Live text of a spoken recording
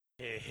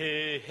Hey,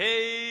 hey,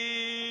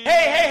 hey.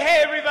 Hey, hey,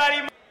 hey,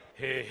 everybody.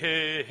 Hey,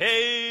 hey,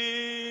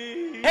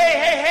 hey. Hey,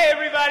 hey, hey,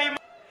 everybody.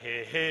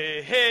 Hey,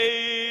 hey,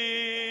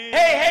 hey.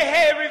 Hey, hey,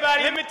 hey,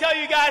 everybody. Let me tell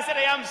you guys that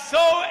I am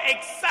so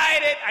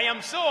excited. I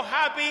am so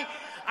happy.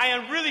 I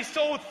am really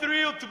so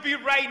thrilled to be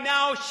right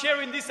now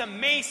sharing this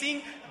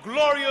amazing,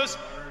 glorious,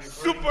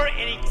 super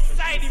and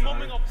exciting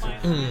moment of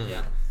my life.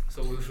 Yeah.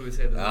 So should we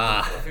say that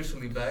we're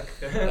officially back?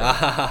 For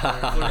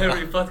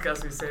every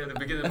podcast we say at the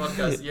beginning of the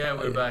podcast, yeah,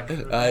 we're back.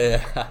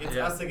 It's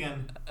us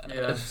again.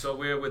 Yeah, so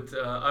we're with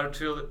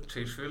Archil,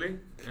 Cheishvili.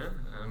 Yeah,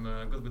 I'm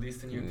good with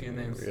Eastern European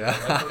names.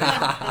 Archil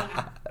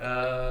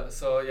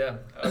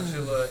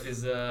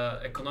is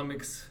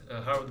economics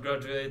Harvard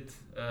graduate,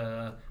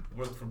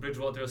 worked for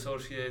Bridgewater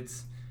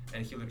Associates,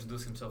 and he'll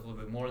introduce himself a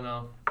little bit more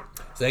now.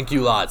 Thank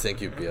you a lot.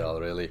 Thank you, Bill.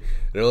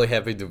 Really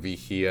happy to be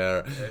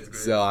here.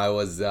 So I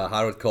was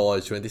Harvard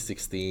College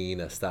 2016.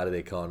 I studied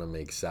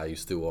economics. I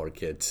used to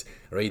work at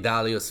Ray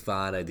Dalio's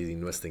fund. I did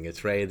investing and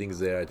trading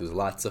there. It was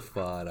lots of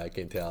fun, I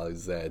can tell you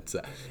that.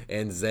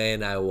 And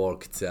then I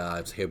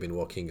have been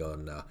working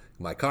on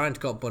my current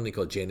company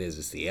called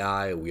Genesis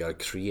AI. We are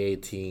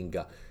creating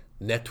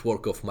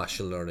network of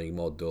machine learning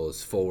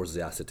models for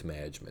the asset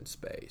management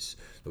space.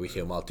 We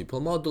have multiple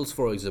models,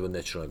 for example,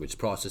 natural language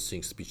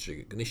processing, speech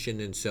recognition,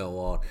 and so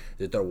on,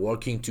 that are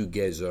working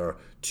together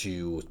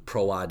to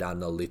provide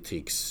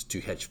analytics to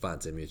hedge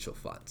funds and mutual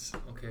funds.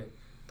 Okay.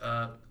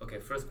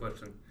 First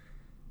question.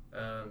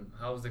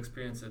 How was the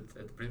experience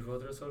at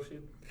Bridgewater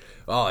Associate?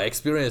 Oh,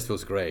 experience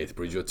was great.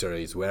 Bridgewater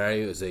is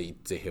they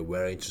have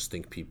very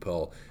interesting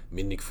people,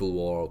 meaningful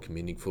work,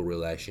 meaningful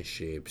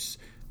relationships.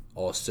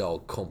 Also,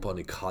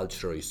 company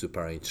culture is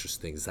super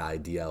interesting. The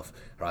idea of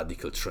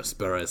radical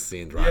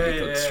transparency and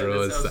radical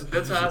truth.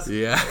 That's what I was,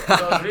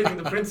 I was reading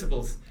the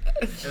principles.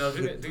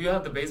 Do you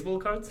have the baseball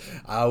cards?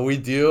 We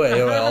do.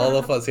 All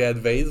of us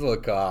had baseball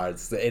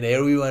cards, and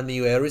everyone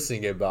knew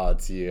everything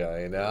about you.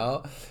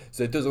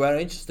 So it was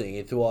very interesting.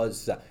 It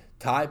was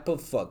type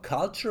of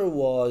culture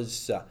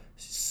was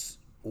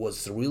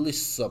really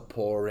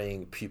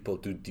supporting people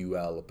to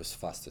develop as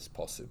fast as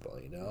possible,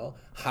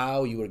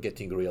 how you were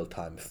getting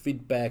real-time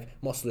feedback,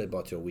 mostly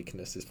about your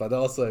weaknesses, but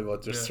also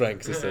about your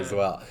strengths as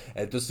well.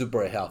 And it was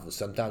super helpful.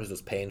 Sometimes it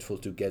was painful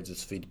to get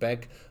this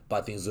feedback,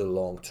 but in the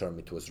long term,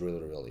 it was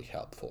really, really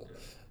helpful.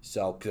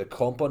 So the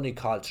company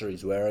culture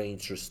is very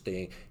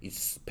interesting.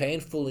 It's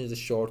painful in the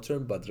short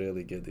term, but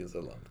really good in the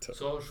long term.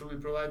 So should we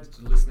provide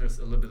to listeners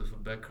a little bit of a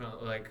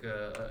background,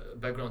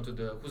 background to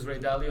who's Ray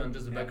Dalio and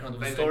just the background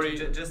of the story?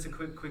 Just a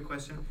quick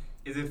question.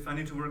 Is it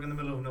funny to work in the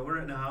middle of nowhere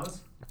in a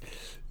house?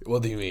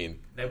 What do you mean?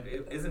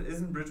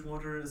 Isn't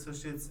Bridgewater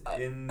Associates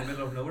in the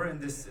middle of nowhere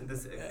in this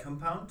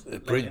compound?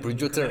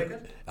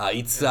 Bridgewater.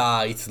 It's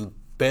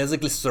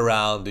basically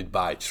surrounded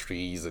by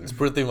trees, and it's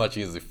pretty much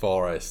in the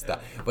forest,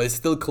 but it's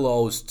still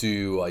close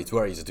to. It's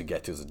very easy to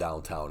get to the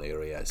downtown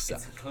areas.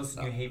 It's close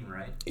to New Haven,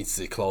 right? It's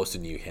close to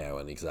New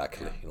Haven,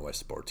 exactly, in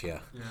Westport.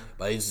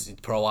 But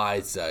it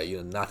provides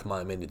not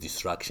many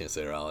distractions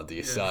around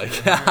you. So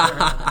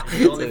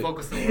you only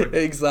focus on work.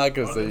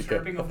 Exactly. So you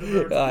can.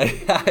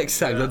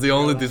 Exactly. That's the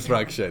only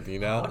distraction.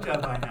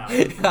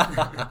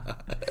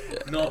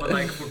 No,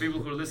 but for people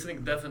who are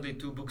listening, definitely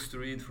 2 books to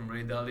read from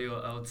Ray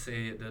Dalio. I would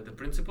say the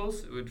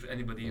Principles, which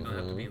anybody, you don't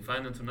have to be in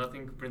finance or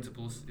nothing.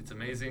 Principles, it's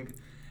amazing.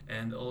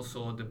 And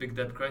also The Big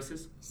Debt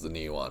Crisis. It's the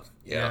new one.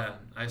 Yeah,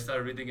 I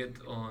started reading it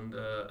on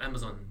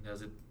Amazon,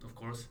 has it, of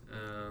course.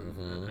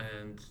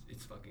 And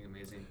it's fucking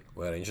amazing.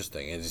 Very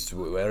interesting. And it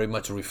very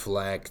much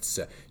reflects,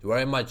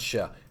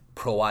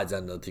 provides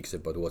analytics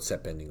about what's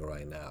happening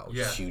right now.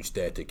 It's huge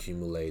debt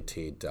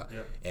accumulated,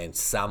 and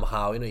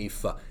somehow,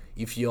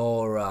 if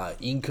your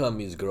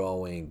income is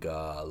growing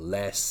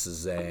less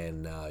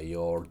than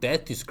your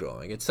debt is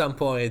growing, at some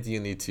point you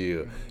need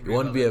to, you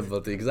won't be able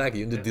to, you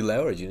need to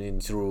deleverage, you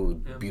need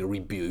to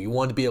you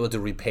won't be able to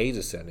repay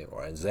this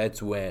anymore, and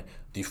that's when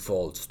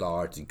default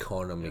starts,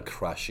 economy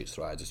crashes,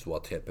 right? This is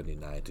what happened in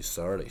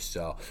 1930s.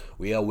 So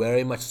we are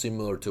very much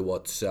similar to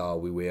what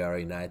we were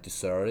in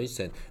 1930s,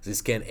 and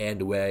this can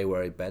end very,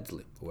 very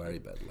badly,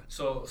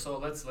 So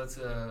let's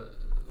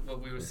what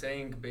we were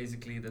saying,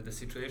 basically, that the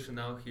situation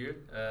now here,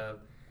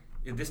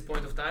 at this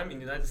point of time in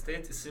the United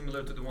States, is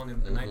similar to the one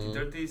in the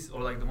 1930s,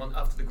 or like the one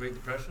after the Great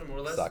Depression, more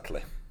or less.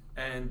 Exactly.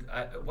 And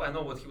I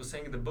know what he was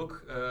saying in the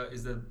book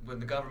is that when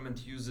the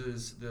government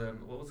uses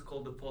what's it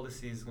called, the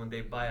policies when they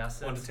buy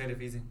assets?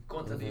 Quantitative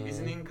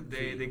easing.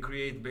 They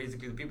create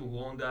basically the people who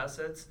own the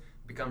assets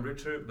become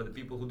richer, but the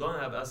people who don't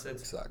have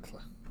assets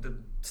that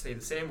stay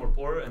the same or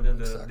poorer, and then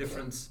the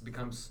difference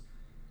becomes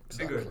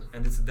bigger,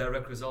 and it's a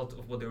direct result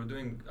of what they were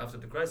doing after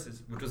the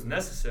crisis, which was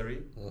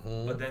necessary,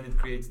 but then it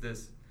creates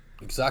this.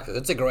 Exactly,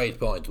 that's a great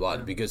point,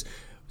 because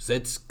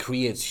that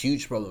creates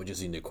huge problem, which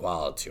is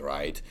inequality,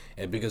 right?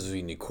 And because of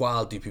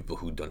inequality, people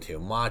who don't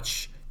have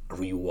much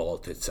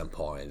revolt at some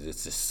point.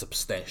 It's a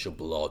substantial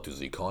blow to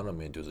the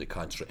economy and to the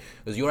country.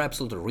 Because you're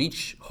absolutely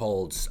rich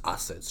holds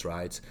assets,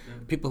 right?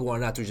 People who are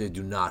not rich, they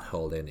do not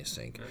hold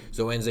anything.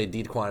 So when they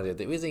did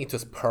quantitative easing, it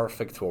was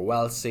perfect for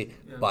wealthy,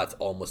 but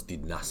almost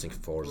did nothing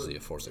for the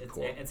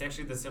poor. It's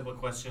actually the simple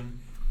question: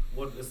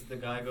 what is the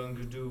guy going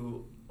to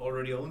do?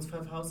 Already owns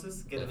 5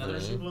 houses, get another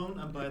cheap loan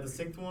and buy the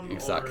 6th one,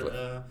 Exactly.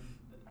 or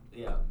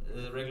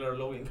a regular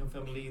low-income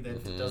family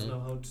that doesn't know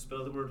how to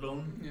spell the word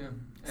loan. Yeah,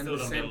 and Still at the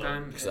don't same get a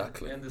loan. time,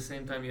 Exactly. and at the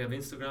same time, you have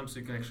Instagram, so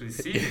you can actually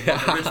see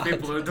what the rich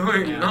people are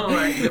doing. You know,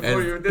 like before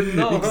And you didn't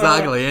know.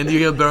 Exactly, and you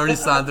hear Bernie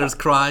Sanders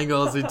crying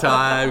all the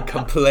time,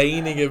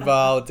 complaining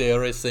about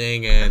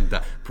everything, and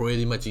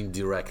pretty much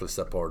indirectly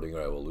supporting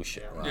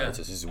revolution. Right? Yeah.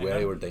 This is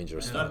very, very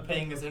dangerous. And not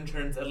paying his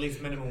interns at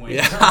least minimum wage.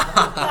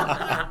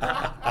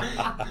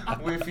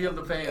 We feel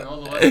the pain,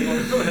 all of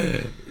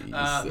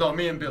us. No,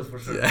 me and Bill for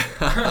sure.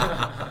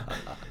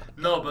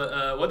 No,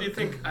 but what do you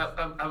think?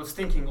 I was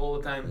thinking all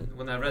the time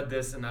when I read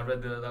this, and I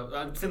read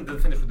I didn't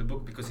finish with the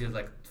book because he has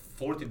like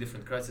 40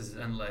 different crises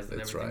analyzed and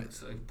That's everything. right.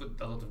 So he put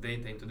a lot of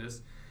data into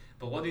this.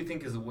 But what do you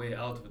think is a way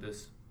out of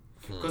this?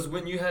 Because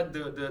when you had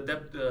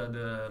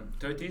the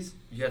 30s,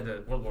 you had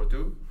the World War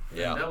II.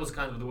 Yeah. And that was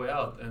kind of the way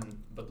out.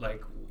 But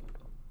like,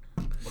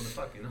 what the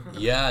fuck, you know?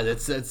 Yeah,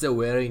 that's a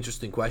very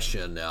interesting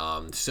question.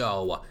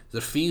 So there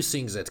are a few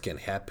things that can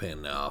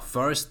happen.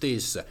 First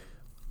is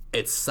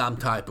it's some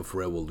type of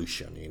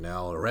revolution, you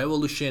know.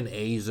 Revolution,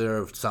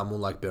 either someone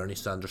like Bernie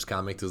Sanders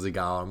coming to the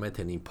government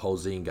and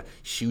imposing a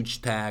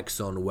huge tax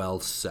on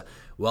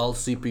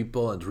wealthy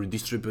people and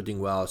redistributing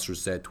wealth through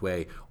that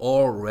way,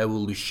 or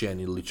revolution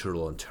in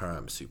literal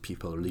terms,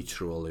 people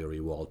literally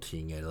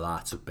revolting and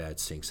lots of bad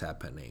things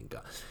happening.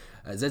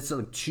 That's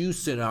like 2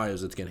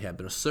 scenarios that can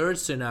happen. A third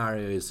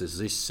scenario is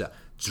this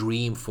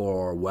dream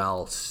for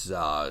wealth,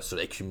 so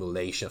the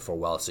accumulation for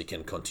wealth, it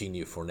can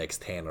continue for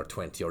next 10 or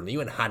 20 or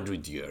even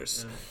 100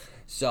 years.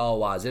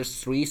 So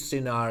there's 3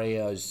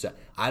 scenarios.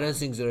 I don't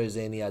think there is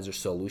any other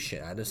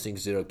solution. I don't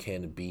think there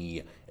can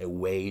be a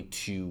way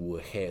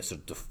to have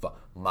sort of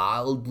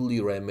mildly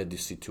remedy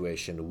the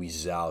situation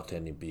without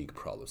any big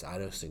problems. I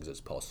don't think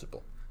that's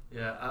possible.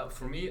 Yeah,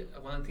 for me,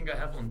 one thing I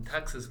have on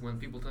taxes, when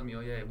people tell me,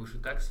 oh yeah, we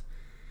should tax,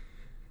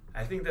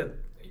 I think that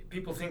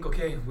people think,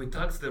 okay, we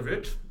tax the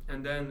rich,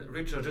 and then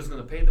rich are just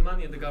going to pay the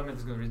money, and the government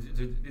is going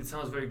to. It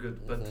sounds very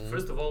good, but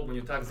first of all, when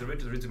you tax the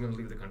rich are going to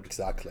leave the country.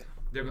 Exactly.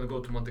 They're going to go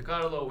to Monte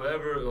Carlo,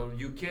 wherever, or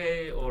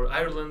UK, or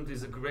Ireland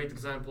is a great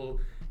example.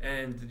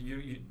 And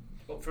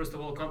first of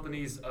all,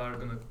 companies are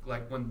going to,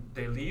 like, when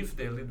they leave,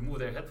 move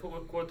their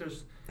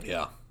headquarters.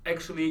 Yeah.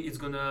 Actually,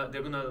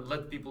 they're gonna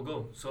let people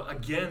go. So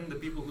again, the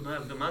people who don't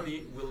have the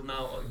money will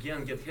now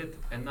again get hit,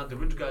 and not the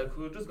rich guy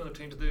who are just gonna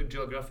change the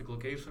geographic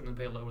location and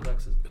pay lower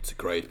taxes. It's a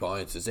great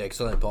point. It's an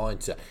excellent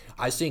point.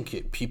 I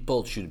think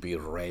people should be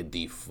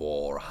ready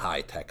for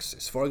high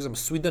taxes. For example,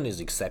 Sweden is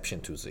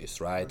exception to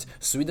this, right?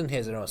 Sweden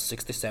has around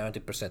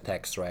 60-70%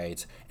 tax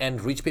rates,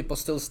 and rich people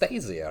still stay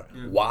there.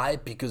 Yeah. Why?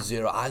 Because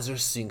there are other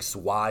things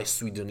why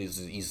Sweden is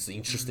an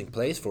interesting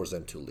place for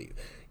them to live.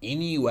 In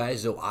the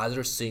US, though,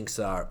 other things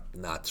are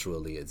not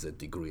really at the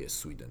degree as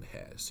Sweden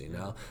has, you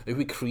know? If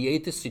we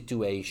create a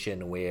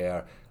situation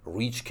where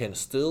rich can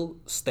still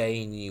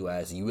stay in the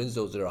US, even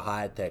though there are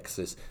higher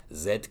taxes,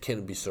 that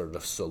can be sort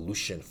of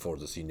solution for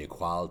this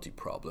inequality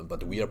problem.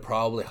 But we are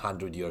probably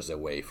 100 years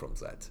away from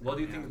that. What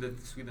do you think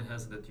that Sweden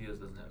has that US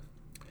doesn't have?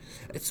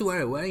 It's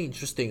very, very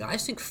interesting. I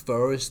think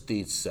first,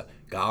 its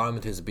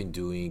government has been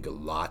doing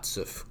lots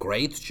of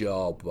great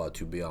job,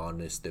 to be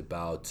honest,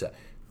 about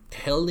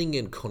telling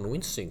and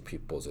convincing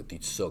people that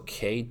it's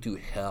okay to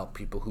help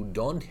people who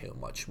don't have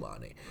much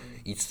money.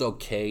 It's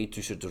okay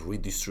to sort of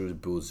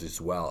redistribute this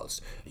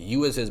wealth.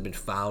 US has been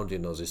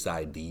founded on these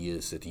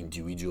ideas that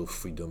individual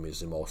freedom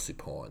is the most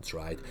important,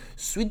 right?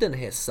 Sweden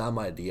has some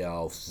idea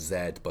of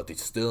that, but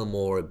it's still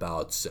more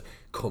about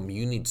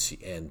community,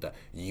 and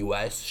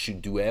US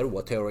should do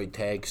whatever it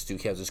takes to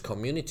have this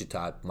community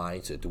type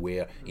mindset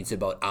where it's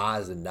about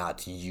us and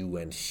not you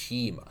and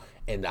him.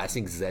 And I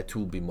think that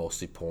will be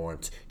most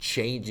important,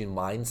 change in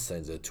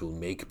mindset that will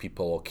make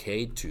people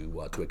okay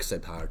to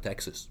accept higher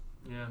taxes.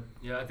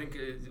 Yeah. I think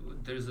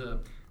there's a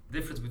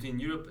difference between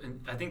Europe and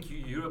I think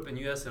Europe and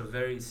US are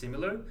very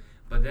similar.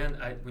 But then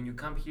when you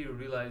come here, you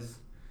realize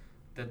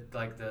that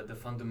like the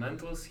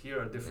fundamentals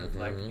here are different.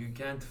 Like you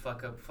can't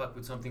fuck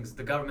with some things.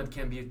 The government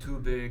can be too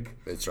big.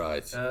 That's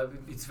right.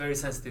 It's very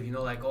sensitive, you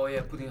know, like, oh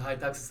yeah, putting high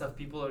tax and stuff.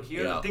 People are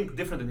here. Yeah. I think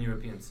different than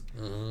Europeans.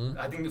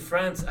 I think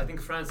France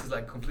is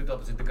like complete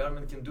opposite. The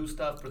government can do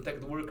stuff, protect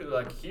the worker.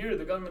 Like here,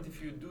 the government,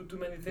 if you do too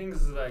many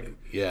things, is like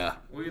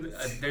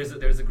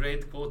there's a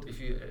great quote. If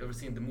you ever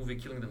seen the movie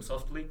Killing Them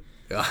Softly.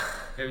 Yeah.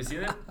 Have you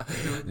seen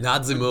it?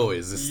 Not the movie,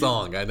 it's the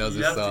song. I know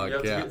the song. You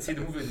have to see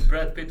the movie with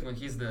Brad Pitt when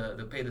he's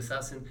the paid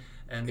assassin,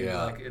 and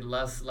like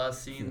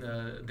last scene,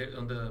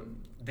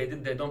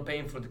 they don't pay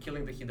him for the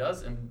killing that he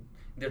does, and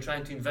they're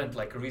trying to invent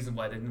like a reason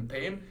why they didn't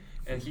pay him,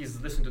 and he's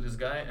listening to this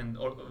guy, and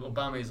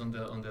Obama is on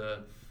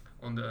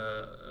on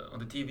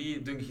the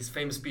TV doing his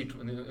famous speech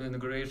on the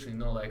inauguration. You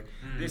know, like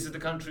this is the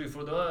country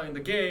for the and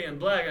the gay and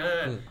black,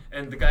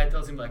 and the guy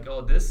tells him like,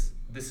 oh, this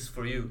is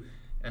for you,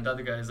 and the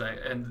other guy is like,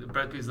 and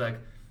Brad Pitt is like,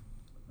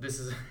 this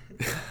is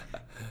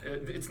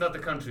it's not the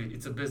country,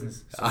 it's a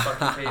business, so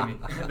fucking pay me.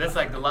 That's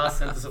like the last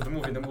sentence of the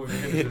movie. The movie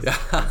finishes.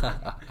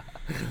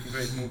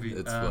 Great movie.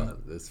 That's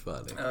fun. That's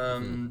funny.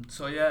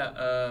 So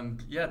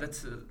yeah,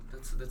 that's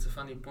a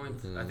funny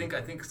point.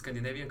 I think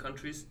Scandinavian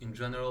countries in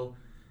general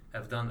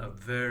have done a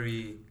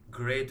very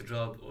great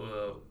job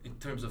in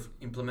terms of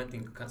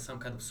implementing some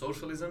kind of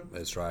socialism.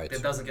 That's right.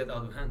 That doesn't get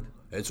out of hand.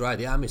 That's right.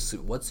 Yeah, I mean,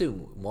 what's the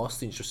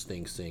most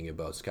interesting thing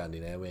about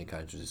Scandinavian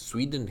countries is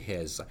Sweden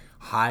has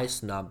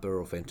highest number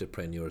of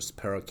entrepreneurs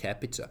per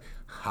capita,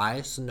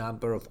 highest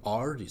number of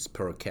artists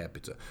per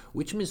capita,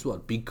 which means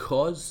what?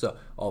 Because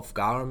of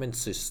government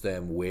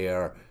system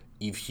where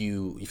if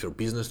your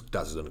business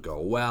doesn't go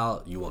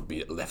well, you won't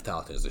be left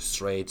out in the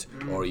street,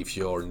 or if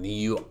your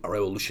new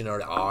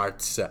revolutionary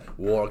arts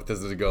work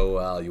doesn't go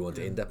well, you won't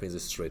end up in the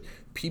street.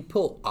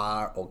 People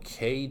are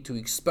okay to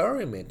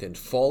experiment and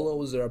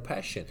follow their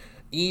passion.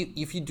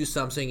 If you do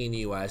something in the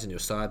US and your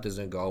startup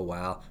doesn't go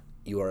well,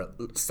 you are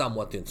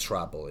somewhat in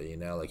trouble, you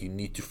know, like you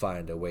need to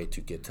find a way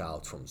to get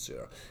out from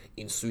there.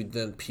 In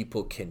Sweden,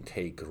 people can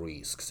take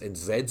risks, and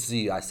that's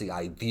the, I think,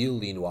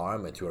 ideal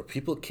environment where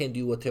people can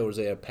do whatever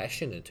they are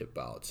passionate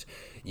about.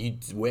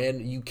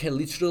 When you can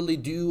literally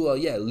do,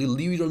 live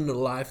your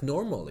life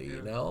normally,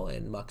 you know,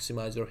 and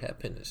maximize your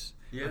happiness.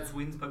 Yeah. But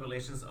Sweden's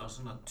population is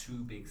also not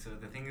too big. So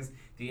the thing is,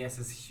 the US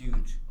is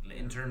huge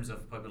in terms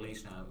of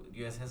population.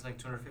 The US has like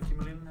 250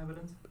 million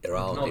inhabitants?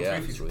 Around, no, yeah.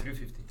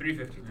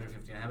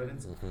 350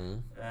 inhabitants.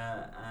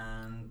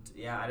 And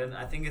yeah,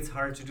 I think it's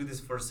hard to do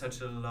this for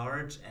such a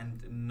large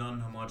and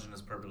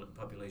non-homogeneous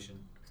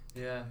population.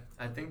 Yeah,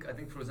 I think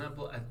for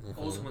example,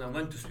 also when I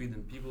went to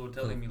Sweden, people were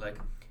telling me like,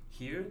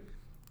 here,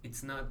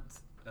 it's not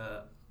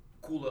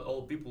cool at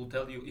all. People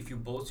tell you if you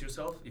boast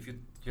yourself, if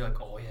you're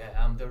like, oh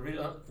yeah, I'm the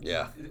real.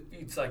 Yeah.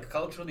 It's like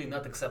culturally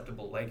not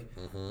acceptable. Like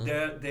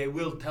they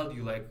will tell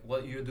you like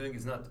what you're doing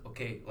is not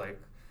okay. Like,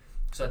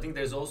 so I think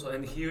there's also,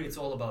 and here it's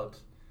all about.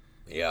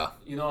 Yeah.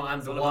 You know, I'm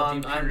the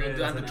one. I'm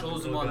the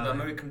chosen one. The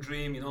American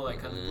dream. You know,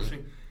 like kind of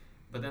pushing.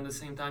 But then at the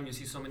same time, you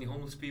see so many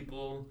homeless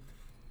people.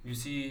 You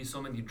see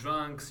so many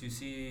drunks. You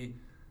see.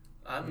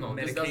 I don't know.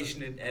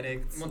 Medication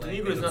addicts.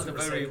 Montenegro is not a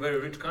very, very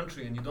rich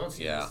country, and you don't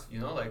see this. You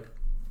know, like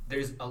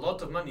there's a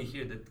lot of money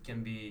here that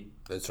can be.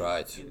 That's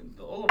right. In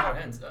all of our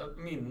hands. I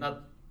mean,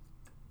 not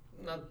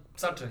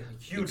such a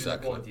huge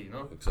inequality, you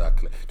know.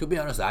 Exactly. To be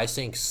honest, I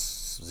think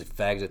the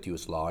fact that it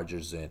was larger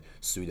than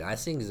Sweden, I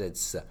think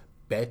that's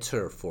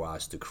better for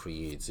us to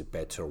create a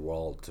better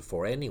world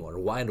for anyone.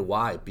 Why and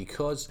why?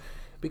 Because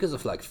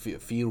of like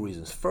few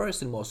reasons.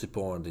 First and most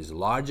important is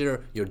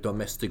larger your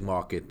domestic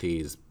market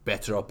is,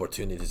 better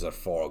opportunities are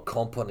for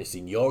companies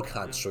in your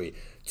country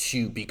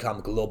to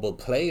become global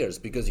players,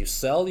 because you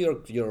sell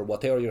your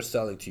whatever you're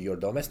selling to your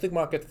domestic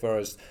market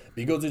first,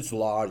 because it's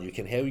large, you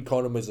can have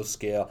economies of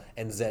scale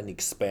and then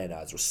expand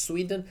out. So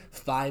Sweden,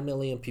 5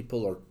 million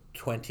people or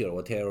 20 or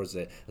whatever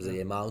the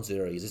amount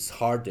there is, it's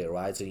hard there,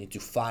 right? So you need to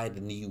find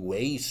new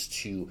ways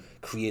to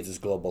create this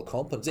global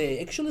company. They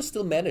actually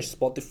still manage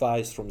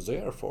Spotify's from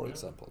there, for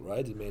example,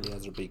 right? And many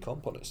other big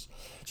companies.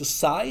 So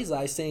size,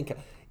 I think,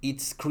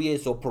 it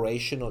creates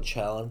operational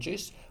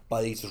challenges,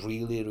 but it's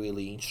really,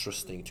 really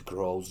interesting to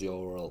grow the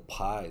overall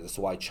pie. That's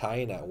why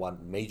China, one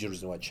major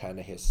reason why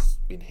China has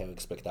been having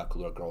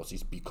spectacular growth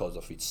is because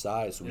of its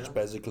size, which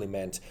basically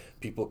meant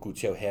people could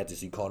have had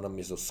these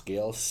economies of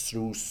scale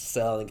through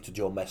selling to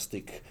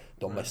domestic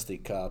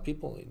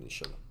people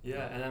initially.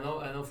 Yeah, and I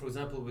know. For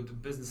example, with the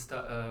business,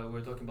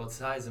 we're talking about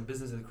size and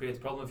business that creates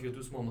problem. If you're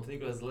too small,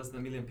 Montenegro has less than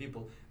 1 million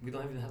people. We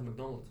don't even have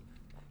McDonald's,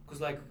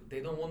 because like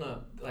they don't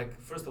wanna, like,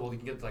 first of all you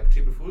can get like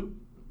cheaper food.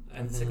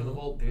 And second of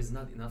all, there's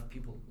not enough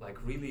people. Like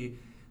really,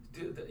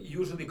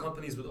 usually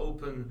companies would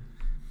open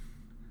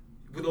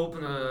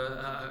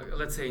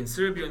let's say in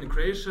Serbia and in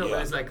Croatia,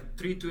 where it's like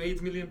 3 to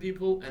 8 million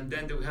people, and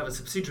then they would have a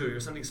subsidiary or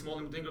something small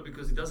in Montenegro,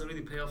 because it doesn't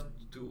really pay off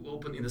to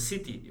open in a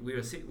city.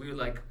 We're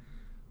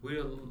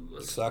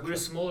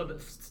smaller.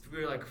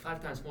 We're like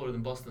 5 times smaller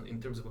than Boston in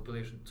terms of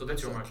population. So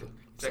that's your market.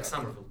 It's like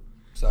Somerville.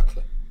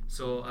 Exactly.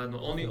 So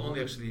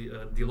only actually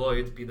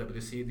Deloitte,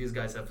 PwC, these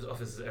guys have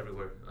offices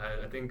everywhere.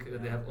 I think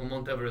they have on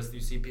Mount Everest. You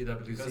see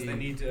PwC. Because they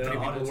need 3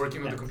 people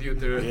working on the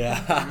computer.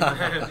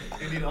 Yeah.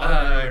 They need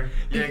auditor.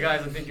 Yeah,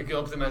 guys, I think you can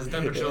optimize the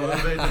temperature a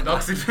little bit and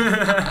oxygen.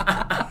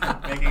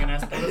 Making an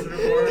asbestos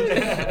report.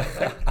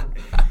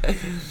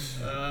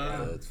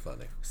 That's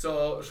funny.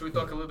 So should we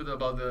talk a little bit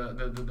about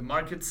the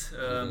markets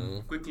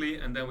quickly,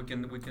 and then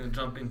we can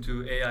jump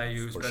into AI.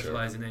 You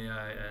specialize in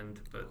AI,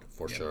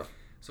 For sure.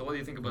 So what do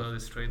you think about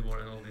this trade war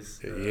and all this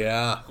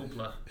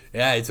hoopla?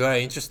 Yeah, it's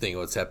very interesting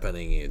what's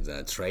happening in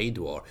the trade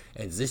war.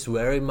 And this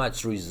very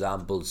much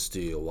resembles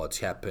to what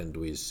happened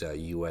with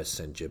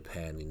US and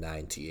Japan in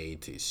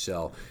 1980s.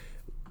 So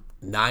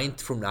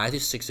from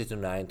 1960 to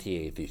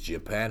 1980,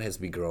 Japan has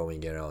been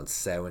growing around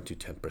 7 to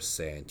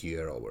 10%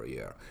 year over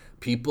year.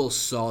 People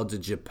saw that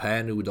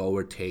Japan would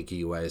overtake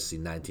US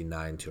in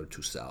 1990 or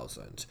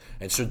 2000.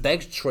 And so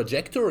that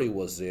trajectory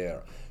was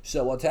there.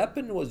 So what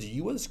happened was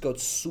US got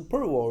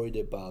super worried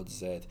about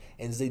that,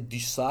 and they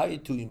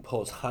decided to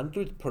impose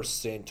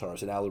 100%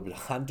 tariffs, and I will be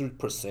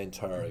 100%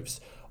 tariffs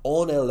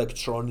on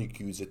electronic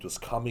goods that was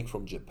coming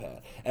from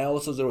Japan. And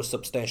also there were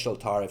substantial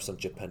tariffs on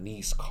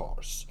Japanese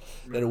cars.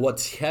 Then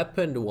what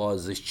happened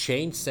was this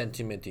changed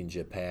sentiment in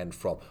Japan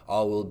from,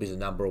 oh, we'll be the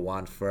number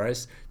one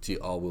first, to,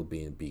 oh, we'll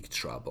be in big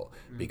trouble.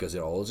 Because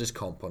there are all these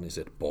companies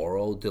that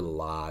borrowed the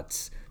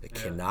lots, they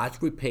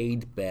cannot repay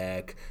it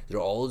back. There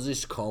are all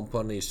these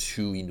companies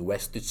who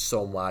invested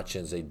so much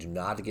and they do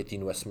not get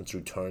investment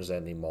returns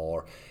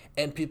anymore.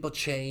 And people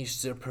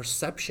changed their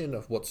perception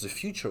of what the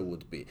future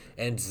would be.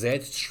 And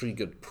that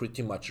triggered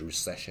pretty much a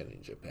recession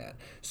in Japan.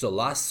 So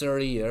last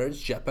 30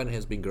 years, Japan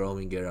has been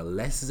growing at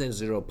less than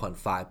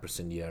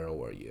 0.5% year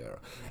over year.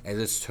 And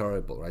that's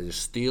terrible, right? They're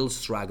still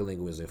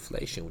struggling with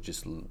inflation, which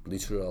is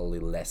literally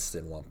less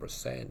than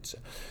 1%.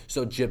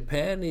 So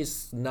Japan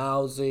is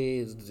now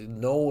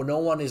no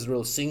one is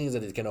really thinking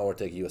that it can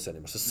overtake US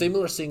anymore. So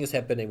similar thing is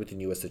happening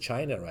between US and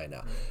China right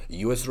now.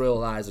 US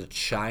realized that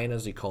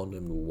China's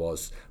economy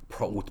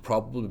would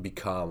probably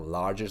become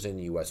larger than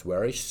the US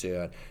very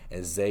soon,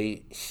 and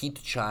they hit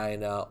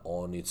China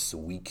on its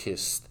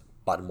weakest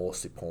but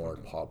most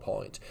important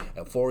point.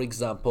 And for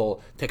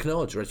example,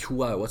 technology, right?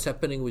 Huawei, what's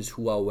happening with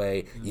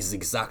Huawei is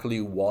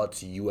exactly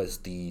what US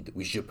did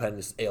with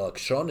Japan's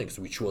electronics,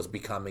 which was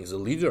becoming the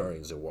leader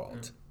in the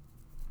world.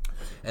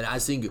 And I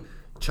think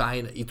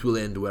China, it will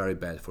end very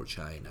bad for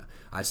China.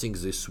 I think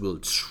this will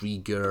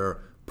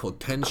trigger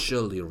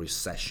potentially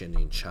recession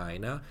in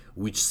China,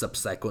 which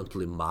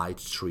subsequently might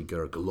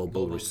trigger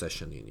global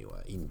recession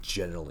in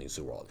general in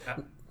the world.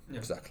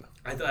 Exactly.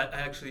 I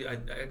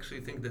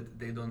actually think that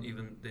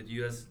that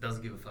US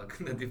doesn't give a fuck.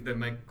 That if they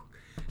make,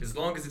 as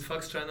long as it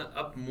fucks China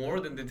up more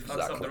than it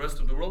fucks up the rest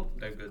of the world,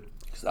 they're good.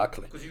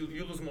 Exactly. Because you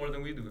lose more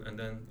than we do, and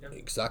then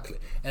Exactly.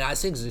 And I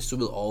think this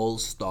will all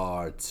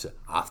start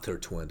after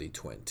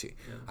 2020.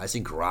 Yeah. I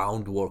think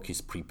groundwork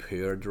is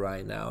prepared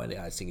right now, and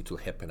I think it will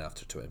happen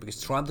after 2020 because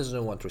Trump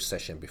doesn't want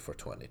recession before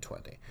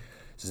 2020.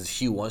 So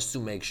he wants to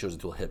make sure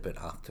it will happen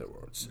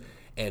afterwards. Yeah.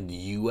 And the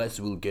US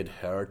will get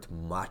hurt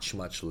much,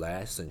 much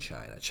less than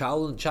China.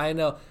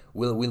 China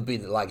will be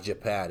like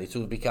Japan. It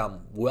will become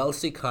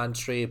wealthy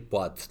country,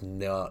 but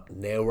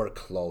never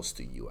close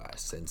to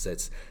US. And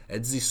that's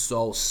the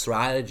sole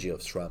strategy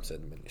of Trump's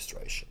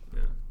administration.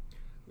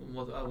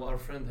 Yeah. Our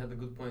friend had a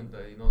good point.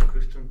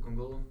 Christian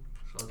Congolo.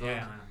 Shout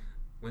out.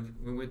 When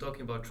we're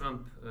talking about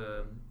Trump,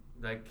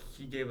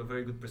 he gave a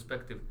very good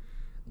perspective.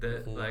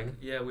 That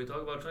we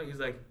talk about Trump. He's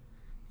like,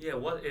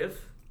 what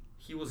if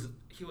he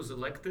was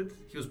elected,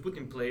 he was put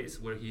in place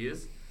where he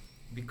is,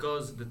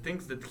 because the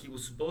things that he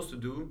was supposed to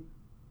do,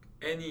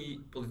 any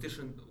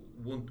politician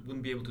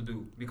wouldn't be able to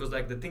do. Because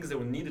the things that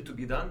were needed to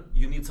be done,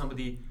 you need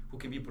somebody who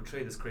can be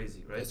portrayed as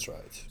crazy, right? That's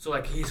right. So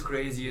he's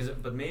crazy,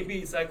 but maybe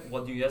it's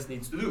what the US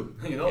needs to do,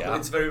 But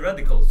it's very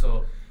radical.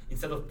 So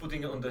instead of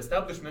putting it on the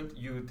establishment,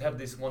 you have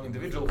this one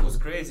individual who's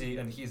crazy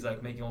and he's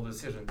making all the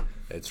decisions.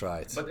 That's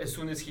right. But as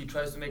soon as he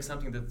tries to make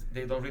something that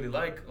they don't really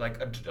like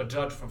a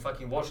judge from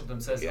fucking Washington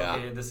says,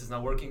 okay, this is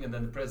not working, and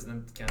then the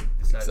president can't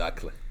decide.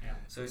 Exactly. Yeah.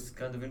 So it's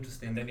kind of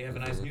interesting. And then you have a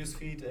nice news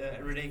feed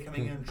every day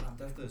coming in. Trump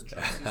does this,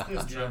 Trump does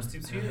this, Trump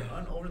steps here,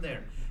 and over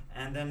there.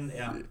 And then,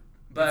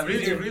 But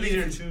it's really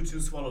easier to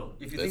swallow.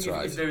 If you think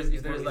if there's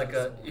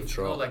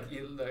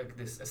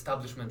this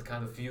establishment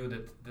kind of view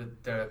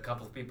that there are a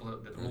couple of people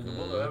that rule the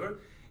world or whatever,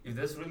 if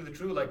that's really the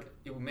true,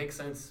 it would make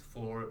sense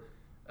for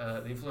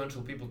the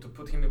influential people to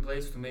put him in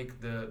place to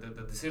make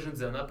the decisions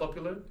that are not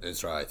popular.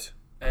 That's right.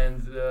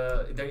 And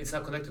it's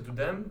not connected to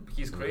them.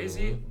 He's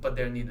crazy, but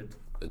they're needed.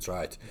 That's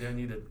right. They're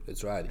needed.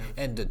 That's right.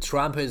 Yeah. And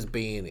Trump has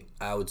been,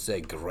 I would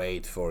say,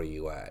 great for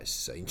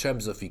US in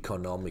terms of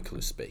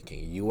economically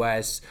speaking.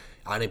 US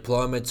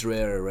unemployment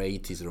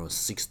rate is around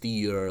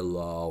 60-year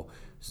low.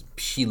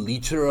 He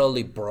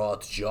literally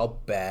brought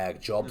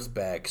jobs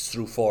back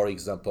through, for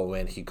example,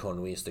 when he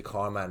convinced the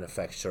car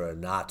manufacturer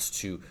not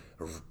to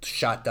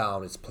shut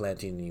down its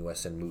plant in the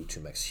US and move to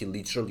Mexico. He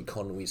literally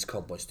convinced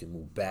companies to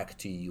move back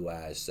to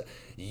US.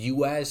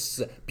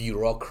 US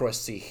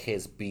bureaucracy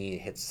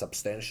had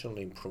substantial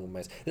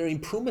improvements. There are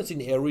improvements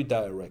in every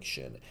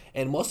direction.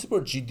 And most of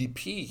our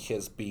GDP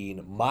has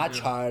been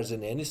much higher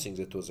than anything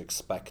that was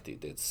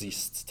expected at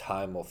this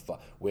time of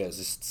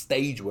this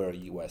stage where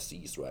US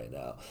is right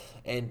now.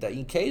 And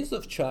in case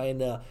of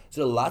China,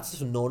 there are lots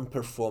of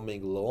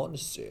non-performing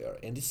loans there,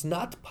 and it's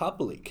not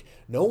public.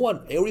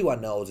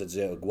 Everyone knows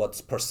that what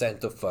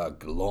percent of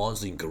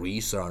loans in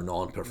Greece are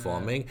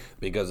non-performing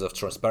because of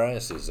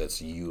transparency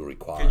that EU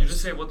requires. Can you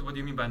just say what do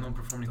you mean by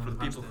non-performing for the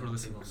people who are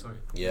listening? Sorry.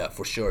 Yeah,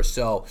 for sure.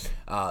 So,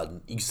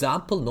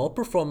 example,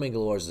 non-performing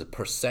loans is the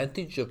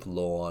percentage of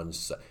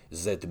loans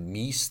that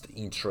missed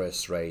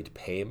interest rate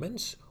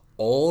payments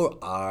or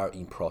are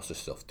in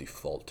process of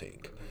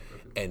defaulting.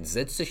 And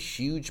that's a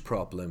huge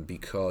problem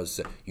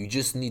because you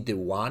just need the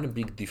one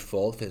big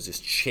default as this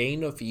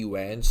chain of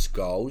events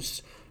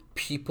goes.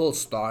 People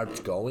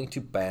start going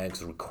to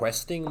banks,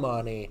 requesting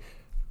money.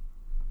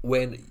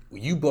 When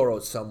you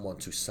borrowed someone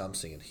to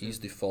something and he's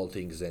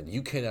defaulting, then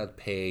you cannot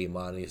pay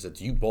money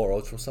that you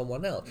borrowed from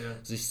someone else. Yeah.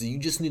 So you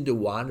just need the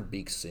one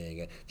big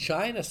thing.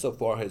 China so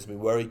far has been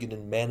very good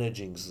in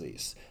managing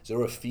this. There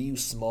are a few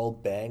small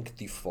bank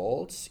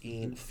defaults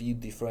in a few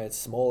different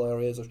small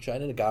areas of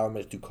China. The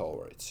government to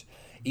cover it.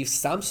 If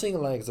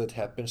something like that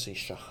happens in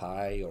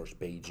Shanghai or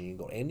Beijing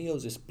or any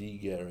of these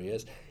big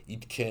areas,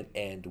 it can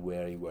end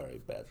very,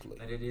 very badly.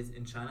 But it is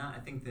in China.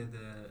 I think that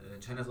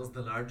China is also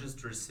the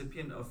largest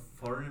recipient of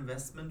foreign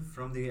investment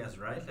from the US,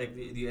 right? Like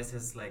the US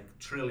has like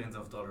trillions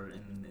of dollars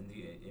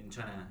in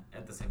China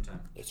at the same time.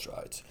 That's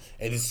right,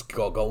 and it's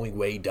going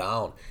way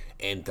down,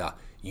 and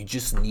you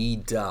just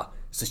need the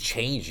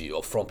change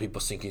from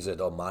people thinking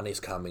that money is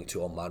coming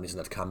to money is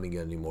not coming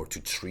anymore to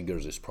trigger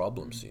these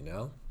problems.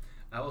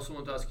 I also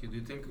want to ask you, do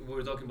you think, we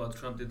were talking about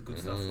Trump did good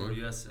stuff for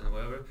US and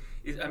whatever,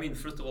 I mean,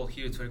 first of all,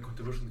 here it's very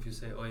controversial if you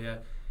say, oh yeah,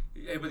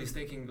 everybody's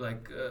taking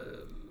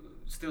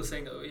still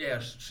saying, oh yeah,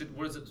 shit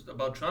words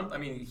about Trump. I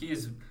mean, he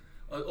is,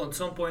 on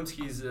some points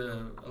he's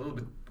a little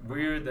bit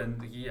weird and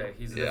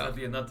he's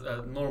definitely not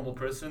a normal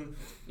person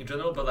in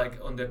general, but like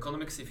on the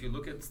economics, if you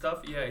look at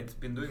stuff, it's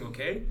been doing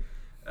okay.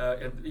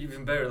 And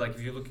even better, like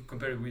if you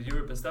compare it with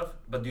Europe and stuff.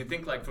 But do you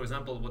think, like, for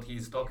example, what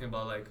he's talking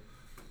about, like,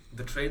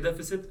 the trade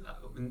deficit,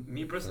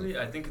 me personally,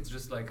 I think it's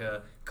just like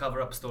a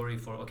cover-up story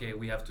for, okay,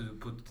 we have to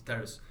put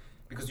tariffs.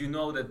 Because you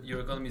know that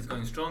your economy is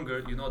going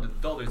stronger, you know that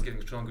the dollar is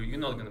getting stronger, you're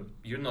not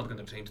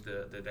gonna change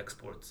the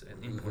exports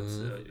and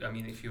imports. I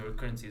mean, if your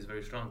currency is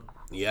very strong.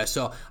 Yeah,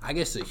 so I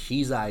guess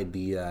his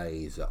idea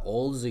is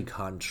all the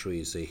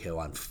countries, they have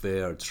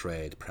unfair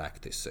trade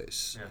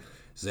practices. Yeah.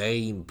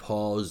 They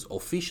impose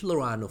official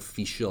or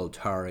unofficial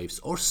tariffs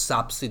or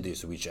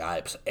subsidies which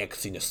act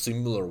in a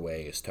similar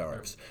way as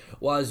tariffs.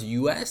 Whereas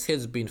US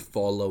has been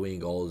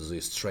following all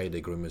these trade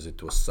agreements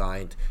that were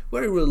signed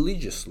very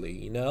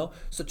religiously,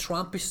 So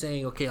Trump is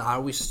saying, okay,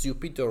 are we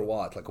stupid or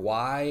what? Like,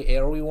 why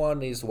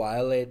everyone is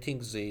violating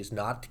this,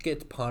 not to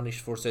get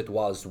punished for that,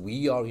 whilst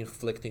we are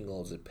inflicting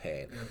all the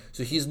pain. Yeah.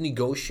 So he's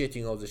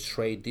negotiating all the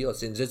trade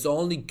deals, and that's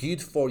only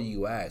good for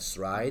US,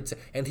 right?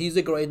 And he's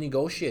a great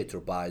negotiator,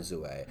 by the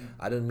way.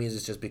 I don't mean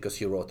this just because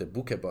he wrote a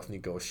book about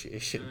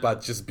negotiation,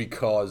 but just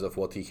because of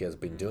what he has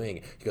been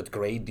doing. He got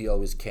great deal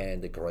with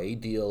Canada,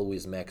 great deal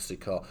with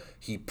Mexico.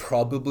 He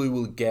probably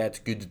will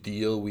get good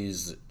deal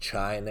with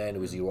China and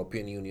with the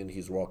European Union.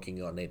 He's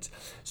working on it.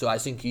 So I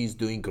think he's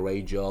doing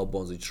great job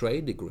on the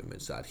trade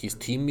agreement side. His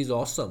team is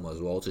awesome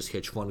as well. These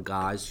hedge fund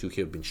guys who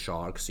have been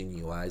sharks in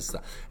US,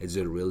 and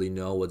they really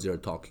know what they're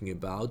talking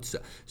about.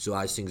 So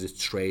I think this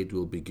trade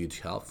will be good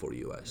help for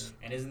US.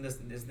 And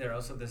isn't there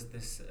also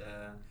this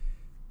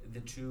the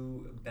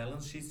two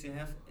balance sheets you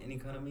have in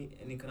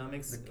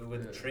economics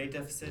with trade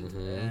deficit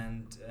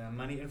and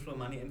money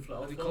inflow,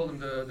 outflow. We call them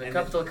the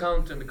capital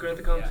account and the current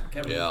account.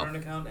 Current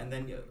account, and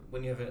then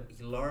when you have a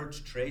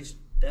large trade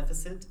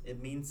deficit,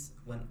 it means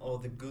when all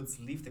the goods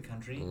leave the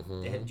country,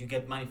 you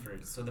get money for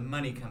it. So the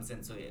money comes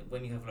in. So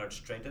when you have a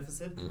large trade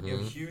deficit, you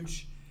have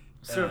huge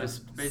service.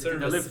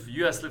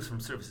 Basically, US lives from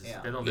services.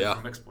 Yeah. They don't live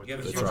from exports. You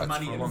have That's huge right.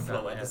 money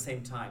inflow at the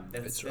same time.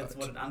 That's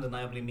what it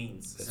undeniably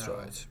means. That's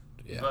right.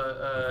 Yeah.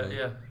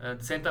 But at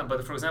the same time.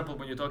 But for example,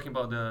 when you're talking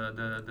about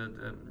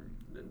the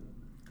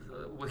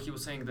what he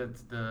was saying that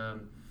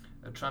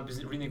Trump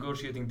is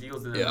renegotiating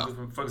deals.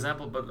 For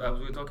example, but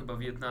we were talking about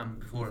Vietnam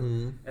before,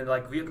 and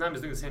like Vietnam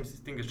is doing the same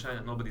thing as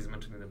China. Nobody's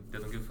mentioning them. They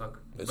don't give a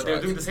fuck. But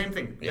they're doing the same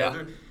thing.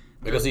 Yeah.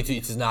 Because it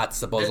is not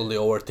supposedly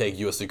overtake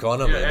U.S.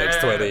 economy in the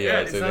next 20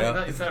 years.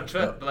 It's not a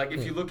threat. But like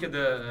if you look at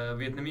the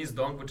Vietnamese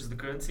dong, which is the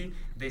currency,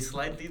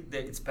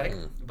 it's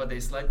pegged, but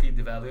they slightly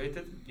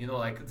devaluated.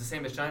 Like the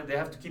same as China, they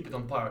have to keep it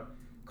on par.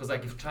 Because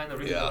like if China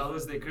really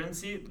devalues their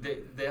currency,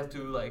 they have to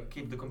like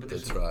keep the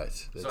competition.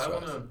 That's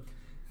right.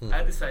 I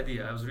had this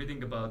idea. I was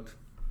reading about.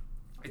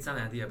 It's not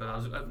an idea, but I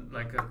was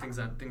like a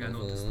thing I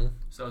noticed.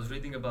 So I was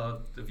reading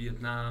about the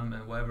Vietnam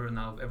and whatever.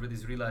 Now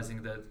everybody's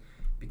realizing that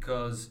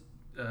because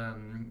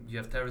you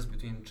have tariffs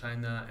between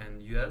China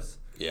and US,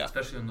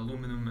 especially on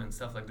aluminum and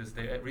stuff like this.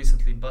 They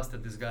recently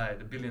busted this guy,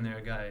 the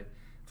billionaire guy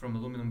from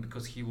aluminum,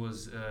 because he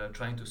was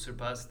trying to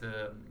surpass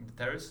the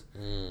tariffs.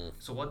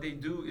 So what they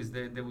do is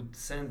they would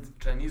send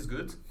Chinese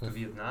goods to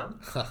Vietnam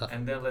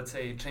and then let's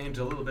say change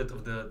a little bit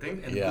of the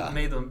thing and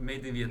put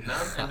made in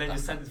Vietnam and then you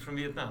send it from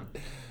Vietnam.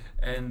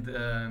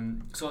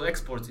 And so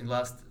exports in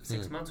last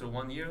 6 months or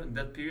 1 year in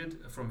that period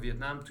from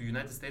Vietnam to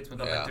United States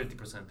went up by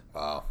 30%.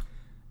 Wow.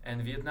 And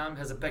Vietnam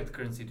has a pegged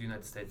currency to the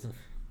United States.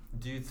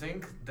 Do you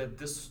think that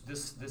this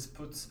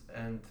puts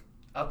an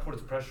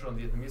upward pressure on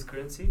Vietnamese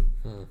currency?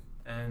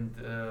 And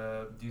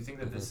do you think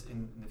that this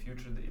in the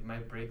future that it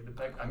might break the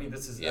peg? I mean,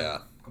 this is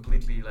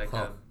completely like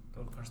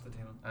Don't crush the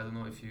table. I don't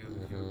know if you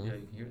can hear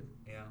it.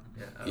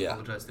 Yeah.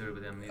 apologize to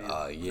everybody. I'm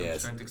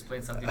yes. trying to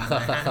explain something with my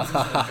hands.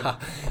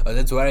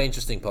 That's a very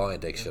interesting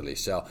point, actually.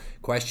 So,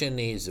 question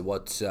is,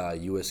 what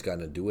U.S.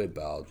 gonna do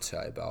about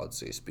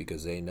this?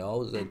 Because they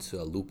know that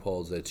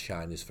loopholes that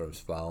Chinese firms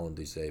found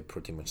is they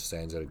pretty much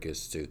send their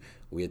goods to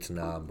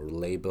Vietnam, or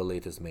label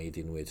it as made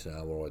in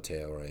Vietnam or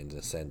whatever, and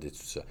then send it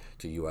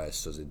to U.S.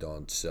 so they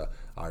don't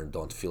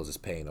feel this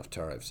pain of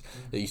tariffs.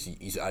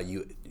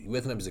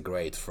 Vietnam is a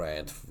great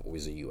friend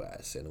with the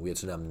U.S. and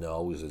Vietnam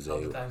knows that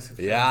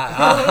they.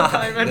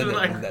 I imagine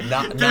like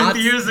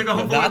 20 years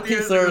ago,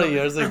 30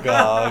 years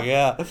ago,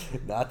 yeah.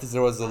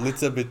 There was a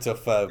little bit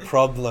of a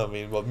problem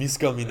in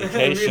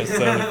miscommunication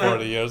 30,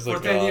 40 years ago.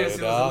 For 10 years,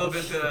 it was a little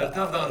bit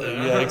tough down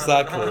there. Yeah,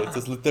 exactly. It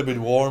was a little bit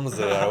warm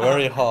there,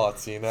 very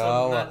hot, you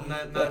know.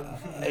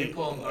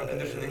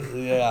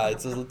 Yeah,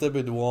 it's a little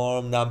bit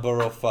warm.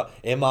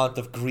 Amount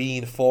of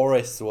green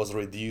forests was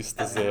reduced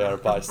there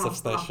by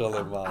substantial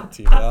amount,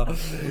 you know.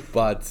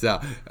 But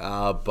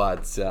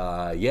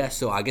yeah.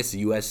 So I guess the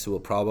U.S.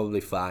 will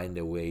probably find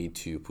a way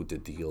to put a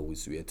deal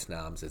with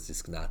Vietnam. That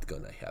is not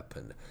gonna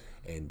happen.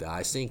 And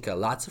I think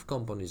lots of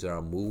companies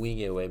are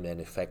moving away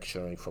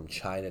manufacturing from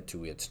China to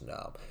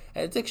Vietnam.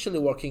 And it's actually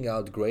working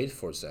out great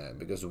for them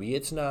because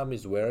Vietnam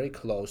is very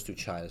close to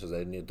China, so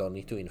they don't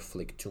need to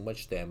inflict too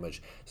much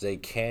damage. They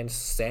can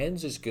send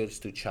these goods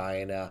to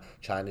China,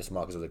 Chinese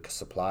market, so the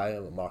supply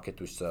market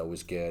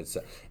with goods,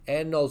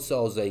 and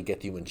also they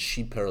get even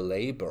cheaper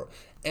labor.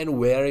 And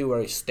very,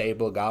 very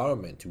stable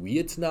government.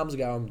 Vietnam's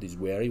government is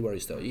very, very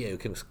stable. Yeah, you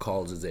can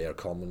call it they are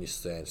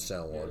communist and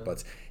so on,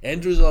 but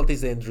end result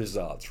is end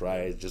result,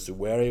 right? It's just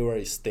very,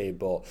 very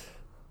stable.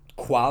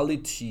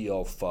 Quality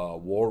of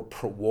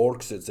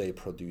works that they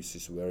produce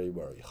is very,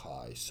 very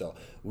high. So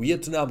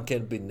Vietnam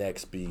can be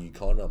next big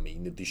economy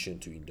in addition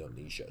to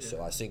Indonesia. Yeah.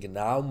 So I think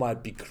now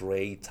might be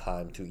great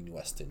time to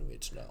invest in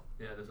Vietnam.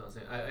 Yeah, that's what I'm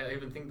saying. I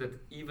even think that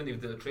even if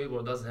the trade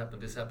war doesn't happen,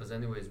 this happens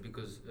anyways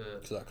because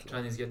exactly.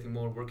 China is getting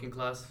more working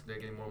class, they're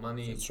getting more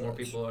money, that's more right.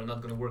 people are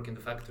not going to work in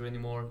the factory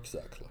anymore.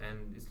 Exactly.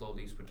 And it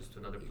slowly switches to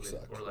another place,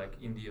 exactly. or like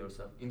India or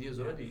something. India's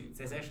already...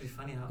 So it's actually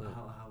funny how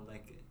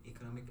like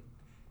economic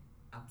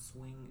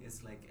upswing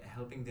is like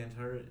helping the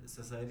entire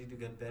society to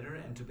get better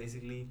and to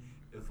basically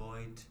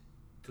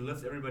to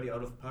lift everybody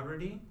out of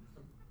poverty,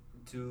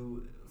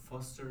 to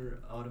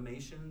foster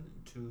automation,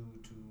 to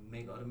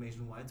make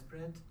automation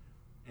widespread,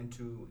 and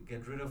to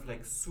get rid of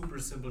like super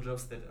simple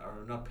jobs that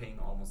are not paying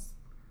almost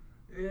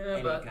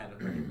any kind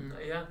of money.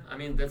 Yeah, I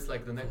mean that's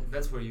like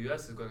that's where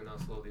US is going now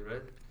slowly,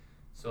 right?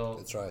 So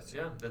that's right.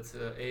 Yeah, that's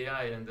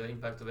AI and the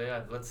impact of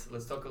AI.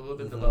 Let's talk a little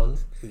bit about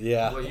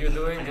what you're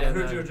doing. I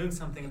heard you're doing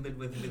something a bit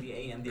with the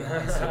A and the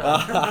I. So.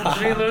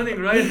 Machine learning,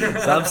 right?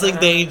 Something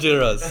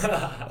dangerous.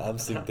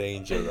 Something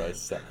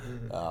dangerous.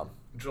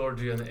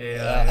 Georgian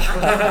AI.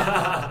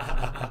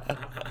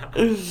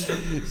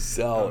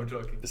 So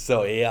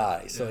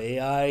AI. So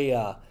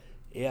AI.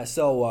 It's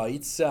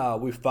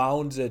we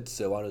found that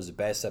one of the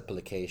best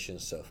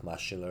applications of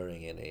machine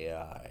learning and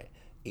AI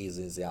is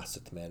in the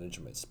asset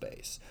management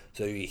space.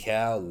 So you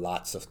have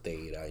lots of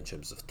data in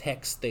terms of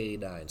text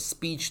data and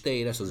speech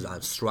data, so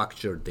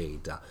unstructured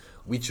data,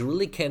 which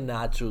really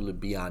cannot really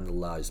be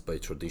analyzed by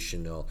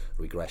traditional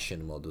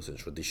regression models and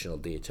traditional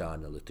data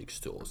analytics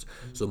tools.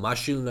 So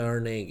machine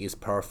learning is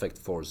perfect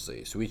for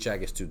this, which I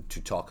guess to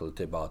talk a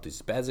little about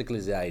is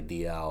basically the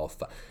idea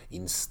of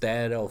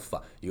instead of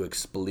you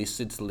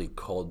explicitly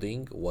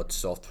coding what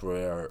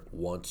software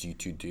wants you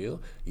to do,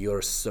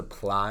 you're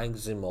supplying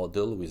the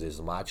model with as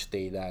much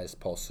data as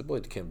possible.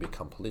 It can be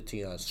completely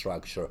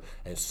unstructured,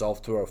 and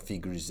software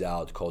figures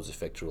out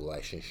cause-effect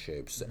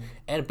relationships,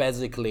 and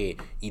basically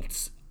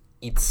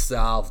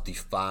itself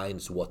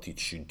defines what it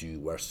should do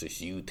versus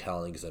you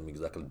telling them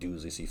exactly do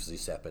this if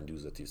this happens, do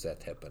that if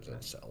that happens,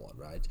 and so on,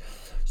 right?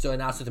 So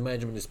an asset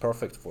management is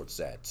perfect for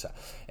that.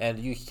 And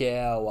you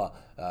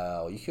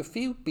have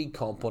few big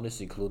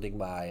companies, including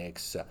my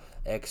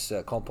ex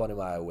company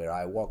where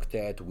I worked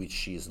at,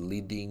 which is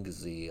leading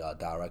the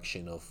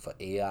direction of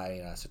AI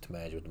and asset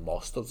management.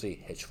 Most of the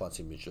hedge funds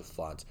and mutual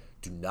funds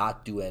do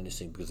not do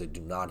anything because they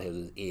do not have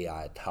the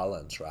AI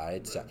talent,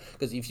 right?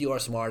 Because if you are a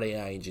smart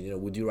AI engineer,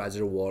 would you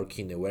rather work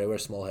in a very, very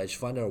small hedge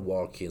fund or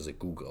work as a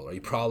Google? Or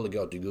you probably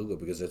go to Google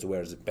because that's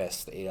where the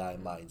best AI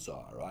minds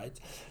are, right?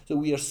 So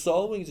we are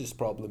solving this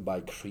problem by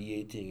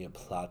creating a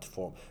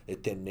platform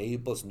that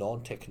enables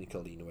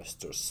non-technical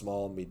investors,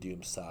 small,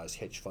 medium-sized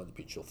hedge funds,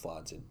 mutual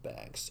funds, and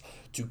banks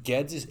to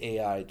get these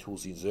AI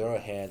tools in their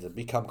hands and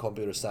become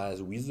computer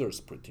science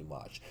wizards pretty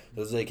much,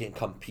 so they can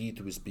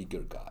compete with bigger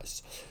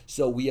guys.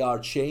 So we are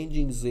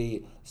changing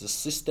the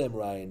system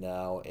right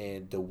now,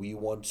 and we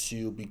want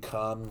to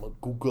become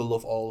Google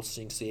of all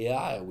things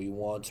AI. We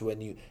want to,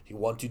 when you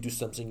want to do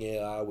something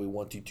AI, we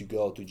want you to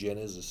go to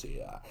Genesis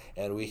AI,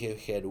 and we have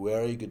had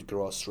very good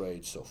growth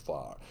rates so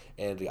far.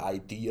 And the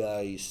idea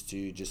is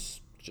to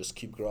just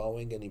keep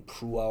growing and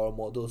improve our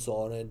models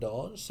on and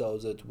on, so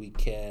that we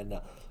can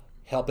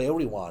help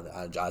everyone,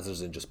 other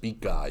than just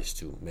big guys,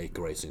 to make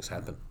great things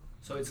happen.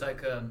 So it's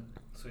like a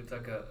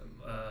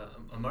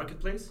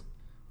marketplace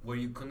where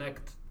you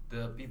connect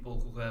the people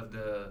who have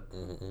the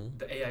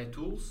AI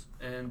tools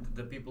and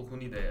the people who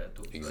need AI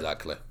tools.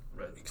 Exactly.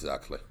 Right.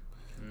 Exactly.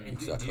 And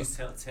do you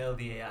tell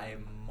the AI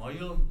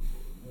module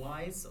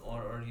wise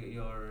or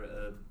your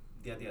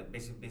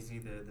basically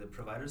the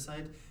provider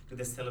side? Do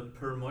they sell it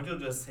per module?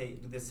 Do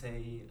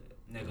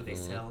they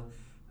sell?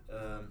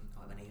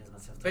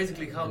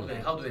 Basically, how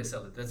do they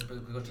sell it? That's because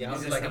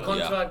is it like a sell it.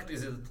 contract?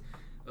 Is it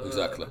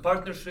Exactly. a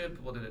partnership?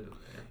 What do they do?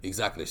 Yeah.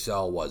 Exactly.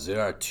 So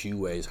there are two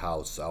ways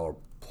how our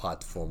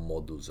platform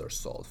models are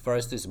sold.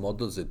 First is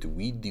models that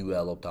we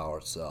developed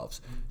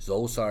ourselves.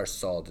 Those are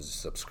sold as a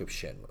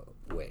subscription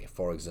way.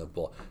 For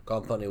example,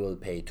 company will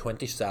pay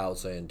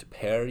 20,000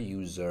 per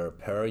user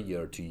per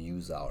year to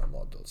use our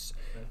models.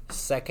 Right.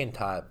 Second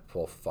type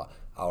of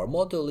our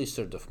model is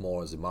sort of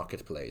more as a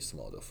marketplace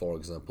model. For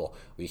example,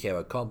 we have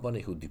a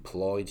company who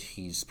deployed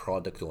his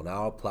product on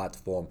our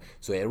platform.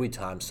 So every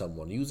time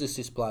someone uses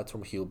this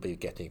platform, he'll be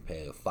getting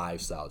paid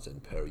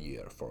 5,000 per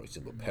year, for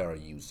example, per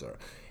user.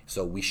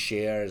 So we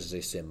share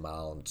this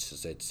amount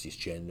that is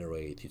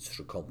generated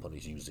through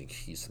companies using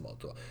his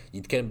model.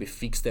 It can be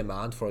fixed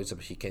amount, for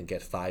example, he can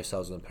get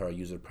 5,000 per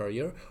user per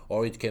year,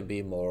 or it can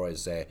be more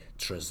as a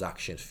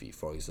transaction fee.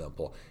 For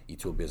example,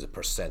 it will be as a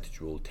percentage,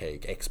 we'll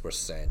take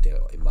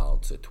X%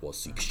 amount that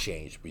was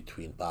exchanged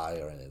between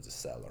buyer and the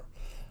seller.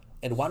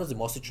 And one of the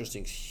most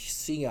interesting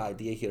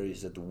idea here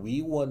is that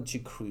we want to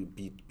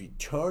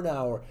turn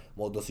our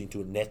models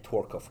into a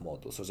network of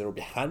models. So there will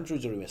be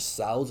hundreds or even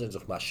thousands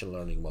of machine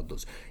learning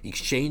models,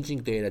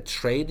 exchanging data,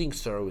 trading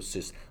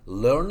services,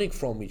 learning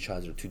from each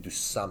other to do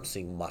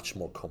something much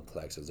more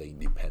complex as they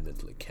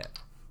independently can.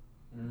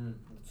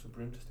 That's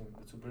super interesting.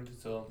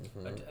 So,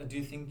 do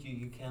you think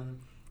you can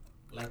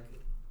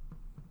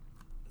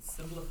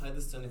simplify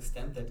this to an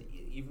extent that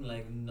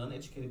even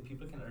non-educated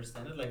people can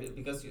understand it,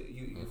 because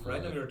you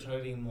right now you're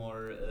targeting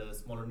more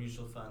smaller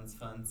mutual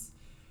funds,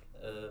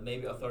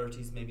 maybe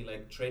authorities, maybe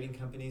trading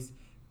companies.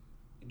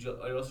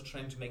 Are you also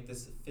trying to make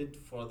this fit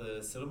for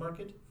the silver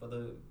market, for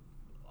the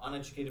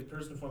uneducated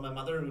person, for my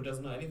mother who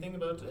doesn't know anything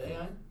about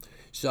AI?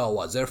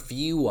 So there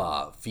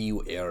are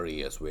few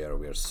areas where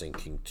we're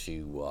thinking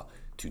to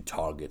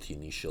target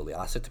initially.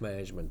 Asset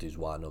management is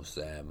one of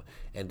them,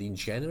 and in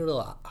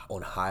general,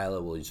 on high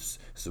level,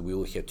 so we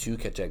will have two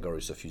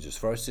categories of users.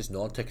 First is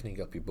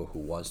non-technical people who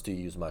wants to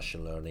use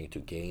machine learning to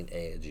gain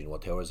edge in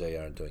whatever they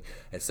are doing,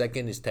 and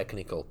second is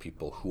technical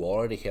people who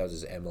already have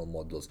these ML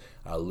models,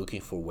 are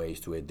looking for ways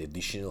to add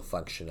additional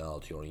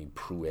functionality or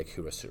improve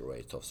accuracy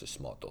rate of these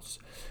models.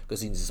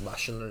 Because in this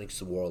machine learning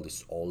world,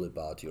 it's all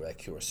about your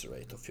accuracy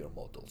rate of your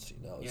models.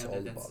 It's all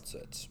about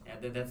that.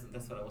 Yeah,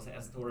 that's what I was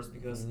asking towards,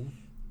 because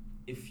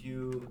if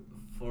you,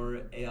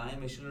 for AI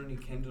and machine learning, you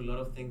can do a lot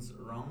of things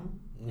wrong,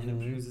 and it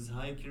produces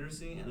high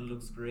accuracy and it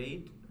looks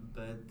great,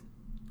 but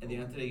at the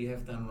end of the day, you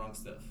have done wrong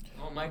stuff.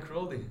 Oh, Mike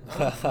Rowley.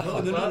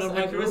 No,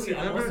 Mike Rowley.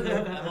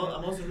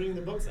 I'm also reading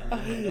the books.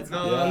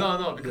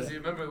 No, because you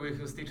remember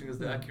he was teaching us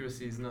the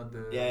accuracy is not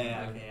the...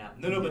 Yeah.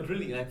 No, but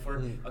really,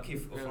 for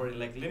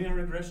linear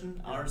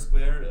regression, R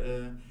squared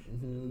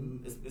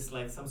is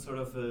like some sort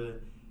of a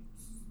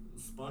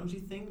spongy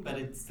thing, but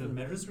it still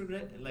measures still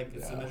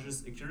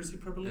measures accuracy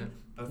properly. Yeah.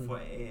 But for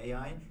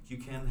AI, you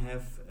can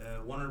have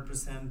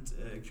 100%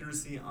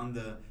 accuracy on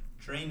the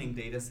training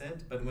data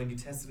set, but when you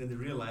test it in the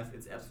real life,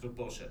 it's absolute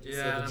bullshit. Yeah,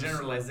 so the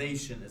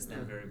generalization is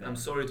then very bad. I'm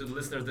sorry to the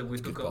listeners that we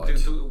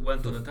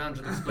went on a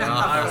tangent explaining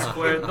R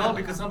squared. No,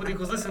 because somebody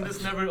who's listening to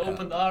this never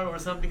opened R or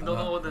something, don't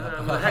know what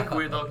the heck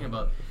we're talking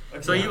about.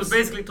 Okay, so he was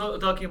basically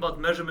talking about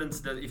measurements,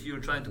 that if you're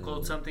trying to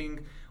code something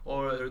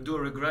or do a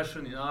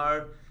regression in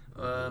R,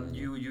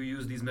 you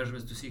use these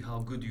measurements to see how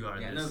good you are.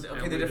 Yeah,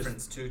 the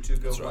difference, to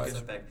go one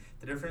step back.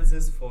 The difference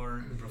is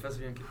for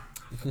Professor Yankee.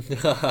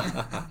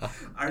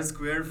 R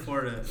squared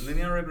for the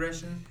linear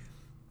regression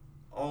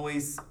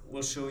always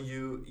will show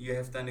you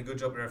have done a good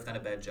job or have done a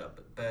bad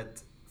job.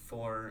 But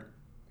for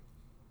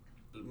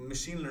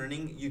machine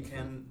learning, you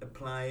can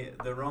apply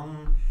the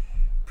wrong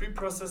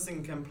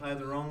pre-processing, can apply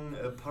the wrong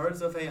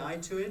parts of AI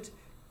to it,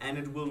 and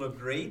it will look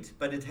great,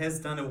 but it has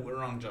done a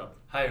wrong job.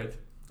 Hired.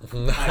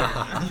 You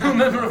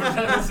remember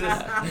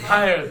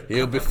hired.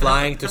 He'll be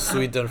flying to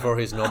Sweden for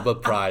his Nobel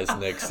Prize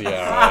next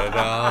year.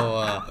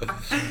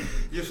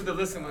 You should have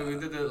listened when we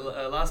did the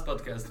last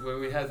podcast where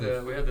we had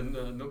the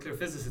nuclear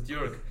physicist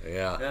Jörg.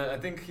 Yeah. I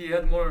think he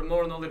had more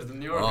knowledge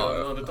than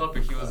Jörg on the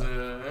topic. He was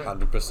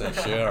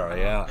 100% sure.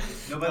 Yeah.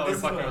 No, but this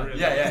is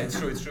yeah,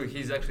 it's true.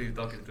 He's actually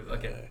talking to.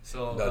 Okay,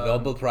 so the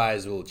Nobel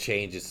Prize will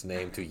change its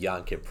name to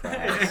Yankee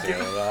Prize.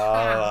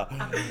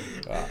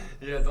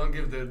 Yeah, don't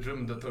give the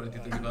German authority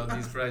to give out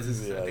these prizes.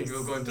 Yes. I think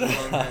we'll go into the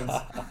wrong hands.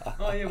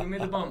 Oh yeah, we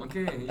made the bomb.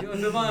 Okay, you're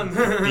the one.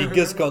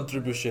 Biggest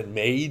contribution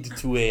made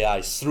to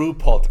AI through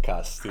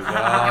podcast.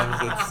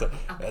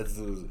 That's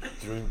a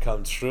dream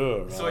come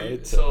true,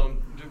 right? So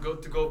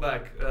to go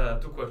back,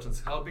 two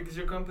questions. How big is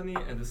your company?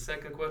 And the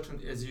second question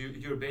is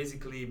you're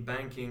basically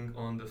banking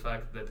on the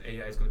fact that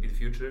AI is going to be the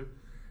future.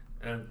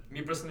 And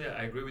me personally,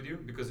 I agree with you,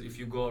 because if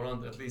you go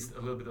around at least a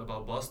little bit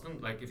about Boston,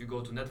 like if you go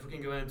to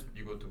networking events,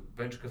 you go to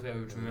Venture Cafe,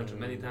 which we mentioned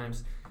many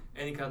times,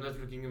 any kind of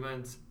networking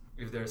events,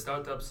 if there are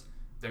startups,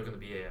 they're going to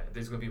be AI.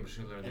 There's going to be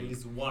machine learning. At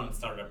least one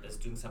startup is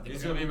doing something.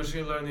 There's going to be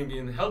machine learning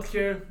in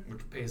healthcare,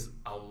 which pays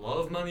a lot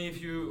of money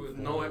if you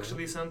know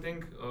actually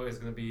something. Or it's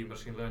going to be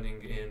machine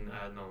learning in,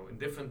 I don't know, in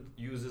different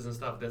uses and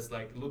stuff. That's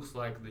like, looks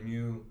like the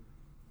new,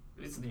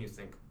 it's the new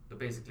thing. But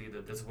basically,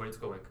 that's where it's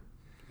going.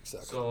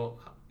 Exactly. So,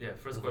 yeah,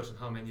 first question,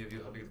 how many of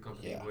you, how big the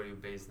company, where you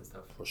based and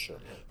stuff? For sure.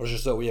 Yeah. For sure.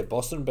 So we're a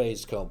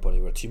Boston-based company.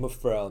 We're a team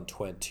of around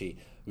 20.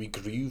 We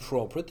grew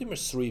from pretty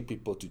much 3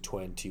 people to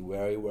 20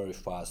 very, very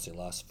fast in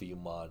the last few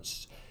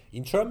months.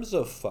 In terms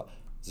of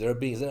there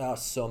are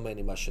so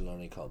many machine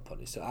learning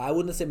companies. So I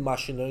wouldn't say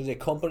machine learning. The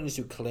companies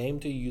who claim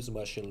to use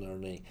machine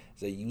learning,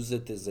 they use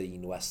it as an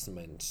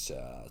investment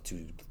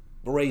to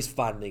raise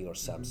funding or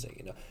something.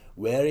 You know,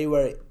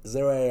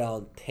 there are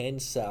around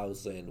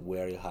 10,000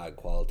 very high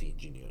quality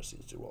engineers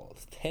in the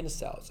world.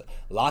 10,000.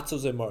 Lots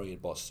of them are in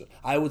Boston.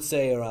 I would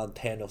say around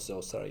 10 of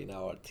those are in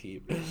our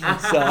team.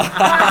 So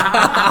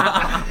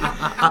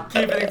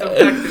keeping it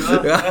objective.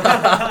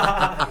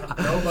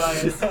 No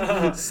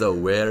bias. So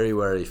very,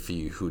 very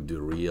few who do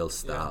real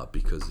stuff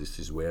because this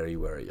is very,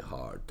 very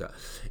hard.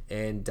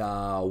 And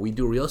we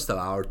do real stuff.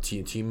 Our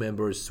team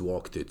members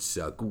worked at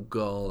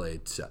Google,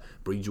 at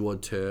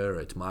Bridgewater,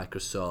 at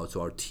Microsoft.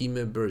 So our team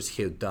members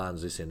have done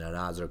this in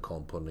other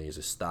companies,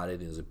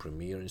 studied in the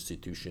premier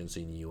institutions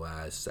in the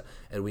US,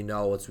 and we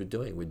know what we're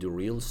doing. We do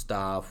real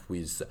stuff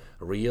with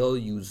real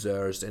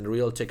users and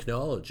real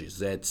technologies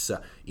that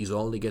is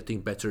only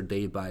getting better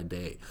day by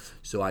day.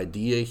 So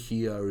idea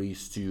here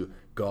is to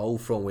go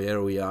from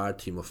where we are,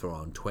 team of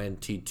around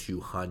 20 to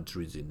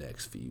 100 in the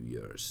next few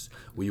years.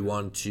 We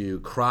want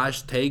to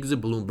take the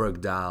Bloomberg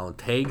down,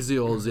 take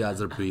all the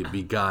other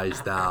big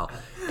guys down,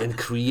 and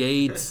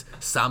create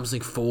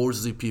something for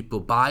the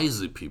people, by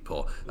the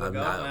people.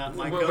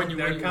 Michael,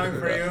 they're coming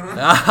for you.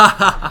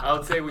 I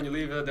would say when you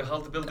leave the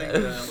Halt building,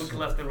 look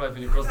left and right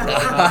when you cross the road.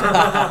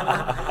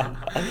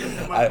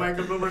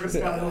 Michael Bloomberg is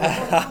coming.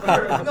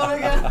 Not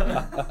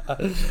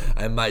again.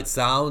 I might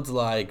sound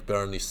like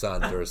Bernie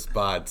Sanders,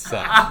 but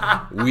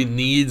we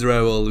need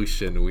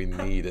revolution. We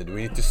need it.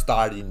 We need to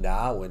start it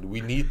now, and we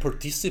need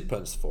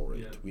participants for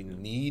it. We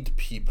need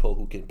people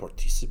who can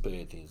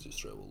participate in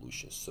this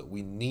revolution. So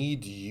we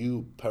need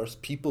you,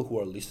 people who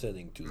are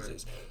listening to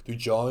this, to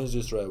join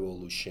this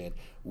revolution,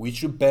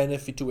 which will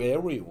benefit to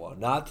everyone,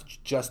 not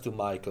just to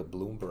Michael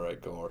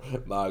Bloomberg or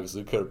Mark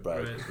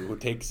Zuckerberg, who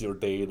takes your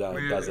data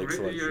and does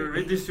excellent. You're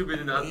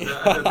redistributing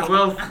the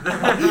wealth.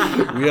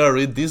 We are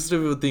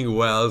redistributing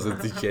wealth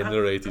that is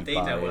generated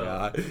data by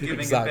wealth,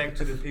 giving it back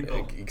to the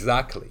people.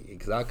 Exactly.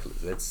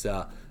 That's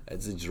a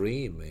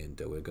dream,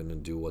 and we're gonna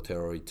do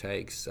whatever it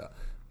takes.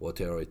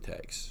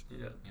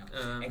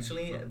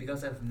 Actually,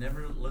 because I've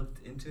never looked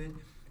into it,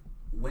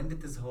 when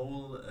did this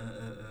whole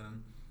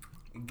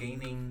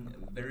gaining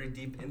very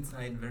deep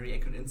insight, very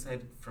accurate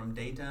insight from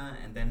data,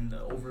 and then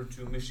over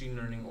to machine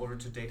learning, over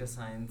to data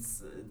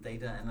science,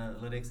 data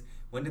analytics,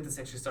 when did this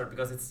actually start?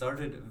 Because it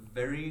started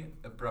very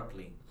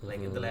abruptly,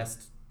 like in the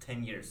last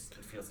 10 years,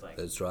 it feels like.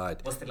 That's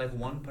right. Was there like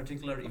one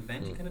particular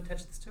event you can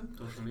attach this to?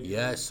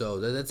 Yeah,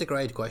 so that's a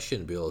great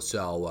question, Bill.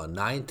 So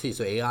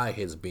so AI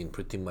has been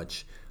pretty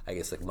much, I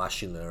guess, like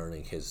machine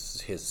learning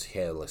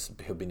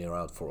have been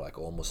around for like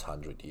almost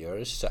 100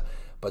 years,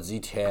 but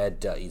it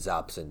had its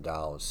ups and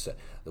downs.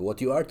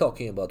 What you are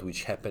talking about,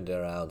 which happened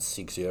around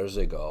 6 years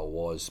ago,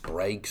 was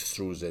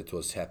breakthroughs that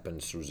was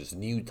happened through this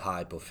new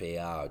type of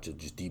AI,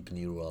 just deep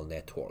neural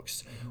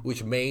networks,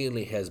 which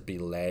mainly has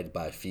been led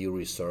by a few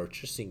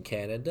researchers in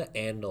Canada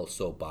and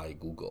also by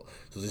Google.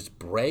 So this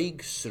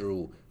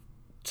breakthrough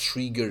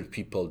triggered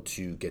people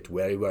to get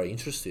very, very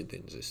interested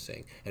in this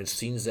thing, and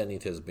since then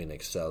it has been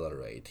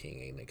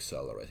accelerating.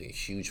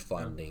 Huge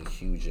funding,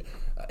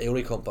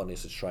 every company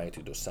is trying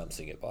to do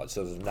something about it.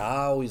 So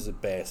now is the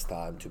best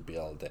time to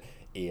build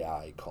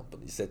AI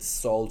companies that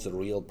solves a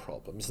real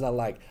problem. It's not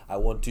like I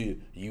want to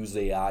use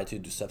AI to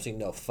do something.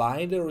 No,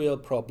 find a real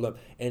problem,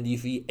 and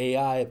if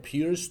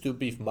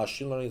if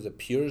machine learning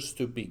appears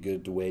to be a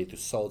good way to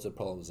solve the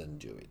problems, then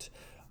do it.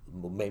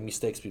 Main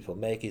mistakes people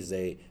make is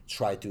they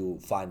try to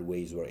find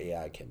ways where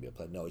AI can be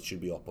applied. No, it should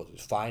be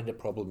opposite. Find a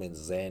problem and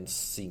then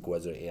think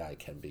whether AI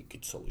can be a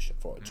good solution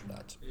for it or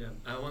not. Yeah,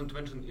 I want to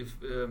mention if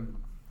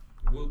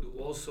would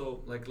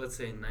also, like, let's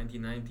say in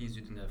 1990s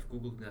you didn't have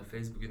Google, you didn't have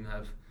Facebook, you didn't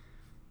have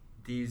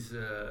these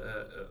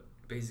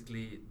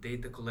basically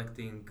data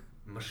collecting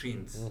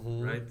machines,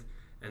 right?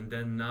 And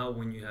then now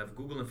when you have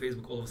Google and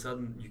Facebook, all of a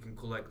sudden you can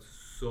collect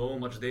so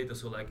much data.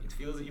 So like it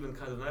feels even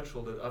kind of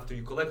natural that after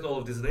you collect all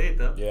of this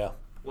data,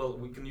 well,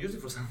 we can use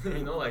it for something,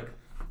 and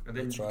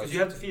then because you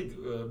have to feed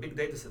big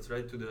data sets,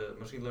 right, to the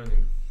machine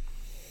learning.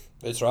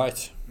 That's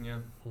right. Yeah.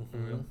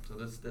 So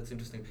that's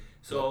interesting.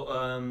 So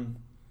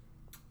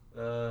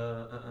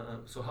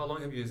so how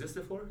long have you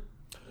existed for?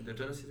 The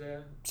Genesis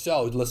AI?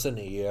 So less than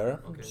a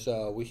year. Okay.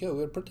 So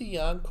we're a pretty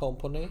young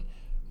company.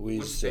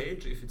 Which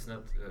stage, if it's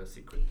not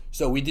secret?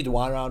 So we did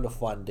one round of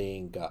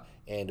funding,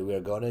 and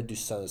we're gonna do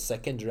some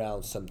second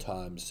round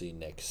sometimes in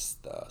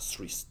next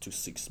 3 to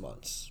 6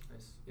 months.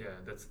 Nice. Yeah,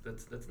 that's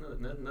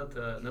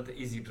not an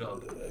easy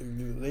job.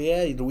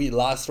 We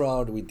last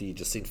round we did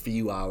just in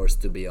few hours,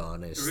 to be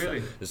honest.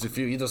 Really?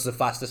 It was the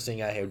fastest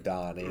thing I have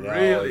done.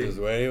 Really? It was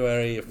very,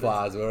 very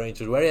fast, very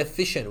interesting, very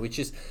efficient. Which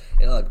is,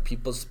 like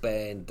people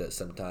spend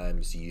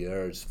sometimes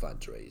years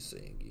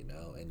fundraising,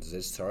 and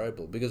that's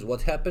terrible because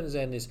what happens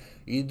then is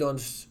you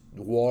don't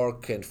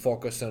work and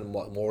focus on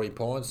what more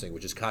important thing,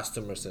 which is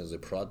customers and the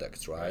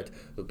products, right?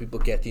 So people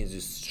get in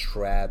this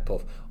trap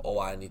of,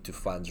 I need to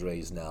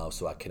fundraise now,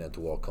 so I cannot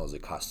work on the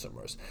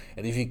customers.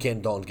 And if you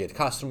don't get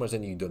customers,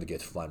 then you don't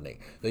get funding.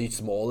 So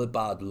it's all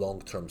about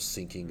long-term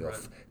thinking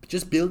of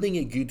just building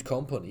a good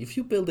company. If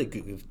you build a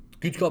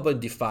good company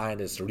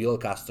defined as real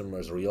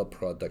customers, real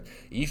product,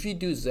 if you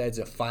do that,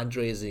 the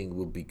fundraising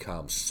will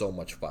become so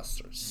much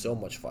faster.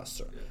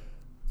 Yeah.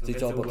 So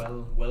that's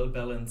a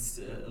well-balanced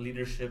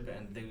leadership,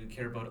 and they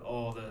care about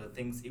all the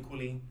things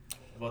equally,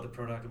 about the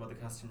product, about the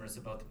customers,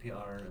 about the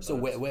PR. So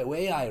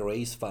where I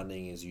raise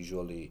funding is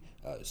usually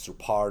through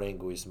partnering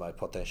with my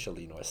potential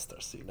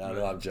investors.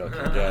 No, I'm joking.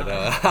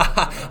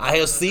 I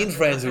have seen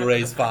friends who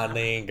raise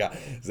funding.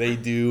 They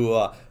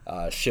do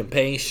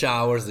champagne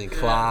showers in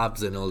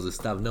clubs and all this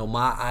stuff. No,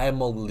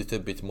 I'm a little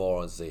bit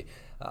more on the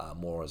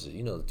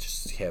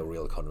just have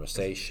real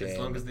conversation. As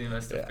long as the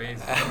investor pays.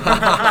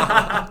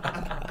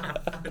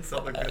 It's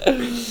all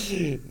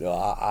good. No,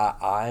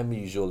 I'm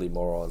usually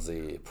more on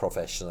the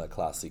professional,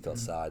 classical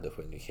side of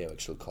when you have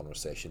actual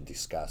conversation,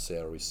 discuss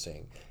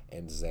everything,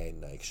 and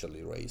then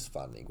actually raise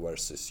funding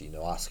versus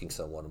asking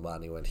someone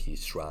money when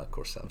he's drunk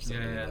or something.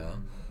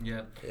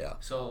 Yeah.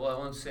 So I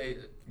want to say,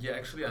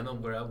 actually I know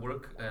where I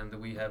work, and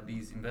we have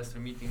these investor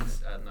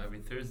meetings every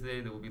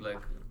Thursday. There will be like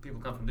people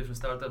come from different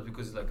startups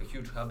because it's like a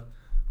huge hub.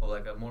 Or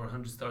like more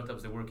 100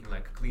 startups that work in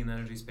like clean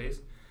energy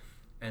space,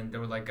 and there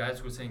were like guys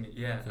who were saying,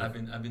 I've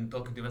been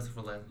talking to investors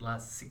for like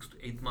last 6 to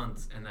 8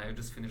 months, and I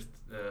just finished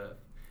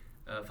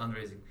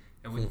fundraising.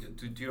 And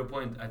to your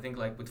point, I think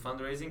like with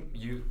fundraising,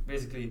 you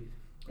basically,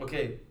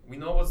 we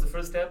know what's the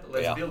first step.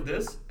 Let's build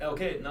this.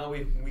 Okay, now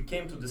we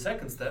came to the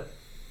second step.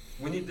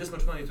 We need this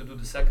much money to do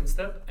the second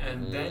step,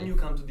 and then you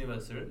come to the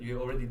investor.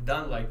 You already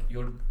done like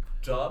your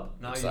job.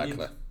 Now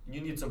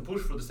you need some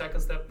push for the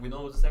second step. We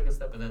know what's the second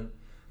step, and then.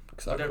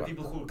 But there are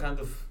people who kind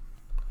of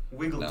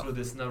wiggle through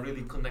this, now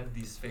really connect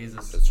these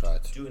phases. That's right.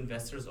 Do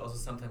investors also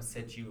sometimes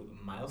set you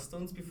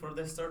milestones before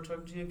they start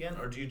talking to you again?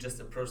 Or do you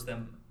just approach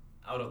them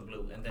out of the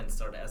blue and then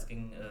start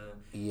asking,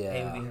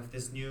 hey, we have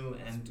this new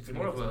and... It's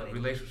more of a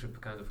relationship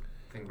kind of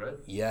thing, right?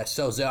 Yeah,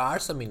 so there are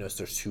some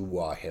investors who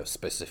have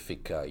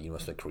specific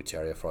investment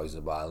criteria. For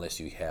example,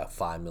 unless you have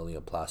 5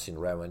 million plus in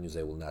revenues,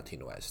 they will not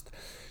invest.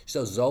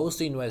 So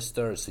those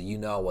investors,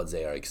 what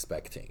they are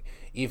expecting.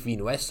 If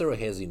investor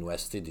has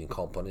invested in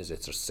companies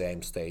at the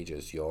same stage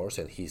as yours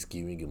and he's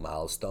giving you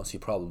milestones, he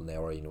probably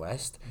never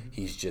invest.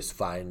 He's just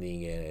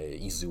finding an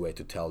easy way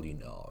to tell you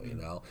no,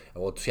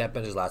 And what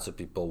happens is lots of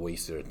people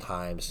waste their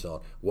time on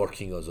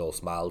working on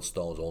those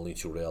milestones only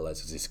to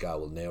realize that this guy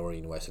will never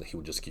invest and he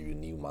will just give you a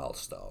new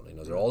milestone.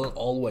 They're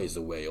always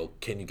a way. Or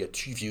can you get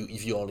if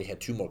you only had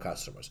 2 more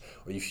customers,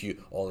 or if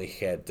you only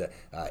had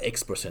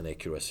X%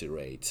 accuracy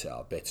rate,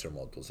 better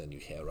models than you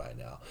have right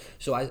now.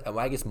 So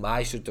I guess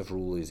my sort of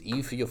rule is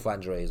if your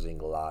fundraising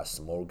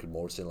lasts more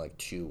than like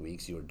 2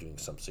 weeks, you're doing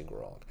something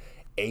wrong.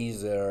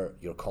 Either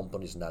your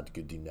company is not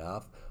good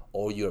enough,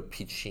 or you're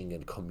pitching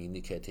and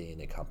communicating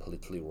in a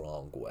completely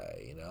wrong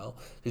way.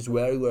 It's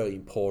very, very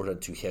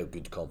important to have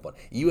good company.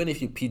 Even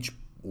if you pitch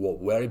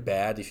very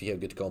bad, if you have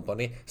good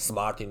company,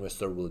 smart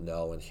investor will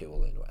know and he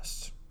will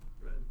invest.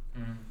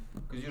 Right.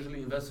 Because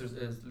usually investors,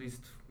 at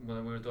least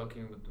when we're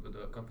talking with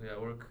the company I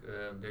work,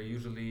 they're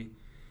usually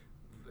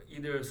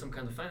either some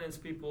kind of finance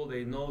people,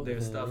 they know their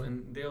stuff,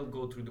 and they'll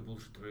go through the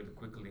bullshit really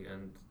quickly.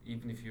 And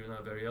even if you're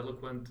not very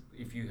eloquent,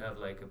 if you have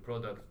like a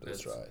product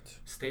that's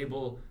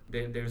stable,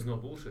 there's no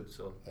bullshit.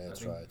 So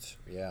that's right.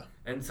 Yeah.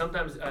 And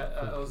sometimes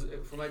I was,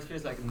 from my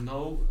experience, like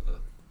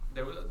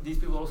these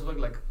people also look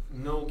like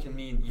no can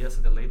mean yes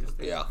at the latest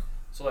stage. Yeah.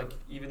 So like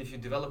even if you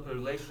develop a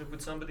relationship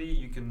with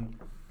somebody,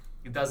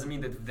 it doesn't mean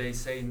that if they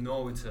say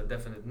no, it's a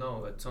definite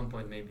no. At some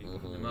point, maybe you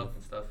put them up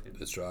and stuff.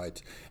 That's right.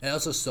 And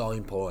also so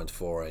important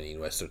for an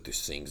investor to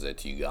think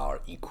that you are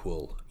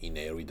equal in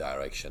every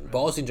direction,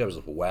 both in terms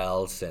of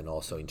wealth and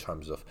also in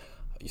terms of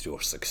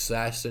your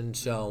success and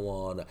so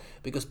on.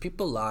 Because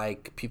people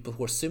like people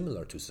who are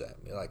similar to them.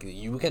 Like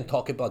you can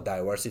talk about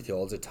diversity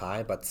all the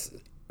time, but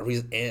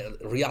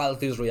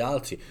reality is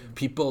reality.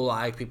 People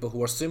like people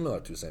who are similar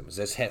to them.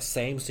 The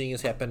same thing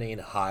is happening in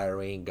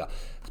hiring.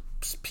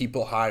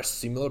 People hire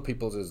similar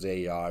people as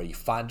they are.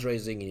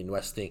 Fundraising and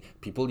investing,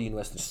 people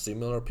invest in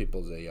similar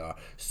people they are.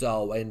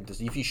 So, and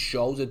if you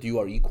show that you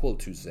are equal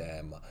to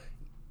them,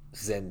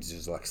 then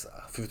just like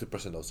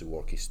 50% of the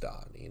work is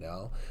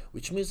done,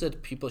 which means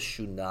that people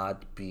should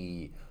not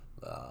be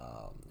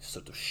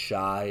sort of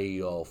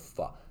shy of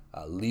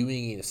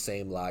living in the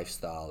same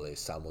lifestyle as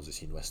some of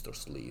these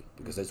investors live,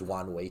 because that's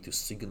one way to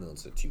signal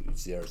that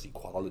there's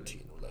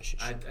equality in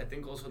relationship. I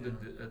think also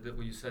that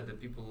what you said,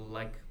 that people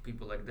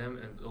like them,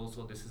 and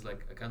also this is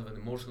like a kind of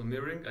an emotional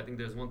mirroring. I think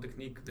there's one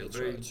technique that's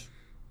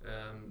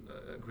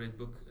a great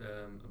book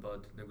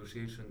about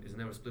negotiation is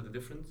Never Split the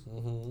Difference.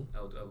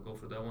 I would go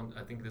for that one.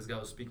 I think this guy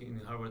was speaking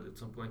in Harvard at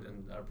some point,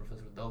 and our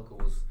professor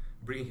Dalko was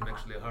bringing him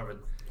actually at Harvard.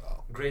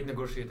 Wow. Great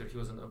negotiator. He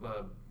was an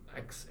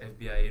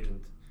ex-FBI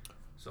agent.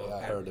 So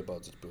I heard about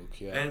this book.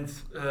 Yeah. And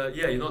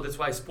that's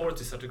why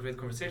sports is such a great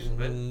conversation,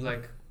 right?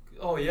 Like,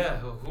 oh yeah,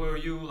 who are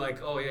you?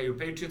 Like, oh yeah, you're a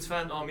Patriots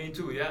fan. Oh, me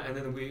too. Yeah, and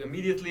then we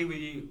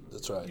immediately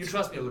That's right. You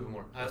trust me a little bit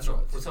more. I don't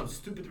know, for some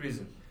stupid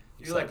reason.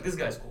 You're like, this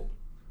guy's cool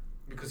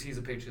because he's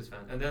a Patriots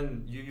fan, and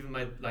then you even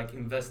might like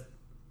invest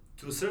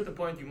to a certain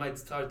point. You might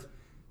start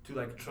to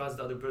like trust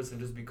the other person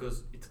just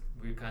because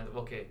we're kind of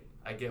okay.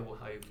 I get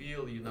how you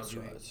feel. You're not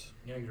really. Right.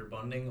 Yeah, you're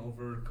bonding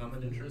over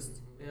common interests.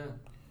 Yeah.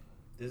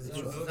 This is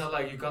It's not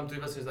like you come to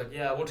investors like,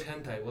 yeah, watch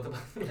hentai. What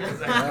about?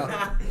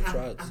 Yeah, that's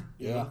right.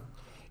 Yeah.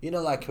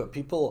 Like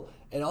people,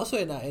 and also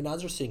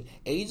another thing,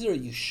 either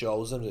you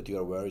show them that you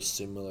are very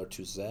similar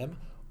to them,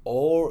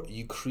 or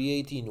you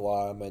create the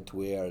environment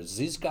where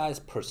this guy's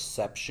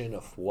perception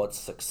of what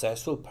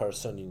successful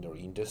person in your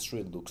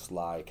industry looks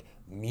like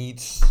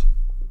meets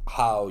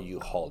how you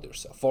hold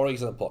yourself. For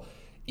example,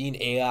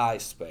 in AI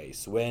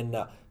space, when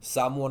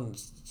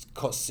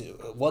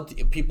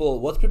what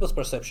people's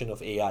perception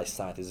of AI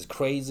scientists is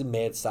crazy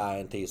mad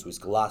scientist with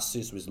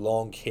glasses, with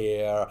long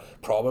hair,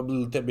 probably a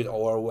little bit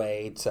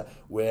overweight,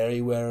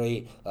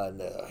 very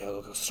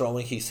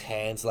throwing his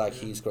hands like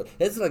he's great.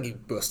 That's like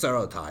a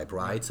stereotype,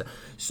 right?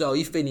 So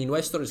if an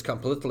investor is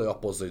completely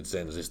opposite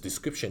than this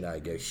description I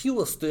gave, he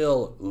will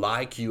still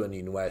like you and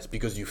invest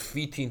because you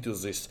fit into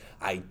this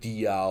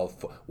idea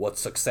of what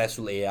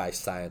successful AI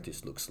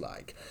scientist looks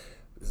like.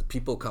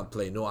 People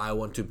complain, no, I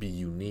want to be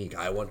unique.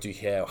 I want to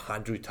have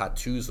 100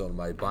 tattoos on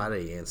my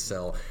body. And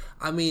so,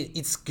 I mean,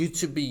 it's good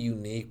to be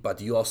unique, but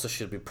you also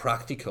should be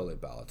practical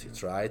about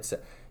it, right?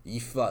 So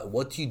if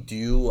what you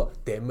do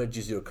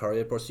damages your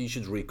career, you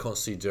should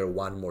reconsider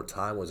one more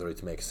time whether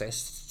it makes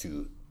sense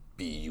to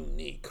be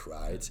unique,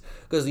 right?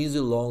 Because in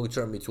the long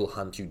term, it will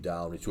hunt you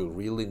down. It will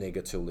really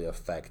negatively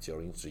affect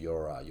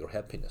your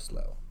happiness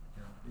level.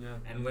 Yeah.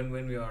 And when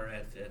we are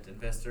at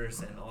investors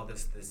and all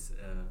this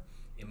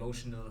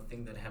emotional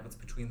thing that happens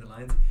between the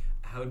lines,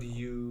 how do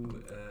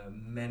you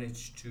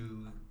manage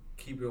to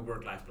keep your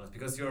work-life balance?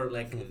 Because you're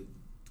like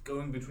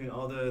going between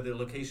all the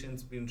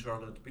locations, between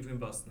Charlotte, between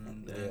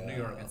Boston, New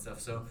York and stuff.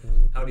 So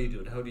how do you do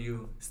it? How do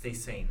you stay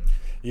sane?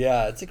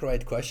 Yeah, it's a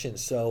great question.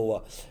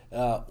 So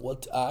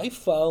what I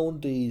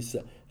found is,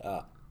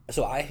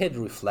 so I had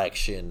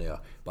reflection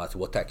about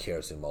what I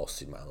care the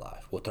most in my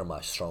life. What are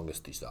my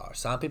strongest desires?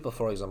 Some people,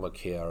 for example,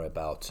 care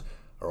about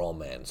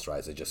romance,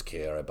 right? They just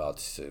care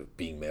about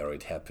being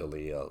married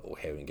happily or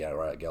having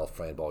a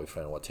girlfriend,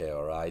 boyfriend,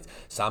 whatever, right?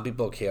 Some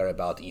people care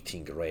about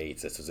eating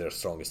great, that's their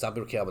strongest. Some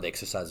people care about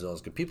exercise.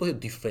 People have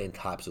different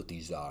types of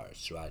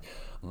desires, right?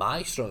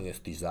 My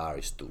strongest desire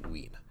is to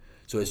win.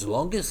 So as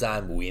long as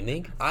I'm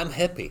winning, I'm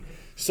happy.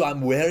 So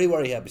I'm very,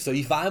 very happy. So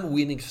if I'm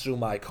winning through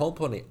my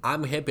company,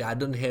 I'm happy. I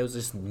don't have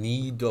this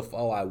need of,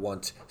 I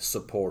want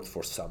support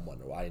for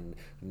someone, or I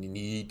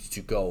need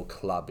to go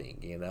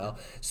clubbing,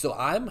 So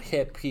I'm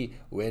happy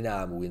when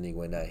I'm winning,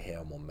 when I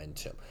have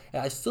momentum.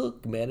 And I still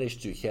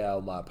manage to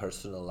have my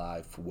personal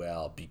life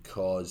well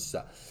because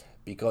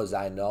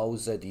I know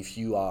that if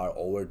you are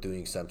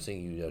overdoing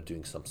something, you are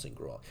doing something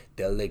wrong.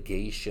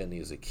 Delegation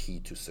is a key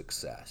to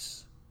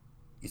success.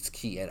 It's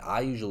key, and I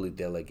usually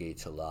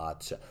delegate a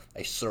lot.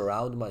 I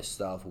surround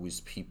myself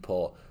with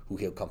people who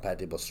have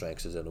compatible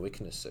strengths and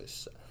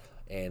weaknesses.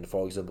 And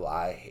for example,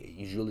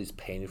 usually it's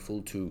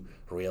painful to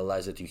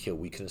realize that you have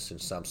weakness in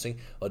something,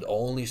 but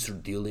only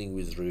through dealing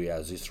with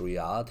this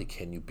reality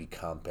can you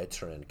become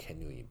better and can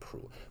you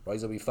improve. For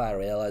example, if I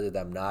realize that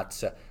I'm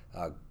not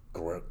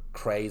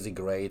crazy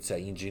great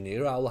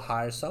engineer, I will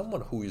hire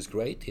someone who is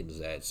great in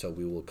that, so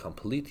we will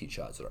complete each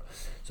other.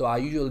 So I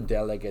usually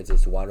delegate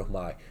as one of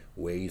my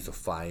ways of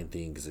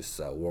finding this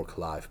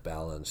work-life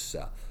balance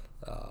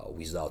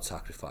without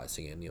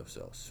sacrificing any of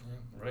those.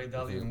 Ray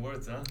Dalio in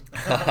words,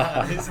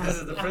 huh? This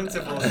is the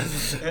principle.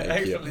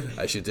 Actually,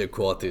 I should have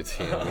quoted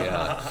him.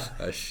 Yeah.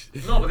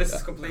 No, but this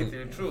is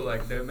completely true.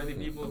 Like there are many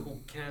people who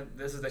can't.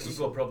 This is the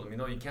ego problem.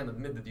 You can't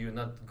admit that you're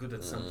not good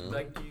at something.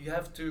 Like you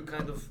have to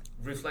kind of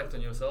reflect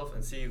on yourself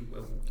and see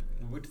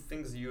which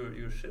things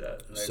you're shit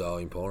at. Like, so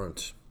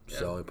important.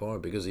 So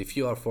important, because if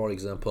you are, for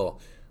example,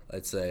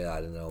 let's say,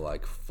 I don't know,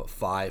 like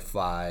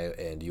 5'5",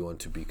 and you want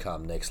to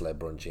become next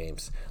LeBron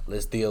James,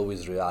 let's deal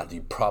with reality.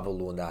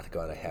 Probably not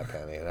going to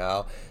happen,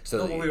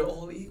 So no, we're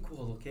all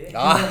equal, okay?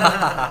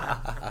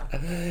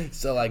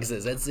 So like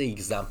that's the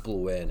example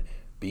when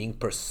being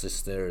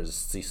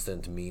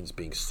persistent means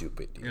being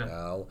stupid, you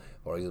know?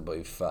 For example,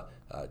 if a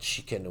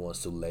chicken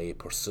wants to lay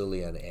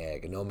porcelain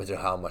egg, no matter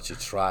how much it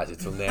tries,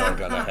 it's never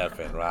gonna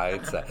happen,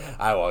 right?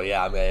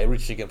 Every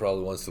chicken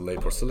probably wants to lay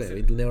porcelain.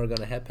 It's never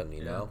gonna happen,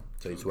 you know?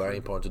 So it's very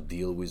important to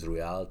deal with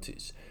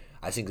realities.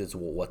 I think that's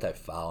what I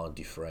found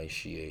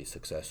differentiates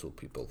successful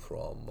people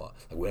from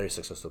very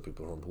successful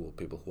people from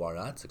people who are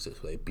not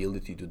successful. The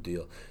ability to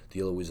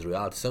deal with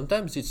reality.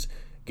 Sometimes it's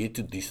good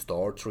to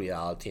distort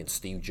reality, and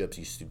Steve Jobs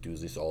used to do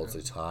this all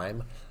the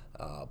time.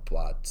 I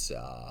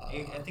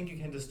think you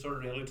can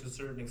distort reality to a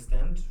certain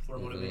extent for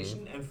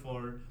motivation and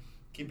for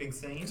keeping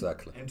sane.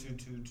 Exactly. And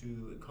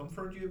to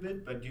comfort you a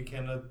bit, but you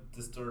cannot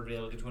distort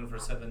reality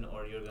 24/7,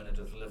 or you're gonna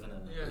just live in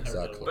a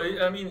Exactly. But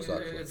I mean, at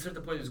a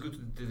certain point, it's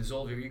good to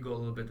dissolve your ego a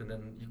little bit, and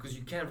then because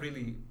you can't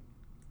really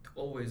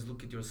always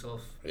look at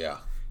yourself. Yeah.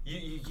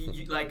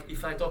 You like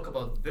if I talk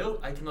about Bill,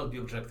 I cannot be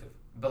objective.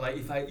 But like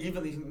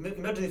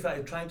imagine if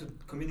I try to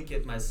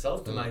communicate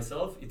myself to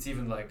myself, it's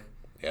even like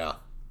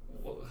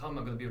how am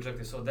I going to be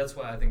objective? So that's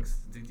why I think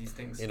these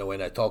things. You know,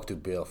 when I talk to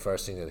Bill,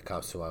 first thing that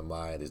comes to my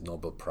mind is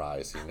Nobel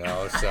Prize. You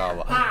know,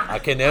 so I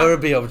can never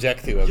be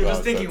objective about it. You're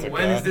just thinking,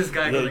 when is this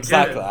guy going to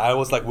exactly. get it? I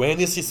was like,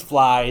 when is his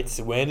flight?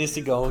 When is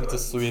he going to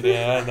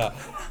Sweden?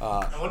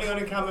 I'm only going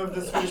to come with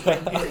the Swedish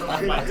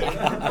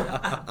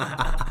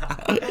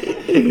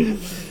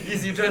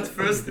EasyJet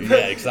first.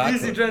 Yeah, exactly.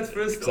 EasyJet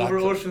first over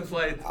ocean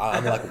flight.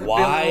 I'm like,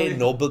 why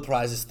Nobel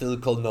Prize is still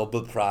called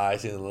Nobel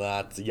Prize and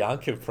not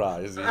Yankee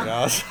Prize? You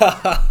know.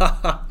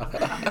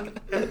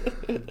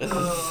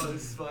 Oh,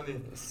 it's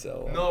funny.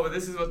 So no, but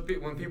this is what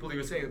when people you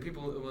were saying.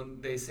 People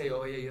when they say,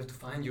 "Oh yeah, you have to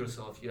find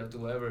yourself. You have to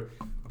whatever."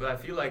 But I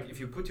feel like if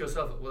you put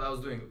yourself, what I was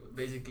doing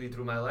basically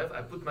through my life,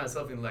 I put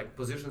myself in like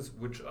positions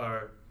which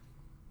are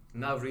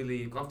not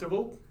really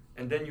comfortable,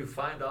 and then you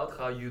find out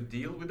how you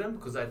deal with them.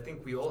 Because I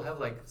think we all have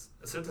like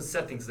certain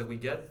settings that we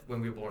get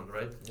when we're born,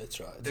 right? That's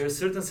right. There are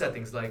certain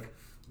settings like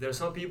there are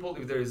some people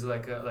if there is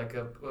like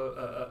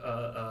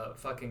a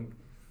fucking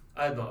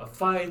I don't know, a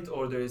fight,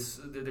 or there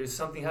is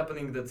something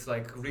happening that's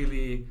like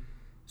really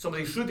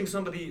somebody shooting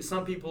somebody.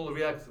 Some people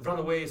run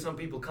away. Some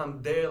people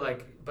come there,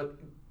 like, but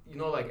you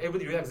know, like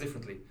everybody reacts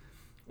differently.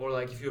 Or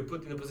like if you're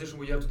put in a position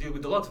where you have to deal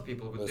with a lot of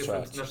people with that's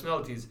different right.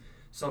 nationalities.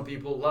 Some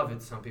people love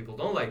it. Some people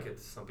don't like it.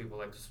 Some people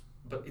like to.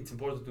 But it's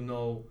important to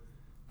know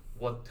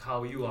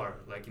how you are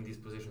like in these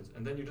positions,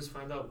 and then you just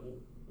find out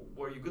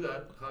what you're good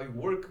at, how you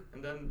work,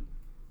 and then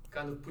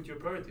kind of put your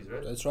priorities,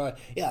 right? That's right.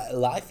 Yeah,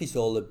 life is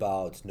all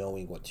about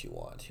knowing what you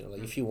want. You know,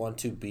 like if you want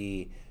to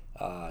be,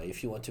 I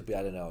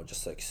don't know,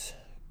 just like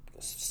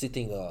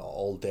sitting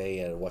all day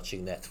and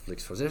watching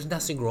Netflix. There's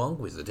nothing wrong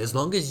with it as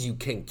long as you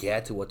can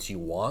get what you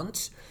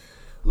want.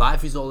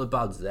 Life is all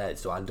about that.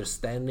 So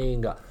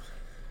understanding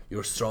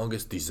your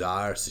strongest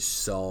desires is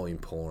so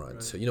important.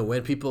 Right. So, you know,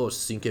 when people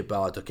think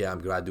about, okay, I'm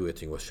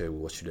graduating, what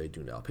should I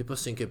do now? People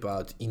think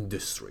about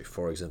industry,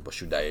 for example.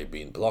 Should I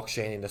be in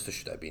blockchain industry?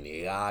 Should I be in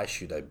AI?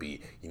 Should I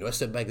be in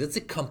investment bank? That's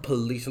a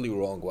completely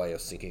wrong way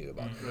of thinking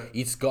about it. Right.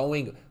 It's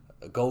going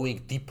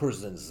deeper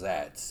than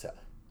that.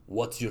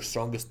 What's your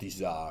strongest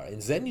desire?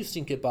 And then you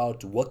think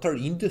about what are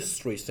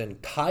industries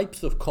and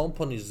types of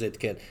companies that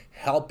can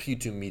help you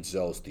to meet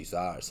those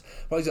desires.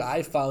 For example,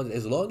 I found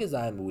as long as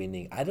I'm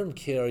winning, I don't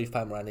care if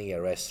I'm running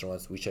a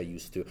restaurant, which I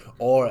used to,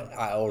 I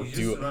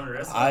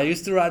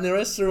used to run a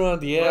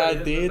restaurant. Yeah, well, I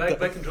did.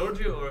 Back in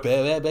Georgia, or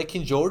back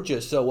in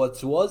Georgia. So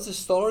what was the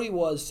story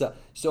was,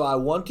 so I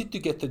wanted to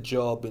get a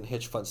job in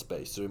hedge fund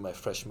space during my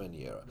freshman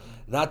year.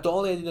 Not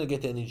only I didn't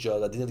get any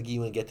job, I didn't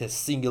even get a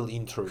single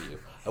interview.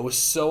 I was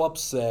so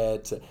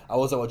upset.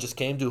 I just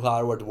came to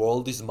Harvard.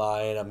 World is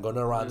mine. I'm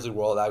gonna run the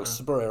world. I was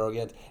super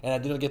arrogant, and I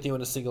didn't get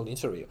even a single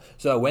interview.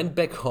 So I went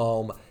back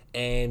home,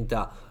 and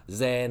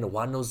then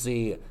one of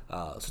the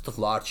sort of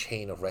large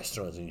chain of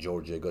restaurants in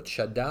Georgia got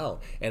shut down.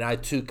 And I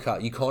took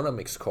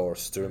economics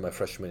course during my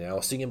freshman year. I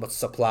was thinking about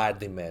supply and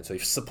demand. So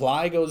if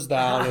supply goes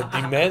down and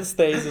demand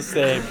stays the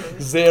same,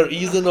 there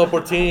is an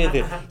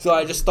opportunity. So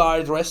I just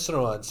started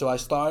restaurant.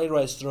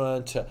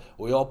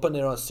 We opened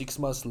around 6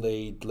 months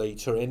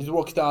later, and it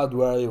worked out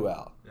very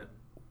well. Yeah.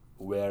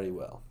 Very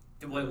well.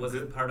 Was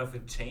it part of a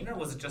chain, or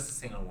was it just a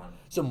single one?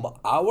 So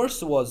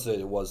ours was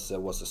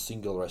a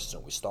single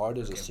restaurant. We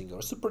started as a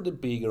single, super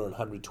big, around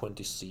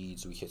 120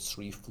 seats. We had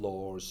 3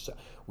 floors.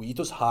 It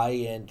was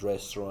high-end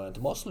restaurant,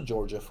 mostly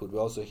Georgia food. We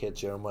also had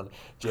German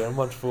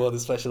food,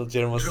 special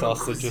German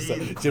sausages,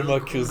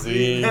 German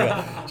cuisine.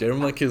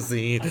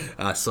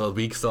 So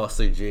big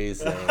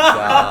sausages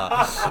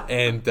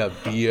and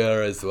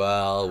beer as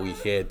well. We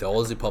had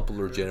all the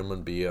popular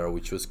German beer,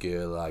 which was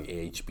good, like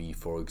HB,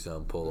 for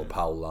example, or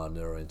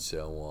Paulaner, and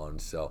so on.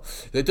 So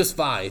it was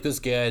fine. It was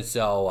good.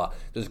 So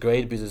it was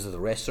great business. The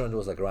restaurant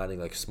was like running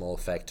like a small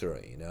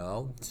factory, you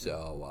know.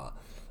 So.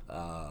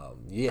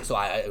 So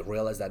I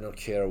realized I don't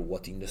care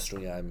what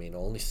industry I'm in.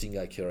 Only thing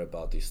I care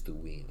about is to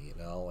win, you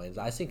know. And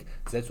I think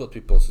that's what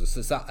people.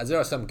 There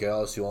are some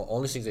girls who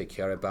only thing they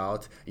care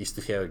about is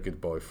to have a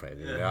good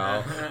boyfriend, you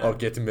know, or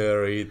get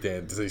married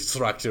and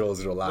structure all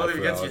their life. Well,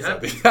 it gets you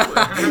happy.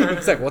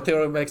 It's like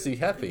whatever makes you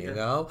happy, you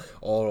know.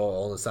 Or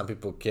only some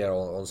people care.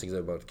 Only things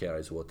about care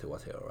is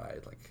whatever,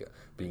 right? Like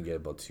being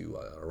able to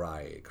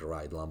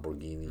ride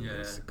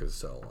Lamborghinis, because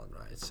so on,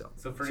 right? So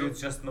for you,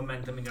 it's just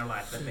momentum in your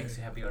life that makes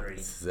you happy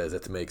already.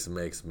 That makes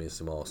me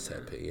the most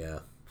happy,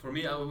 yeah. For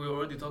me, we were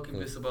already talking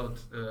this about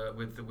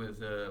with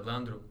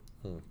Landro,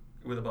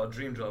 with about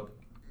dream job.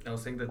 I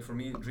was saying that for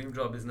me, dream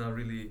job is not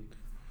really.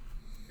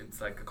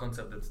 It's like a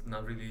concept that's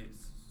not really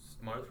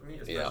smart for me,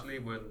 especially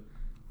when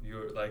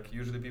you're like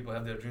usually people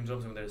have their dream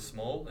jobs when they're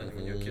small, and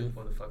when you're a kid,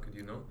 what the fuck could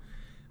you know?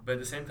 But at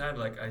the same time,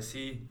 like I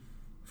see,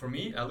 for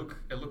me, I look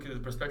at the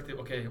perspective.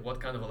 Okay, what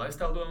kind of a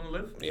lifestyle do I want to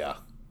live? Yeah.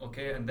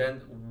 Okay, and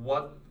then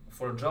what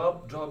for a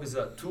job? Job is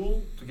a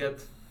tool to get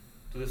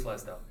to this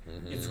lifestyle.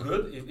 It's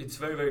good. It's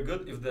very, very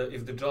good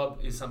if the job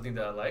is something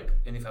that I like,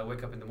 and if I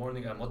wake up in the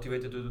morning, I'm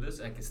motivated to do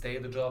this. I can stay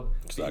at the job.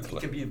 Exactly.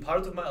 It can be a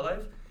part of my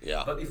life.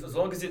 Yeah. But as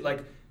long as if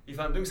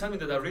I'm doing something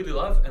that I really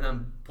love and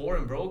I'm poor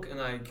and broke and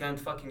I can't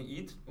fucking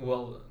eat,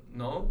 well,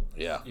 no.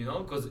 Yeah.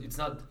 Because it's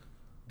not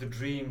the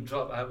dream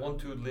job. I want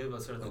to live a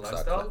certain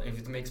lifestyle. And if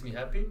it makes me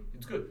happy,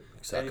 it's good.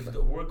 Exactly. And if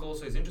the work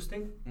also is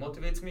interesting,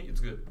 motivates me, it's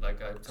good. Like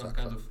some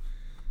kind of.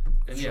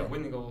 And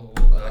winning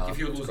if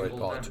you lose the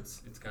whole time,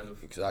 it's kind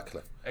of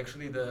exactly.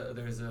 Actually,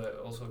 there is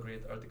also a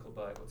great article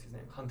by what's his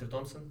name, Hunter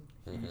Thompson.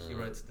 He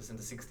writes this in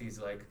the '60s,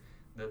 like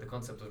the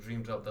concept of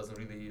dream job doesn't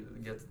really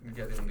get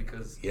in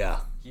because he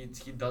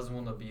doesn't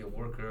want to be a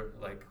worker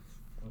like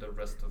the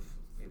rest of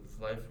his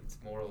life. It's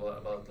more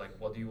about like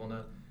what do you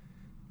wanna.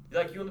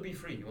 Like you want to be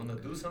free, you want to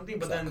do something,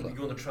 but then you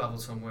want to travel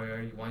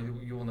somewhere. You want to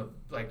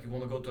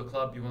go to a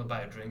club. You want to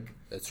buy a drink.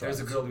 There's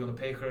a girl, you want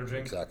to pay her a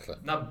drink. Exactly.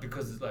 Not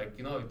because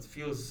it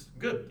feels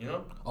good,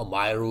 Oh,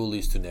 my rule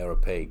is to never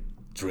pay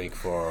drink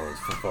for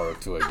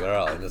to a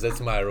girl.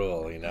 That's my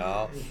rule, And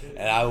I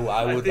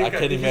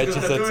can imagine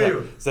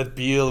that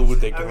Bill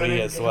would agree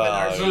as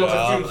well. He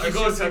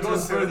goes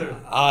further.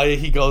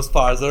 He goes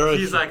farther.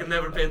 He's like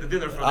never paid the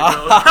dinner for the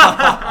girl.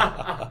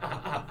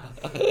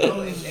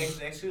 No, it's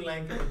actually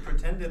like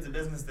pretend it's a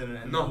business dinner.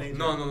 And No.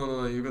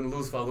 You're gonna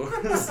lose followers.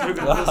 You're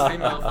gonna lose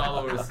female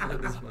followers at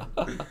this point.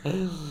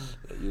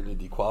 You need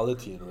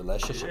equality in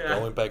relationship. Yeah.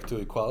 Going back to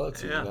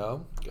equality, Yeah.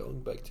 Going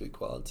back to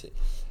equality.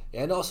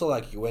 And also,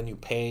 like, when you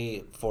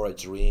pay for a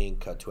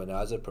drink to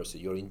another person,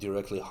 you're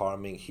indirectly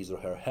harming his or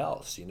her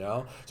health,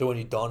 So when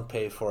you don't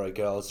pay for a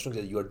girl's drink,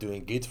 that you are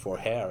doing good for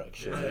her,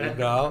 actually,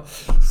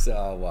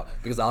 So,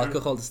 because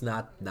alcohol is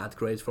not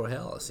great for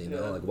health,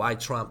 Like, why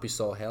Trump is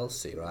so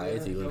healthy,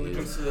 right? He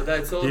drinks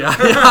diet soda.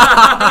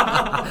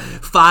 Yeah.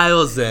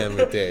 Files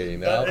every day,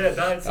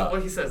 Diet soda.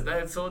 What he says,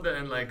 diet soda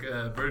and,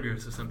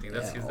 burgers or something.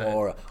 That's his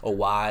diet. Or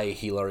why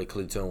Hillary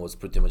Clinton was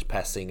pretty much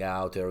passing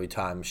out every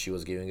time she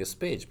was giving a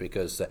speech,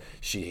 because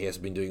she has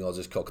been doing all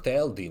these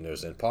cocktail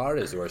dinners and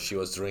parties where she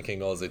was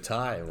drinking all the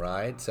time,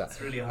 right?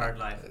 It's really a hard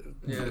life.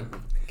 Yeah.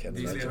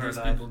 These people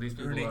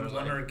earning are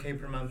 $100K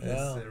per month is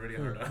a really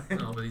hard life.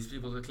 No, but these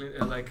people are clean,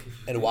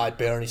 And why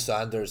Bernie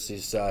Sanders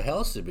is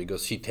healthy,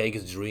 because he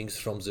takes drinks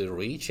from the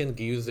rich and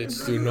gives it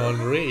to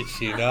non-rich,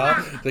 So he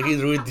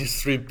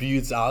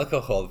redistributes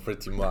alcohol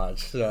pretty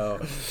much. So,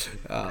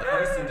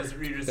 does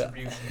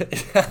redistribution.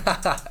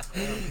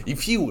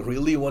 If you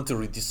really want to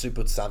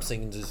redistribute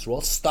something in this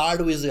world,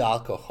 start with the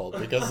alcohol,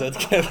 because that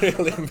can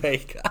really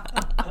make.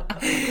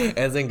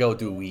 And then go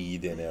to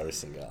weed and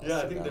everything else.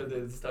 Yeah, I think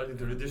they're starting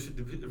to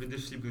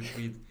redistribute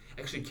weed.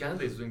 Actually,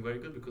 Canada is doing very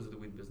good because of the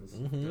weed business.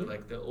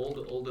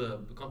 All the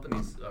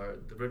companies are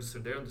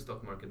registered there on the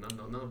stock market.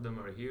 None of them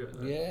are here.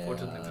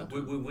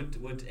 Fortunately,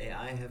 would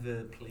AI have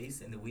a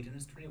place in the weed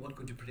industry? What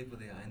could you predict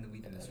with AI in the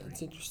weed industry?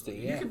 That's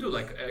interesting. You can do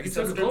it's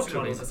subscription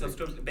model.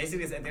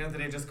 Basically, it's at the end of the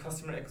day just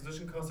customer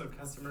acquisition cost or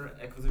customer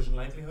acquisition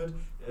likelihood.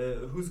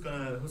 Who's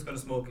gonna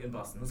smoke in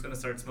Boston? Who's gonna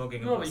start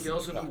smoking in Boston? No, you can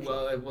also do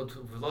what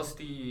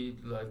velocity,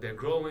 they're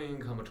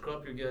growing, how much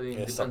crop you're getting,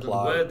 depends supply.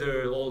 on the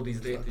weather, all these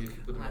data. If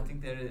you put them I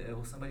think there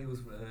was somebody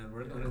who's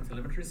working on a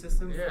telemetry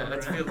system. Yeah,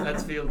 Hatfield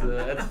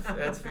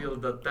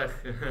Tech.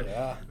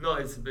 Yeah. No,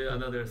 it's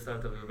another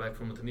startup back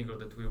from Montenegro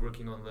that we're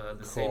working on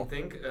the same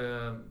thing.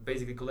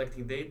 Basically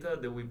collecting data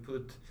that we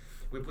put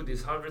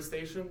these harvest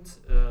stations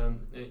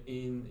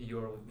in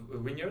your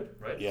vineyard,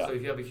 right? Yeah. So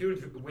if you have a huge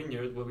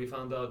vineyard, what we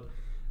found out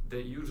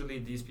that usually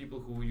these people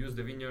who use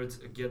the vineyards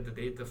get the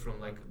data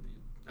from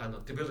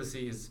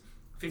Tbilisi is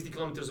 50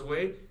 kilometers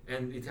away,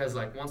 and it has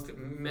one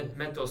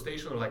metro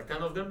station or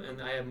 10 of them,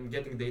 and I am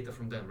getting data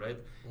from them, right?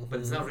 But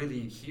it's not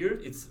really here,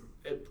 it's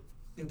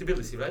in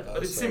Tbilisi, right?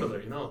 But it's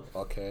similar,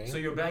 Okay. So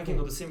you're banking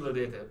on the similar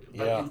data,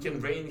 but it can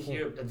rain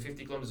here and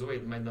 50 kilometers away,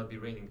 it might not be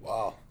raining.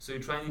 Wow. So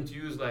you're trying to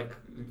use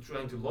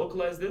trying to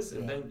localize this,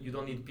 and then you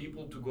don't need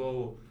people to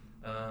go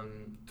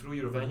through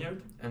your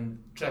vineyard and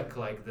check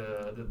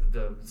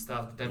the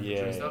stuff, the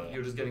temperature and stuff.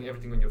 You're just getting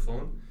everything on your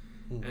phone.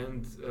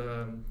 And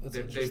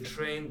they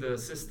train the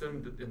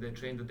system, and they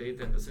train the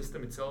data and the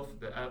system itself,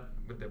 the app,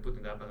 but they put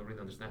in the app, I don't really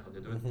understand how they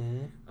do it,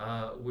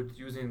 with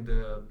using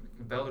the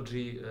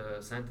biology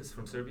scientists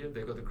from Serbia.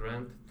 They got a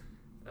grant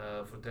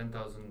for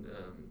 10,000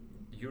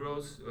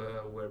 euros,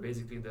 where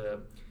basically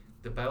the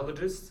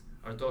biologists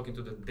are talking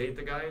to the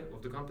data guy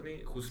of the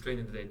company who's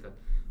training the data.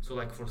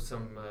 So for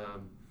some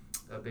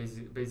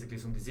basically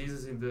some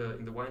diseases in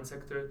the wine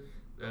sector,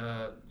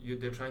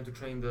 they're trying to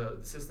train the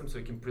system so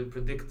you can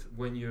predict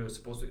when you're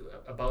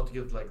about to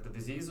get the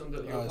disease on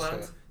your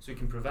plants, so you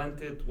can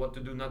prevent it, what to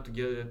do not to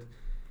get it.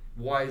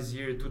 Why is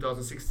year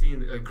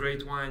 2016 a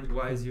great wine?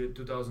 Why is year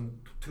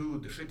 2002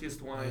 the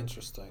shittiest wine?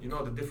 Interesting.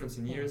 The difference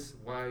in years.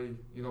 Why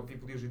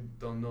people usually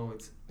don't know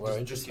it's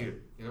just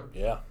here.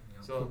 Yeah.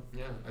 So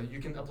you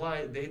can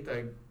apply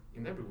data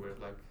in everywhere.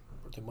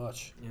 Pretty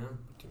much. Yeah.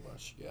 Pretty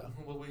much. Yeah.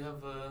 Well, we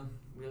have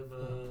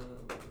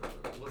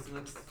what's the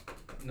next?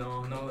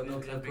 No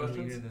clapping.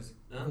 Questions?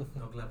 Huh?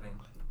 No clapping.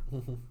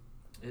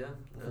 Yeah.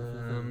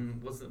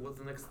 What's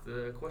the next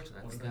question?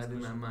 I think I had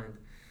in my mind.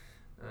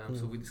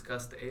 So we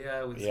discussed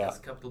AI, we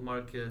discussed capital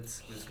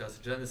markets, we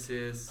discussed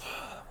Genesis.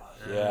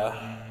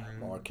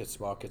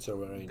 Markets are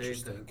very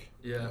interesting.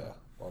 Yeah.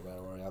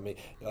 I mean,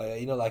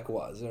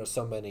 there are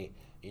so many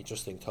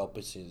interesting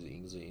topics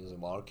in the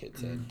market.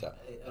 And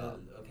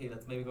okay,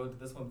 let's maybe go to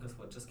this one because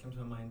what just came to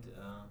my mind.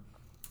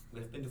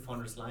 We've been to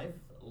Founders Live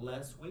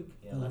last week.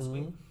 Last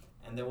week,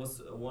 and there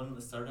was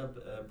one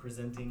startup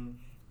presenting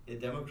a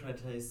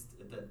democratized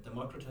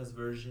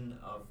version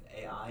of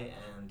AI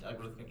and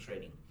algorithmic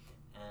trading.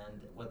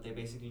 And what they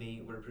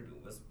basically were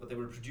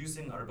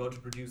producing, are about to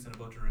produce and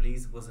about to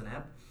release, was an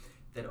app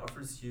that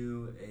offers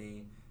you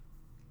a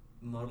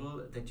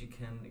model that you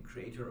can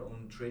create your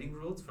own trading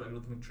rules for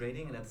algorithmic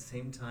trading, and at the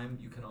same time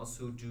you can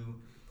also do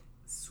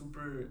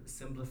super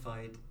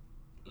simplified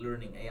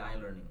learning, AI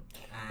learning.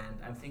 And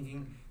I'm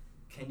thinking,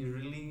 can you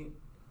really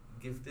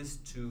give this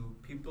to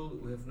people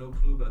who have no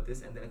clue about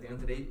this? And then at the end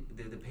of the day,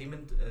 the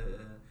payment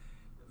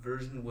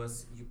version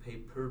was you pay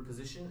per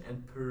position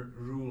and per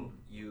rule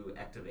you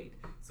activate.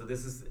 So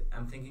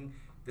I'm thinking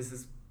this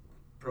is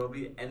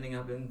probably ending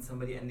up in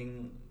somebody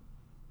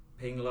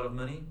paying a lot of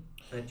money,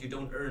 but you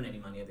don't earn any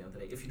money at the end of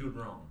the day if you do it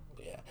wrong.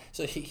 Yeah.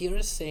 So here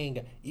is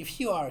saying, if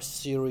you are a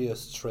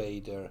serious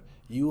trader,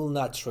 you will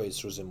not trade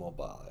through the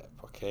mobile app.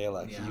 Okay,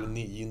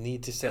 you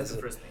need to set. That's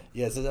the first thing.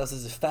 Yes, so that's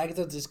the fact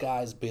that this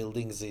guy is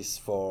building this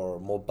for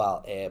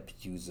mobile app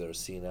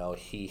users.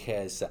 He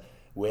has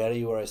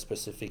very, very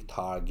specific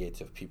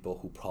target of people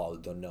who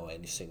probably don't know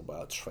anything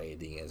about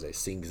trading, and they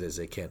think that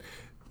they can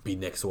be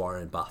next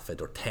Warren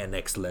Buffett or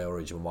 10x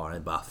leverage of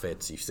Warren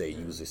Buffett if they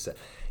use this.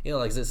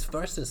 This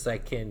first and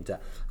second,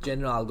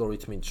 general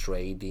algorithmic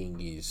trading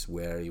is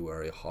very,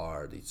 very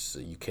hard.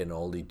 You can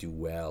only do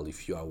well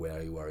if you are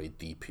very, very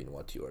deep in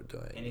what you are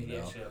doing. And if you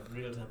actually have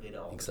real-time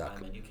data all the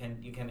time, and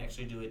you can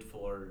actually do it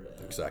for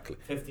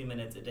 50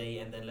 minutes a day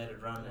and then let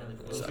it run. And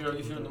if you're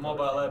in the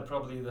mobile app,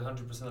 probably the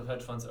 100% of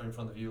hedge funds are in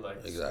front of you,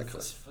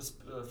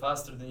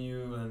 faster than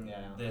you, and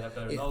they have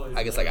better knowledge.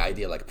 I guess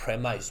idea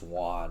premise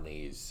one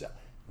is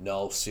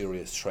no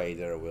serious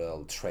trader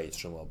will trade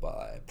through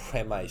mobile.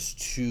 Premise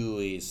 2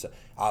 is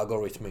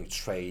algorithmic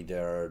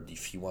trader,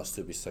 if he wants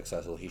to be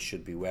successful, he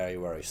should be very,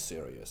 very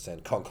serious.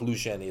 And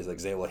conclusion is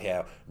they will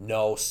have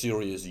no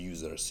serious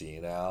users,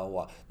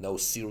 no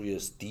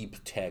serious deep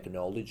tech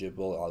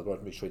knowledgeable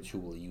algorithmic traders who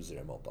will use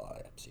their mobile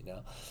apps,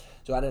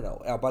 So I don't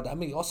know, but I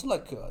mean also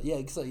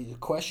the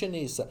question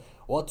is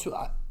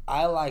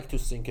I like to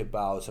think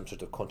about some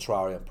sort of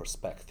contrarian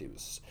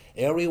perspectives.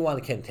 Everyone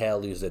can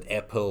tell you that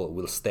Apple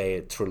will stay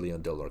a $1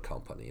 trillion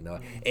company.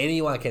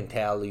 Anyone can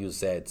tell you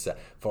that,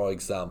 for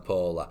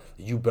example,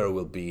 Uber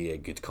will be a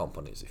good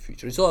company in the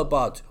future. It's all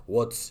about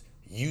what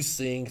you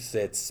think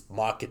that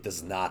market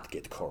does not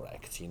get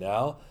correct.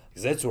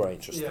 That's very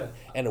interesting.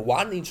 Yeah. And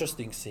one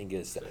interesting thing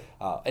is,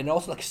 and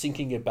also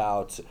thinking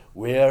about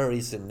where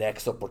is the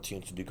next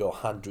opportunity to go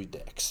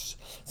 100x.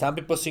 Some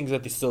people think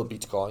that it's still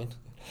Bitcoin.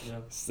 Yeah.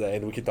 So,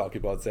 and we can talk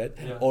about that.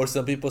 Yeah. Or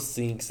some people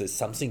think that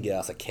something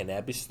else, like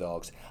cannabis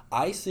stocks.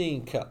 I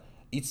think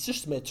it's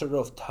just a matter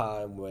of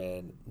time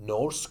when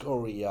North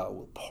Korea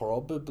will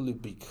probably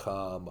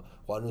become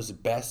one of the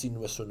best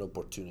investment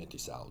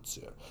opportunities out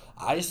there.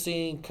 I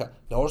think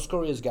North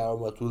Korea's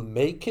government will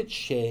make a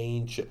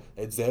change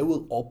and they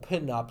will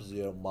open up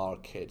their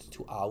market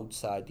to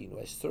outside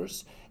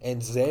investors,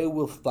 and they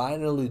will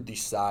finally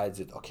decide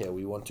that, okay,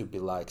 we want to be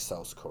like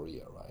South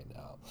Korea right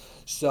now.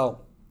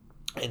 So,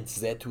 and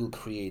that will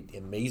create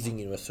amazing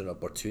investment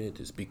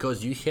opportunities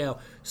because you have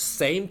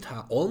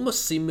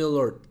almost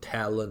similar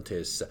talent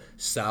as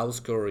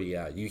South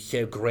Korea. You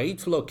have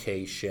great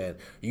location.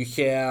 You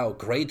have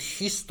great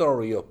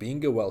history of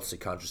being a wealthy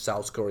country.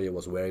 South Korea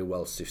was very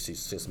wealthy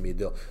since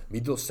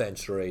middle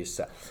centuries,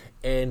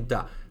 and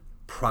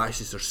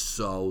prices are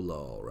so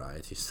low,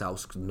 right?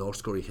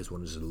 North Korea has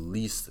one of the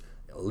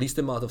least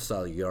amount of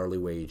salary, yearly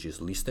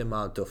wages, least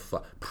amount of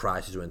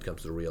prices when it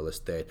comes to real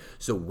estate.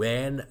 So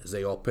when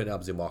they open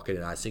up the market,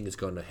 and I think it's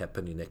going to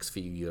happen in the next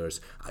few years,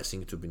 I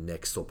think it will be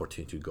next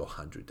opportunity to go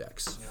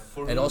 100x.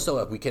 Yeah, and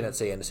also, we cannot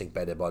say anything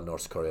bad about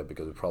North Korea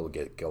because we probably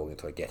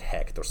get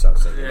hacked or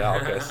something.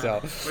 Okay, so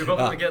we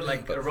probably get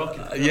a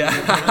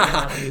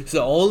rocket.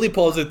 So only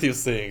positive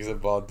things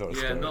about North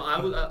Korea. No,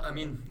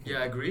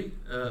 I agree.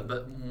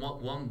 But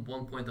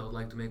one point I would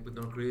like to make with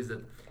North Korea is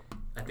that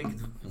I think it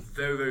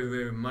very, very,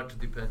 very much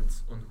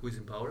depends on who is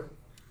in power.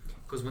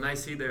 Because when I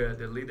see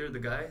their leader, the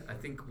guy, I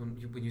think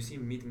when you see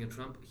him meeting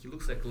Trump, he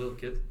looks like a little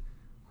kid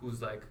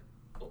who's like...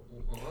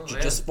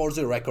 Just for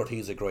the record,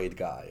 he's a great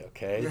guy,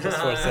 okay? Just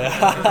for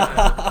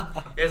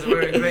he has a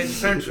very great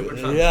friendship with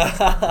Trump.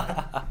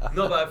 Yeah.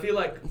 No, but I feel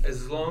like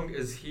as long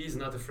as he's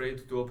not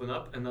afraid to open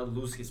up and not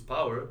lose his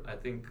power, I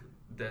think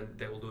then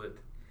they will do it.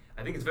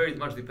 I think it very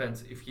much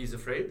depends if he's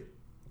afraid,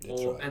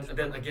 and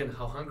then again,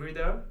 how hungry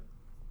they are.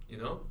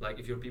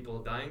 If your people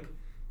are dying,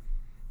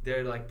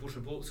 they're like push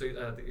and pull. So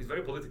it's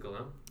very political,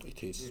 huh?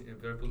 It is.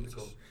 Very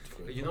political.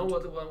 Very You know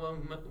what I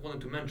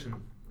wanted to mention?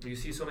 You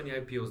see so many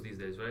IPOs these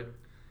days, right?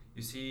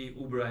 You see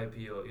Uber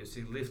IPO, you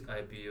see Lyft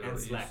IPO, And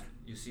Slack.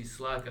 You see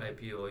Slack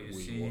IPO, you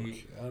see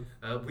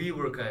WeWork,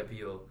 WeWork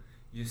IPO,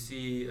 you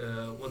see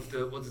what's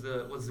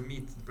the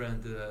meat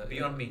brand?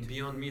 Beyond Meat.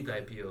 Beyond Meat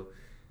IPO.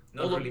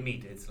 Not All of- really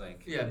meat. It's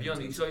like Beyond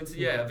Meat. So it's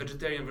a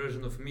vegetarian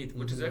version of meat,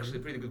 which is actually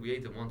pretty good. We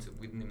ate it once,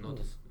 we didn't even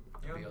notice.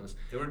 To be honest.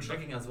 They were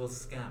tricking us.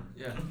 Was a scam.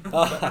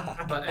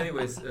 Yeah. but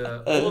anyways,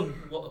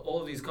 what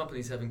all of these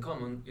companies have in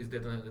common is they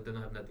don't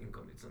have net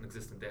income. It's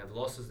non-existent. They have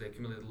losses. They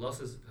accumulate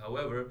losses.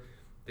 However,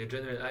 they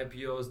generate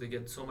IPOs. They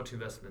get so much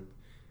investment.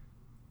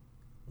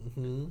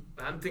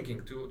 I'm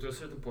thinking to a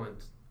certain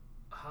point,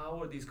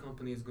 how are these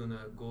companies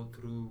gonna go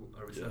through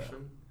a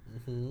recession?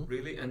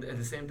 Really? And at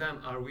the same time,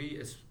 are we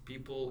as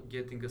people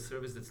getting a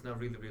service that's not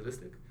really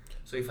realistic?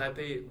 So if I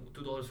pay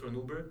 $2 for an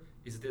Uber,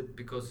 is that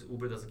because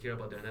Uber doesn't care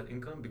about their net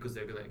income because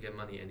they're gonna get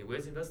money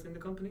anyways invest in the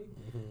company?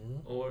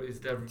 Or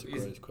is that That's a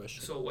great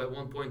question. so at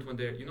one point when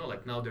they're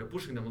like now they're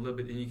pushing them a little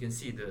bit and you can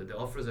see the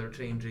offers are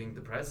changing,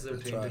 the prices are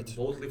That's changing, right.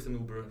 both Lyft and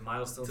Uber.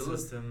 Milestone Still-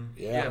 system.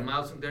 Yeah,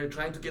 milestone. They're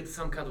trying to get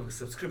some kind of a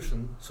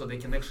subscription so they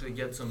can actually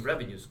get some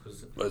revenues.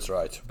 That's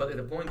right. But at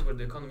the point where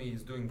the economy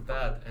is doing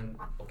bad and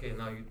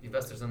now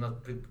investors are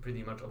not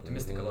pretty much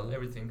optimistic about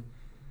everything,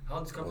 how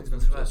are these companies going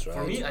to survive? That's For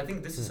right. me, I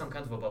think this is some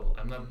kind of a bubble.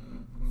 I'm not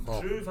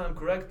sure if I'm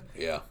correct,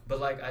 Yeah.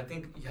 but I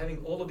think having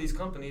all of these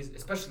companies,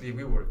 especially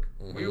WeWork,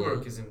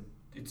 WeWork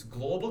it's a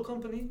global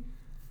company.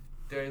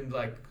 They're in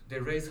they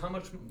raised how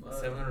much?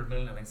 700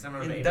 million, I think.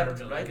 700 in 800 debt,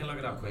 million. right? I can look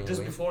it up quick.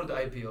 Just before the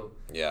IPO.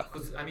 Yeah.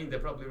 Because they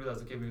probably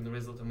realized, okay, we're gonna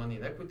raise a lot of money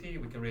in equity,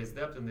 we can raise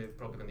debt, and they're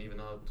probably gonna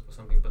even out or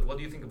something. But what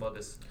do you think about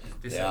this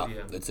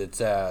idea? It's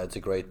a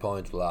great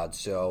point, Vlad.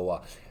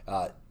 So,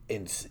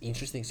 and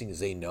interesting thing is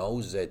they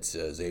know that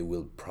they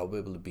will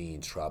probably be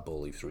in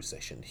trouble if the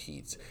recession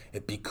hits.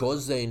 And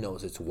because they know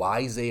that's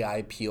why they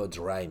IPO'd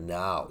right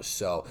now.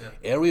 So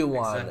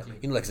everyone,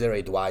 exactly. like their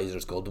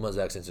advisors, Goldman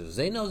Sachs, and so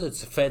they know that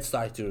the Fed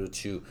started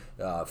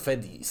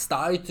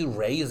to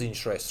raise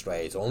interest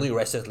rates. Only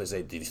recently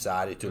they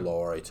decided to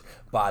lower it.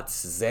 But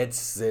then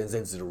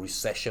the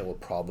recession will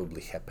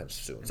probably happen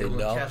soon. They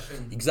know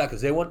exactly.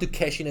 They want to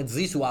cash in at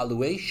this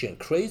valuation,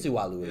 crazy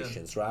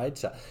valuations,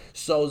 right?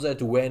 So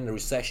that when the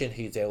recession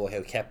hits, they will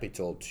have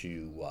capital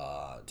to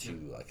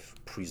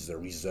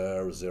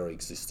reserve their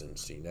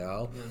existence.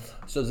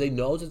 So they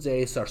know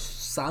that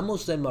some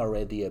of them are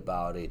ready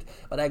about it.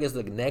 But I guess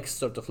the next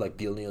sort of $1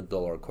 billion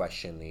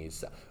question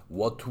is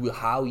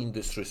how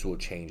industries will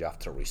change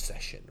after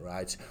recession,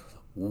 right?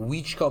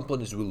 Which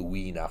companies will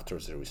win after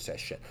the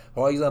recession?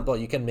 For example,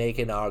 you can make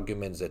an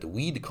argument that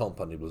weed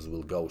companies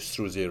will go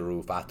through the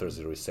roof after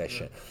the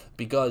recession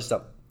because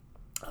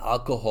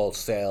alcohol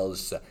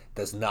sales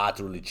does not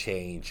really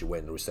change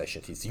when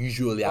recession hits.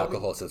 Usually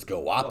alcohol sales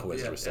go up when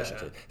the recession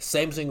hits.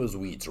 Same thing with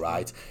wheat,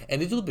 right?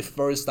 And it will be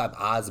first time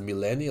as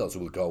millennials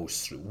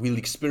will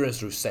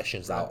experience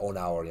recessions on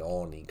our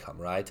own income,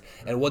 right?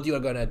 And what you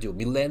are gonna do?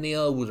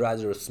 Millennial would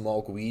rather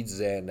smoke weed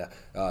than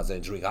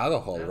drink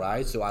alcohol,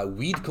 right? So our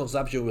weed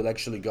consumption will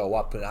actually go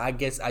up. And I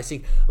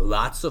think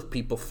lots of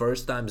people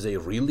first time they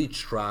really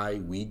try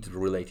weed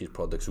related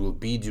products will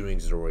be during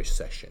the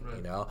recession.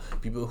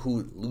 People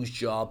who lose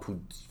job,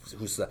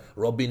 whose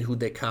Robin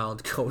Hood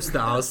account goes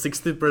down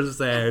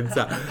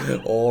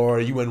 60%, or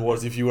even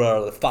worse, if you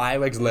are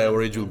 5x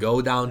leverage, will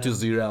go down to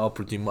zero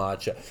pretty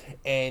much,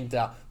 and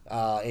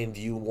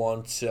you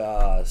want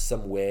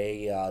some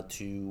way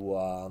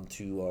to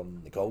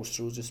go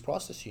through this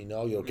process.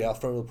 Your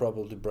girlfriend will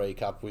probably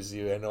break up with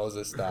you and all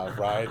this stuff,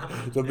 right?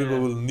 So people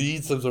will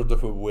need some sort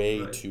of a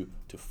way to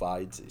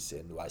fight this,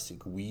 and I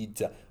think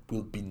weed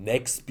will be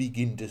next big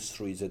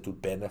industry that will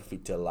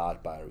benefit a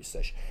lot by a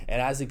recession.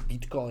 And I think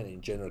Bitcoin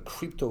in general,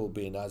 crypto will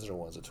be another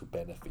one that will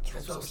benefit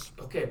from this.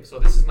 Okay, so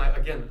this is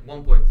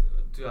one point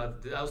to add.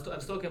 I was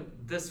talking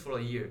this for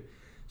a year.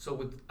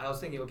 So I was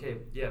thinking, okay,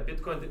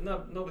 Bitcoin,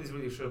 nobody's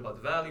really sure about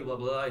the value, blah,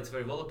 blah, blah, it's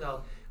very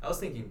volatile. I was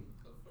thinking,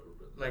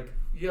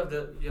 you have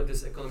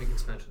this economic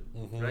expansion,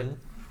 right?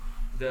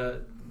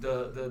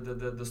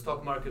 The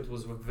stock market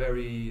was a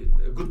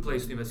good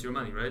place to invest your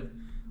money, right?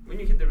 When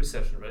you hit the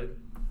recession, right?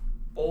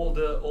 All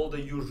the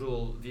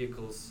usual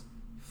vehicles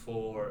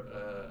for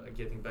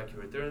getting back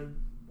your return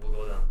will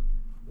go down.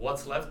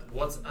 What's left?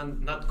 What's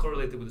not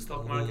correlated with the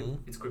stock market?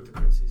 It's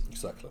cryptocurrencies.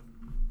 Exactly.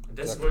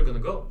 That's where we're gonna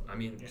go. I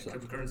mean,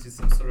 cryptocurrency is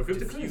some sort of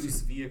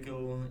diffuse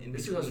vehicle. I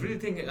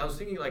was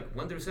thinking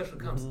when the recession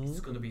comes, it's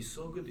gonna be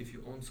so good if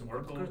you own some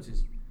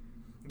cryptocurrencies.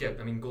 Yeah,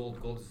 I mean gold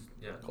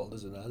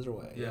is another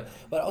way. Yeah.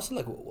 But also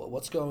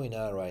what's going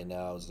on right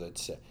now is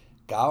that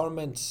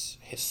government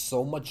has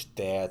so much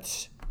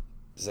debt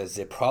that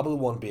they probably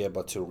won't be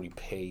able to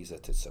repay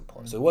that at some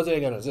point. So what they're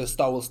gonna do?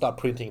 They will start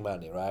printing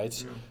money, right?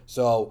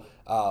 So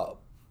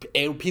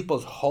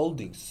people's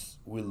holdings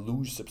will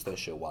lose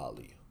substantial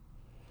value.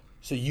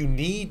 So you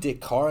need a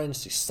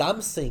currency,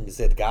 something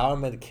that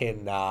government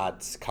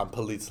cannot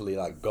completely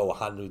go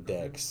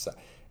 100x.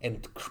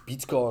 And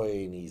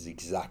Bitcoin is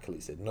exactly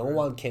that. No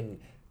one can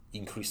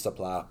increase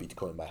supply of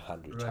Bitcoin by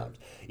 100 times.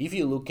 If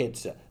you look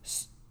at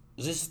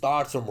this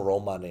starts from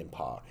Roman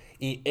Empire.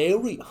 In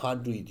every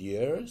 100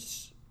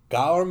 years,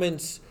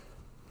 governments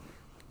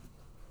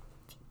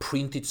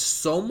printed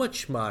so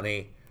much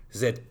money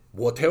that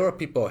whatever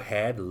people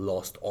had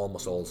lost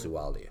almost all the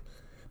value.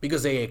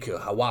 Because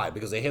why?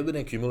 Because they have been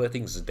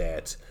accumulating the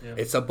debt.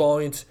 At some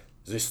point,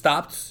 they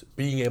stopped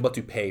being able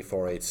to pay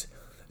for it.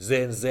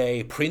 Then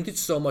they printed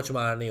so much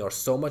money or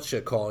so much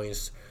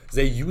coins.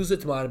 They used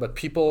that money, but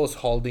people's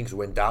holdings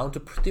went down to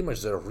pretty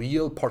much the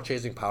real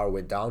purchasing power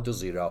went down to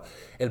zero.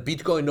 And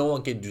Bitcoin, no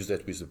one can do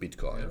that with the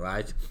Bitcoin,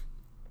 right?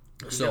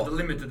 Because you have the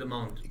limited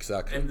amount.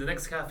 Exactly. And the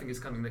next halving is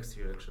coming next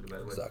year, actually, by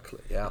the way.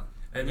 Exactly, yeah.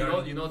 And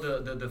you know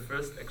the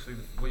first, actually,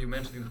 what you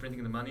mentioned in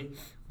printing the money,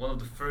 one of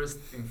the first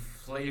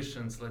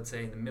inflations, let's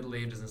say, in the Middle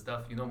Ages and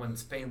stuff, you know, when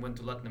Spain went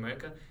to Latin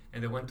America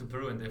and they went to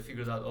Peru and they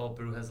figured out, oh,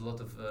 Peru has a lot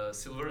of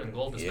silver and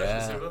gold,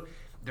 especially silver.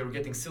 They were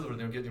getting silver,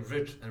 they were getting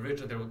rich and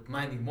richer, they were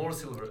mining more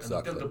silver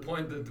until the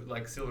point that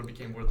like silver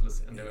became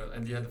worthless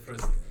and you had the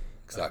first.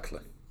 Exactly.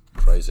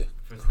 Crazy,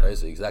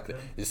 exactly.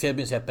 Yeah. This has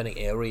been happening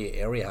every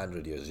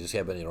 100 years. This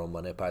happened in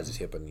Roman Empire, this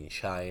happened in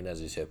China,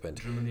 this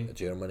happened in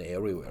Germany,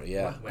 everywhere.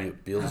 Yeah,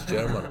 Bill's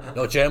German.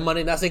 No,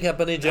 Germany, nothing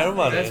happened in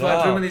Germany. That's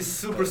why Germany is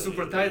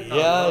super tight now.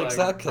 Yeah,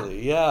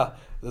 exactly, yeah.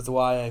 That's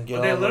why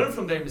Angela. But they learn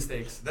from their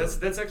mistakes.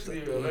 That's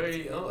actually a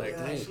very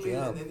actually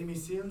in the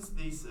museums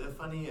these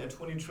funny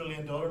 $20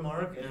 trillion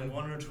mark and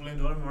 $100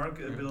 trillion mark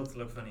bills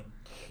look funny.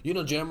 You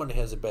know, Germany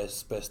has the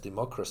best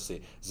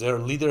democracy. Their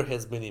leader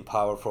has been in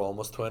power for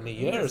almost 20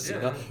 years. You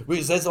know,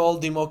 which that's all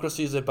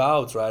democracy is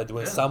about, right?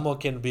 When someone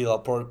can be a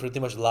pretty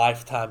much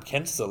lifetime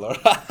chancellor.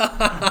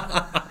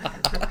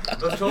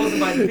 But chosen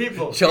by the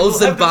people.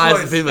 Chosen by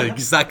the people,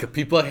 exactly.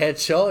 People had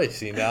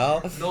choice, you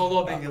know. No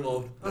lobbying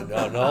involved.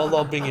 No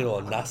lobbying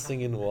involved.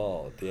 Nothing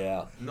involved.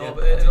 Yeah. No,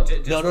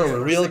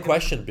 Real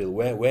question, Bill.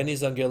 When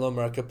is Angela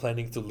Merkel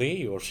planning to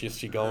leave, or is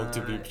she going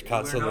to be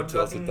chancellor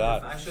until she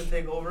dies? I should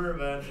take over,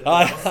 but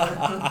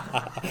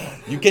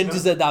you can do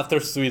that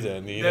after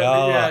Sweden, you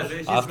know. Yeah,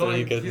 he's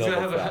going to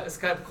have a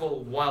Skype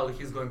call while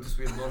he's going to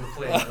Sweden on the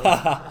plane.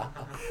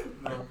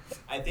 No,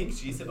 I think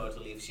she's about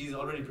to leave. She's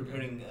already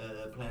preparing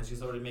plans.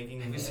 She's already making.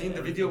 Have you seen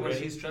the video where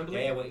she's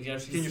trembling? Yeah.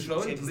 Can you show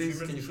him,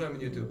 please? Can you show him on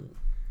YouTube?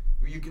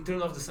 You can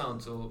turn off the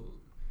sound, so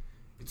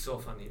it's so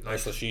funny. Like,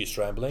 so she's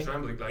trembling.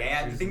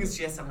 The thing is,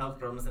 she has some health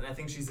problems, and I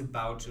think she's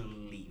about to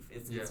leave.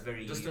 It's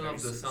very. Just turn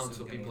off the sound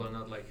so people are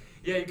not like.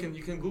 Yeah, you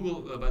can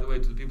Google. By the way,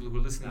 to the people who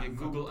are listening, you can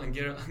Google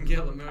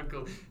Angela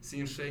Merkel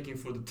seen shaking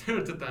for the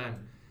third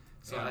time.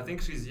 So I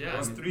think she's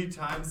 3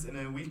 times in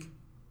a week.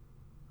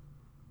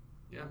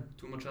 Yeah,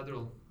 too much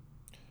Adderall.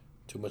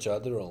 Too much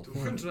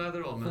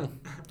Adderall, man.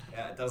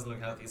 Yeah, it doesn't look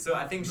healthy. So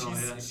I think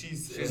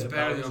she's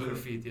barely on her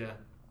feet. Yeah.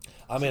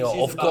 I mean,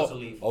 of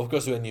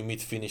course, when you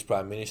meet Finnish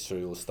Prime Minister,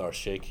 you'll start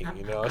shaking,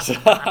 you know.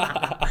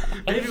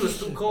 Maybe it was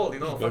too cold, you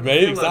know.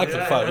 Maybe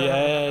exactly.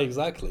 Yeah,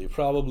 exactly. It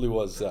probably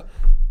was.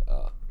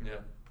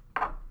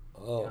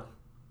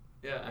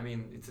 Yeah, I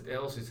mean, it's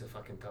a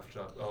fucking tough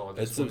job. Oh,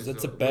 that's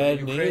a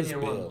bad news,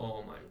 Bill.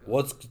 Oh my God.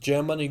 What's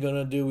Germany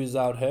gonna do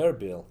without her,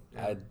 Bill?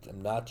 Yeah.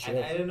 I'm not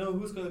sure. I don't know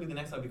who's gonna be the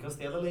next one, because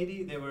the other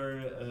lady, they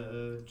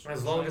were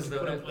as long as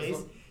put in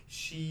place.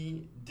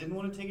 She didn't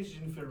want to take it. She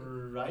didn't feel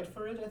right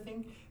for it, I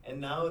think. And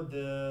now who's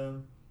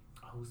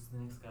the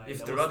next guy?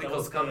 If the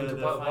radicals come into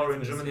power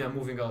in Germany, I'm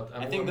moving out.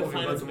 I think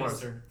moving the to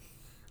Mars.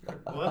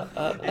 What?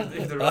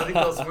 if the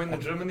radicals win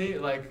in Germany,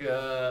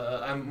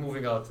 I'm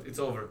moving out. It's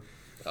over.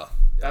 Oh.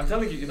 I'm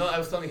telling you, I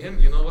was telling him,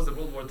 what's the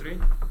World War III?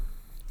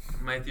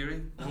 My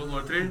theory? World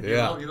War III?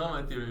 Yeah. You know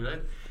my theory,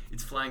 right?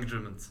 It's flying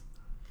Germans.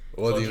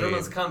 What do you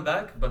Germans mean? come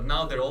back, but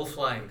now they're all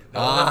flying. They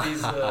all have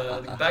these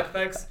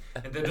backpacks,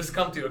 and they just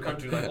come to your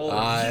country like all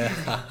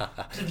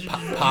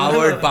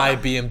powered by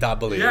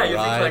BMW, you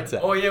right?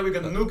 think we're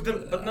gonna nuke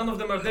them, but none of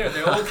them are there.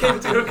 They all came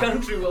to your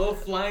country, we're all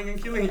flying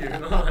and killing you.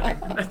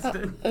 That's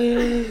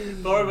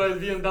it. Powered by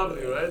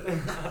BMW, right?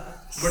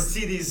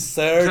 Mercedes.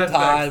 Third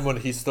time when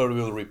history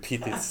will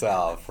repeat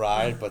itself,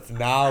 right? But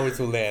now it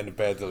will end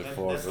better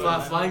for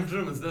the flying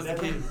Germans. That's the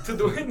key to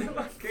do it.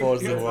 For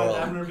the world.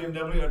 Daimler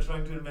BMW are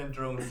trying to invent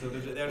drones, so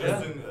they're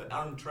just doing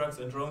armed trucks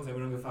and drones, and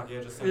we don't give a fuck.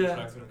 Just send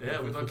trucks.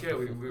 We don't care.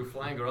 We're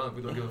flying around.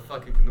 We don't give a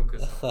fuck. You can nuke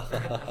us.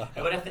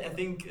 But I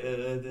think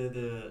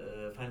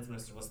the finance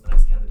minister was the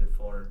next candidate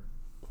for.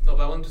 No,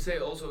 but I want to say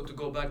also, to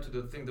go back to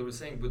the thing that we're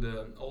saying with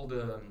all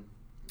the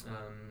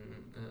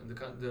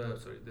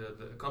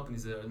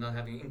companies that are not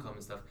having income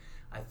and stuff.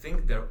 I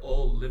think they're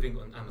all living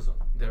on Amazon.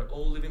 They're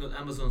all living on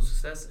Amazon's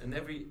success, and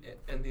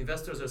the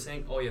investors are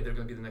saying, oh yeah, they're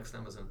going to be the next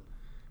Amazon,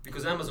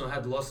 because Amazon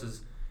had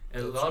losses,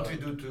 and largely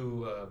due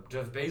to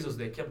Jeff Bezos,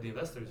 they kept the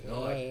investors.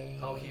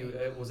 How he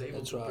was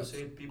able to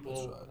persuade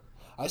people.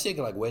 I think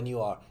when you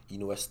are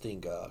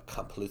investing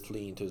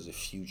completely into the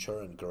future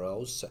and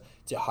growth,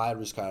 it's a high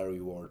risk, high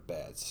reward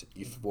bet.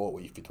 If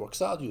it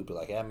works out, you'll be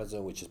like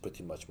Amazon, which is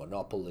pretty much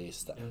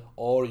monopolist,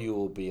 or you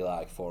will be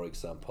like, for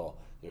example,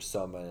 There's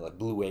so many, like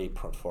Blue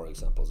Apron, for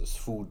example. This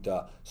food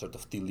sort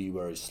of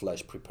delivery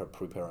 /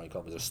 preparing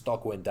company. Their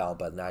stock went down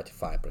by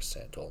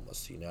 95%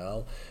 almost,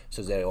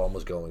 So they're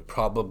almost going.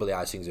 Probably,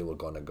 I think they were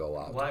going to go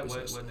out. Why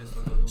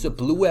so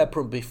Blue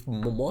Apron,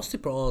 mostly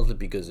probably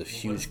because of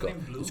huge.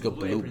 It's got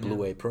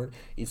Blue Apron.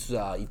 It's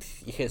it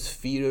has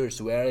fierce,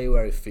 very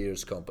very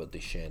fierce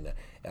competition.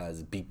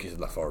 As big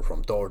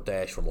from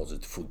DoorDash, from all the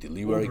food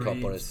delivery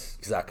companies,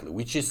 exactly.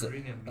 Which is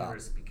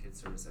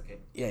service, okay.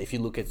 Yeah, if you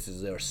look at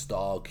their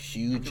stock,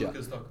 huge,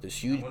 this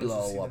huge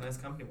blow up. Nice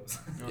company was.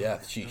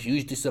 Yeah,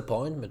 huge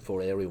disappointment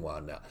for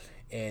everyone.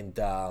 And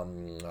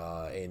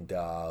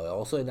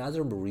also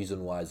another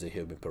reason why they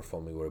have been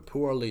performing very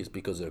poorly is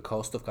because their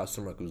cost of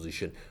customer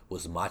acquisition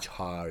was much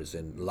higher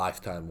than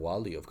lifetime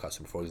value of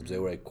customer. For example, they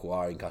were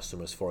acquiring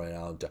customers for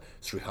around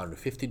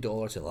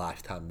 $350, and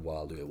lifetime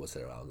value was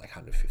around like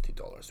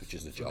 $150, which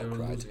is the joke,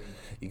 right?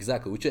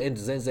 Exactly. And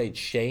then they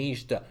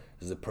changed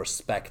the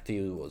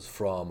perspective was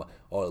from,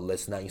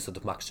 let's not, instead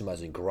of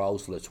maximizing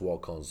growth, let's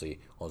work on the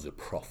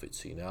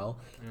profits,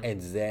 And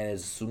then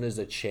as soon as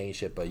they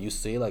change it, but you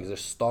see like their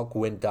stock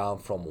went down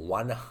from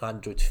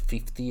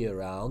 150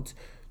 around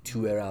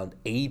to around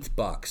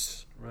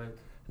 $8. Right.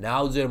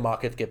 Now their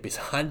market cap is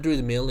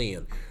 100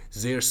 million.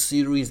 Their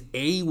Series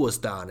A was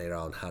down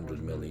around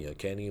 100 million.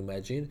 Can you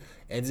imagine?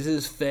 And this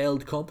is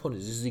failed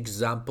companies. This is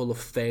example of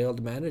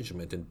failed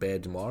management and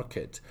bad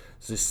market.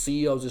 The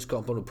CEO of this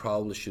company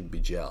probably should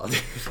be jailed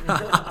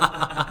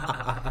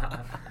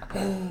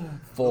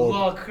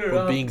for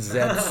being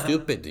that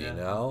stupid,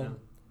 Yeah.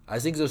 I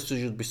think there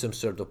should be some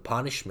sort of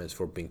punishments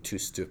for being too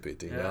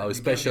stupid,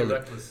 especially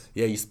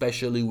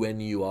when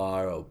you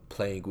are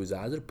playing with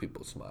other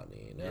people's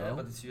money, Yeah,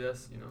 but it's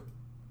US,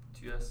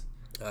 It's US.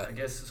 I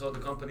guess so. The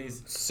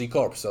companies C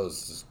Corp, so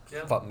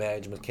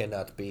management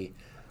cannot be.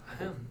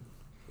 But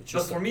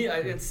for me,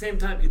 at the same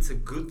time, it's a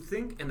good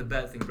thing and a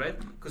bad thing, right?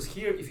 Because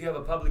here, if you have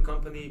a public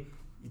company,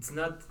 it's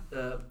not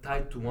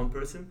tied to one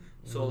person.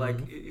 So like,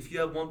 if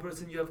you have one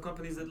person, you have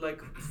companies that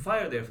like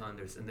fire their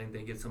founders and then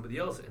they get somebody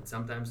else. And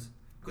sometimes,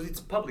 because it's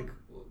public,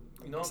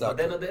 Exactly. But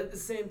then at the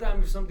same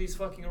time, if somebody's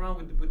fucking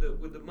around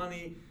with the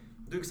money,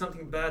 doing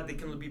something bad, they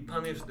can be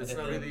punished. That's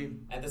not really.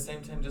 At the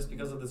same time, just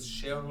because of this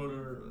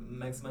shareholder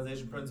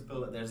maximization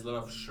principle, there's a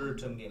lot of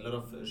short-term gain, a lot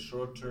of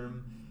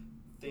short-term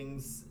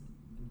things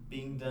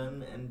being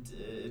done, and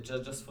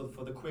just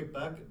for the quick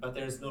buck. But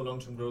there is no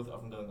long-term growth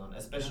often going on,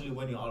 especially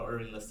when you are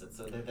already listed.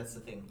 So that's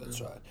the thing.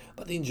 That's right.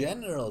 But in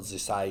general,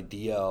 this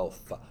idea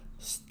of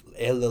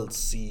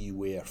LLC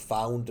where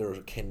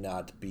founder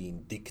cannot be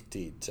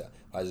dictated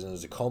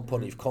as a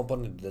company, if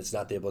company is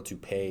not able to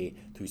pay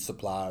to its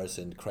suppliers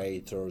and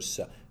creators,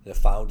 the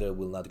founder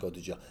will not go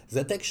to jail.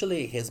 That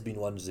actually has been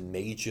one of the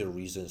major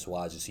reasons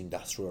why this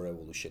industrial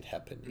revolution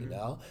happened,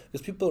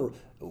 because people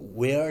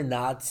were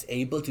not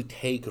able to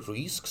take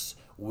risks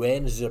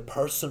when their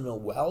personal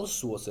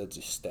wealth was at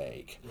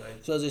stake.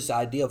 Right. So this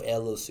idea of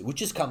LLC,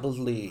 which is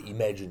completely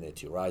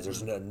imaginative, right?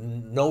 There's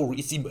no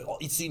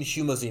it's in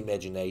human's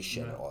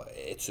imagination. Yeah.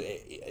 It's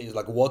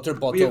like water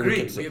bottle. We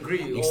agree.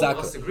 Exactly. All of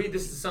us agree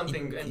this is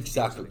something.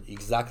 Exactly.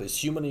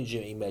 It's human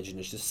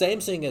imagination. The same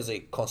thing as a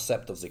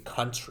concept of the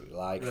country.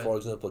 Like, for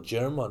example,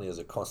 Germany is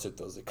a concept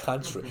of the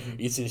country.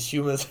 It's in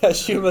human's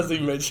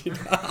imagination.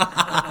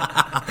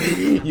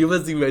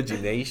 Human's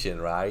imagination,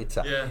 right?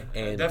 Yeah,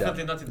 and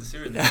definitely not in the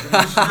Syrian.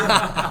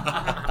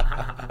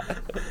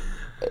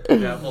 I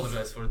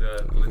apologize for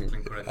the politically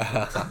incorrect.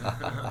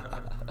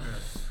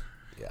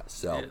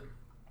 So.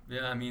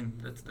 Yeah, I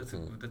mean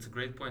that's a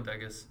great point, I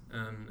guess.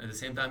 At the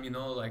same time,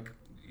 like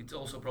it's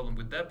also a problem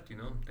with debt.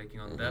 Taking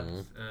on debt.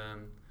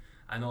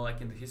 I know,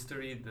 like in the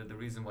history, the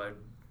reason why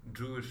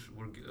Jew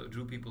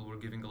people were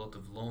giving a lot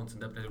of loans and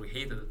debt that we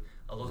hated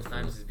a lot of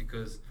times is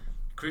because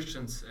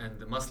Christians and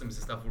the Muslims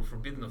and stuff were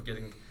forbidden of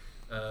getting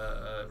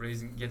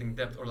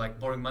debt or like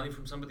borrowing money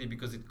from somebody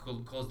because it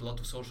caused a lot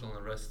of social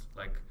unrest.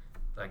 Like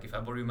if I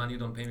borrow you money, you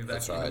don't pay me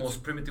back in the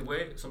most primitive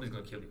way, somebody's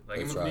gonna kill you. Like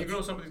in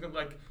Montenegro, somebody's gonna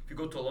if you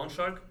go to a loan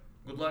shark,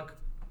 good luck.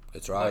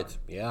 That's right.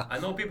 Yeah. I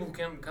know people who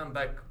can come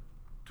back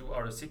to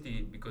our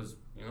city because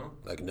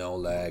like no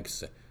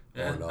legs.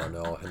 Yeah.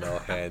 No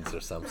hands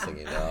or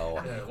something,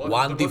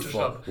 One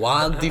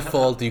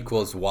default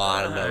equals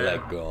one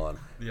leg gone.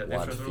 Yeah,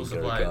 one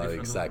finger gone,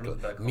 exactly.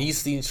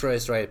 Missed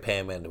interest rate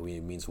payment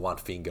means one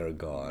finger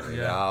gone.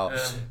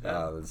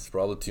 It's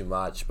probably too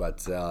much,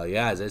 but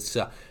that's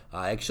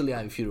actually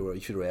if you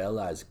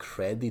realize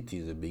credit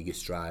is the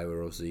biggest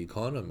driver of the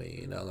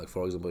economy. Like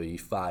for example,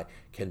 if I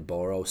can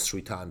borrow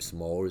 3 times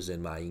more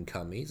than my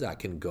income is, I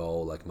can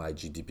go like my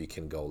GDP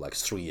can go like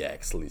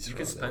 3x literally. You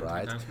can spend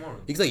 3 times more.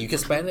 Exactly, you can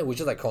spend it, which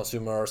is like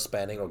consumer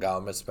spending or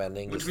government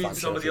spending, which means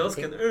somebody else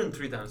can earn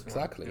 3 times more.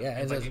 Exactly,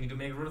 and you need to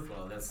make room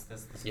for that's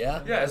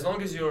Yeah, as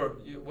long as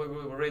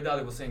what Ray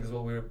Dalio was saying is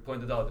what we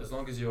pointed out. As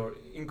long as your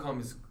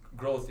income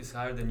growth is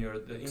higher than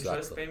the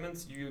interest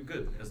payments, you're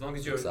good. As long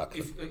as you're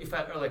if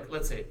I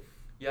let's say,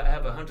 I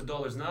have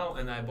 $100 now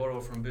and I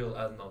borrow from Bill,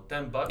 I don't know,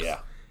 $10.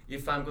 Yeah.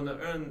 If I'm gonna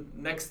earn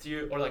next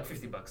year or like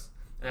 $50,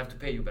 and I have to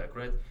pay you back,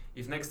 right?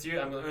 If next year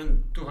I'm gonna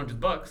earn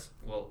 $200,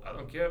 well, I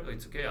don't care.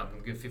 It's okay. I'm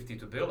gonna give 50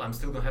 to Bill. I'm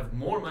still gonna have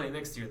more money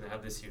next year than I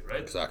have this year,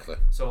 right? Exactly.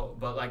 So,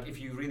 but like if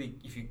you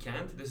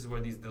can't, this is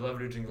where these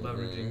leveraging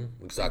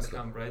things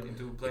come right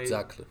into play.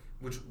 Exactly.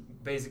 Which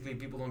basically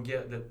people don't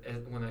get that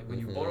when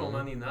you borrow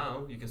money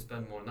now, you can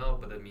spend more now,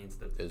 but that means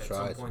that at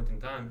some point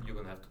in time you're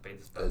gonna have to pay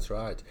this back. That's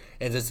right,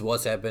 and that's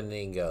what's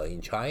happening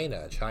in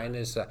China.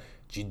 China's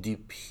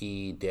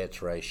GDP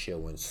debt ratio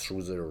went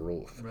through the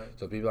roof. Right.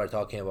 So people are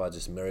talking about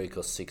this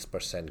miracle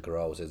 6%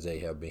 growth that they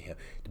have been.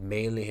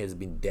 Mainly has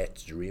been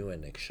debt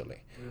driven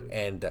actually,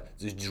 and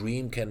the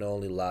dream can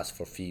only last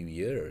for a few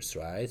years,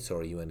 right?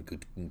 Or even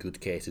in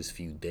good cases,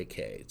 few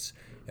decades.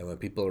 And when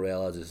people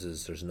realize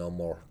there's no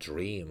more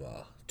dream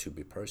to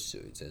be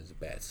pursued, then the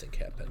bad thing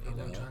happen.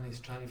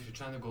 If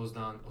China goes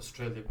down,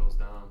 Australia goes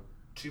down,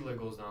 Chile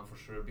goes down for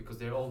sure because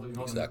they're all the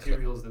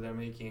materials that they're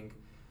making.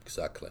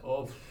 Exactly.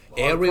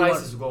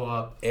 Prices go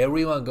up.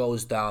 Everyone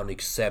goes down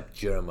except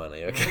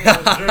Germany. Okay?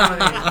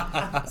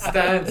 Germany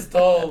stands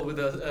tall with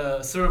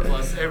a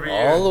surplus every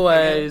year.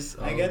 Always.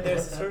 Again,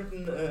 there's a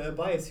certain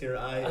bias here.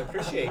 I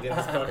appreciate it.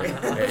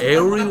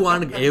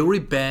 Every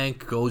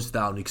bank goes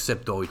down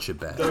except Deutsche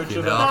Bank.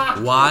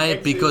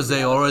 Why? Because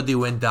they already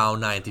went down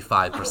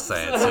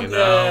 95%.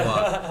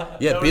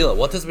 Yeah, Bill.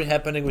 What has been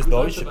happening with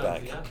Deutsche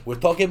Bank? Yeah. We're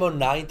talking about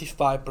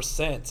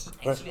 95%.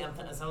 Actually,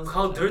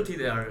 how dirty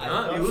they are.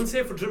 You wouldn't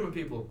say for German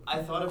people.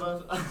 I thought about.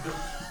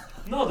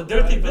 No, the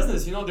dirty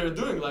business, they're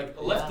doing like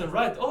left and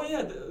right. Oh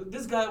yeah,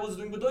 this guy was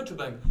doing with Deutsche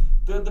Bank.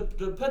 The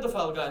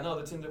pedophile guy now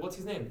that's in the, what's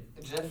his name?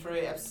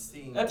 Jeffrey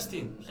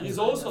Epstein. He's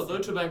also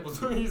Deutsche Bank was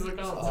doing his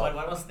account. So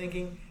I was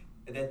thinking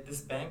that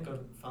this bank got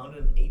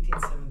founded in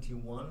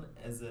 1871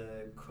 as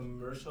a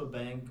commercial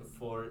bank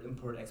for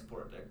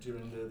import-export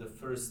during the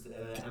first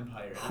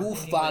empire. Who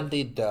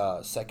funded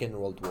the Second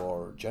World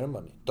War?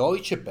 Germany.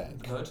 Deutsche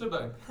Bank. Deutsche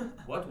Bank.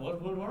 What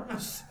World War?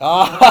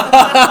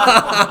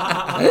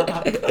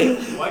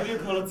 Why do you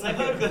call it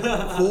second?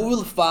 Who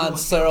will fund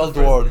Third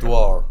World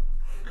War?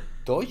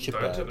 Deutsche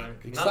Bank.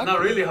 Exactly. Not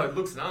really how it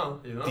looks now,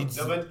 No,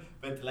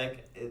 but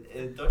like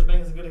Deutsche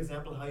Bank is a good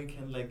example how you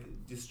can like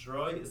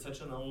destroy such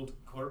an old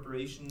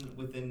corporation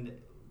within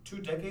 2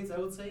 decades, I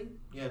would say.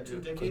 Yeah, 2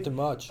 decades. Pretty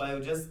much. By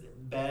just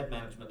bad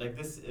management. Like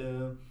this,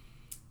 who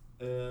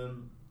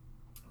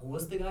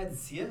was the guy, the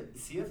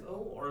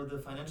CFO or the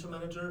financial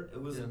manager?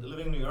 It was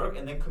living in New York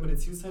and then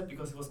committed suicide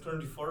because he was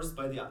currently forced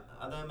by the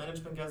other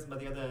management guys, by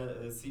the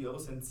other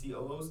CEOs and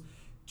COOs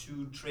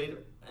to trade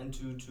and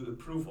to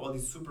approve all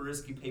these super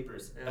risky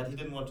papers, but he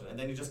didn't want to, and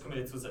then he just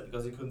committed suicide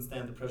because he couldn't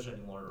stand the pressure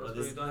anymore. Or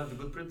you don't have the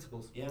good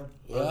principles. This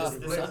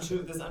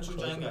Anshu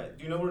Jain guy.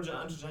 Do you know where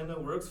Anshu Jain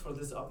works for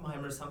this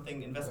Oppenheimer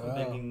something investment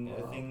banking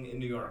thing in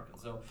New York?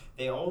 So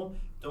they all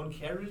don't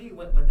care really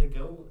when they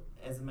go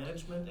as a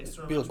management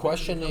external. Bill,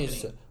 question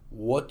is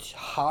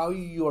how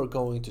you are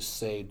going to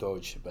say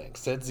Deutsche Bank?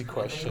 That's the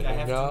question. I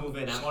have to move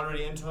in. I'm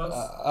already in talks.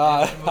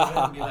 I have to move in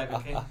and be like,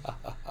 okay.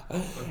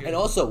 And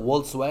also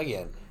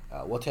Volkswagen.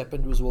 What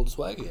happened with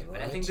Volkswagen?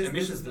 Right? I think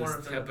this is more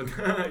of happened.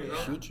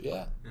 Huge,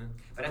 yeah.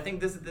 But I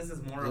think this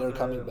is more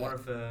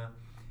of a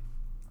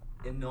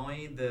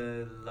annoy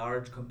the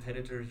large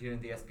competitor here in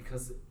the US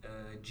because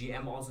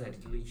GM also had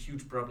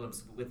huge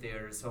problems with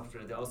their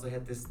software. They also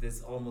had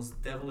this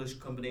almost devilish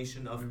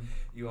combination of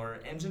your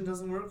engine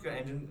doesn't work, your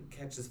engine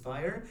catches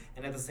fire,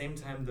 and at the same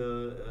time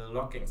the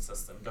locking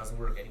system doesn't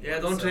work anymore.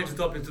 Yeah, don't change the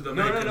topic to the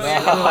Americans.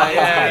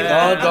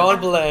 Don't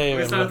blame.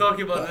 We start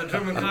talking about the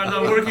German car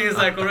not working. It's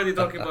like already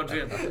talking about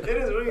GM. It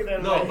is really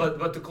that way. No,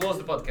 but to close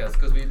the podcast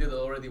because we did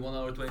already 1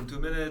 hour 22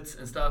 minutes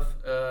and stuff.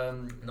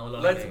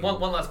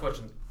 One last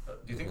question.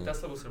 Do you think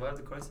Tesla will survive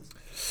the crisis?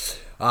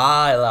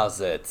 I love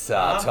that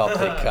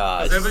topic.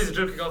 Because everybody's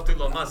jerking off to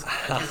Elon Musk.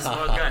 He's a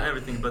smart guy and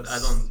everything, but I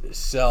don't.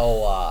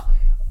 So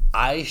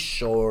I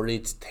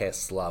shorted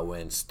Tesla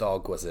when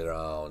stock was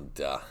around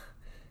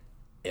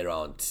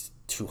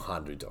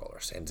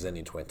 $200, and then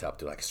it went up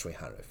to like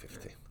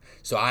 $350.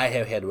 So I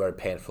have had very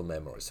painful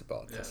memories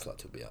about Tesla,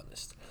 to be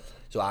honest.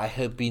 So I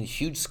have been a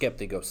huge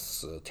skeptic of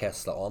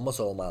Tesla almost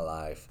all my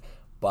life,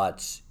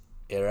 but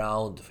it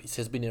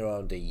has been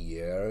around a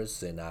year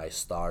and I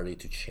started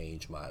to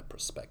change my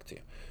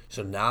perspective.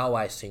 So now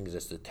I think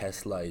that the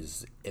Tesla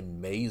is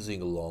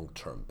amazing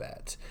long-term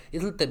bet.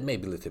 It may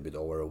be a little bit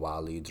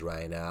overvalued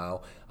right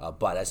now,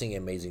 but I think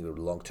amazing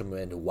long-term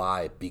bet.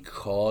 Why?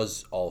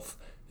 Because of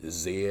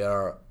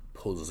their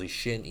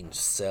position in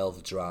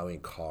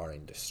self-driving car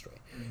industry.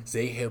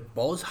 They have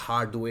both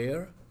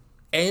hardware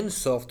and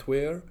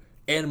software,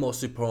 and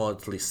most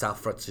importantly, San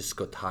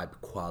Francisco type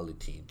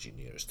quality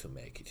engineers to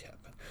make it happen.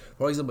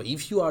 For example,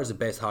 if you are the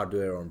best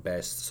hardware or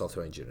best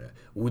software engineer,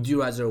 would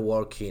you rather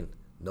work in,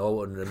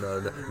 no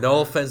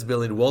offense,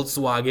 Bill, in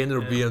Volkswagen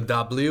or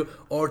BMW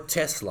or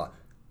Tesla?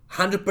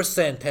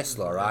 100%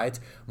 Tesla, right?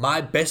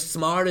 My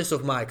smartest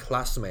of my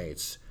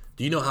classmates,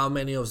 do you know how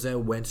many of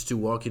them went to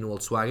work in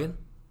Volkswagen?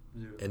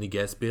 Zero. Any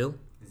guess, Bill?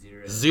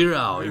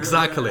 Zero,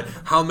 exactly.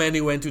 How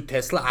many went to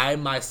Tesla? I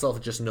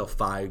myself just know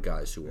 5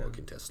 guys who work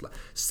in Tesla.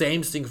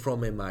 Same thing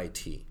from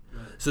MIT.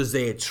 So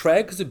they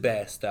attract the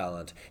best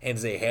talent, and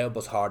they have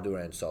both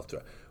hardware and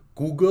software.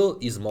 Google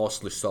is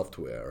mostly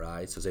software,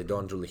 right? So they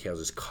don't really have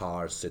these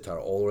cars that are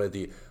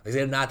already,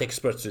 they're not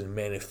experts in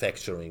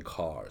manufacturing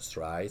cars,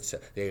 right? So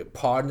they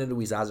partnered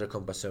with other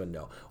companies,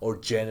 no, or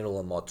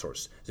General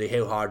Motors. They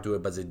have hardware,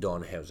 but they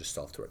don't have the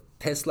software.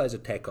 Tesla is a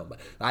tech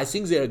company. I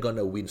think they're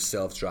gonna win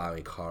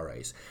self-driving car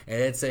race,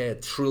 and it's a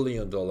 $1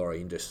 trillion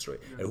industry.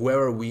 And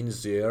whoever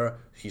wins there,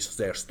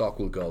 their stock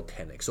will go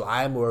 10x. So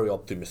I am very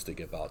optimistic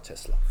about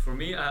Tesla. For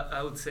me,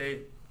 I would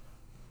say,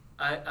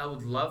 I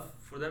would love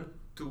for them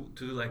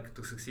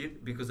to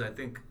succeed, because I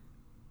think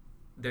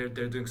they're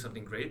doing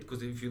something great.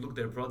 Because if you look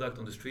their product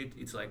on the street,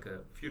 it's like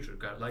a future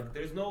car. Like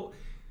there's no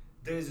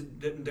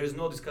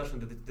discussion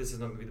that this is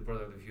not going to be the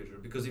product of the future.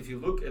 Because if you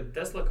look at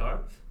Tesla car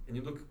and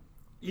you look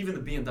even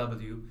the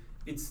BMW,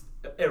 it's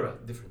era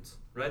difference,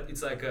 right?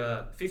 It's like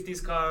a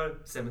 50s car,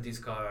 70s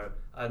car,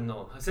 I don't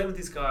know,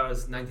 70s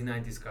cars,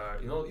 1990s car.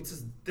 You know,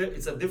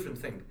 it's a different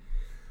thing.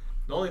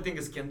 The only thing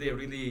is, can they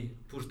really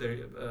push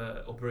their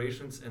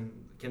operations, and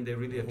can they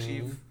really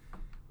achieve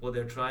what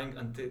they're trying,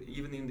 until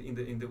even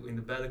in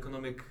the bad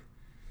economic.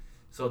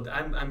 So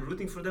I'm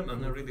rooting for them.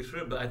 I'm not really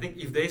sure, but I think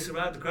if they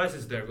survive the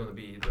crisis, they're going to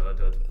be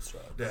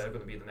they're going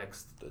to be the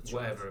next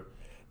whatever. Right.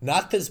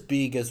 Not as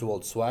big as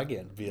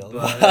Volkswagen, Bill.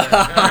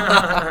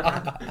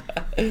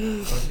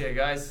 Okay,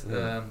 guys.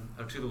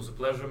 Archil, it was a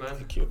pleasure, man.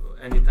 Thank you.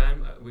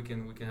 Anytime we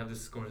can have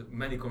this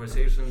many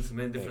conversations,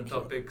 many different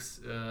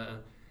topics,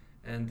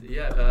 and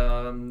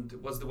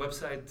what's the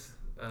website?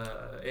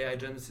 AI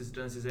Genesis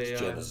AI.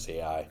 Genesis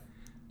AI.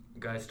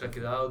 Guys, check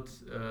it out.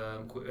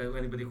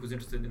 Anybody who's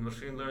interested in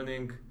machine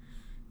learning,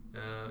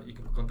 you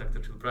can contact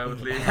Archil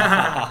privately.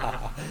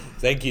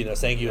 Thank you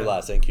a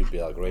lot. Thank you,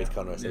 Bill. Great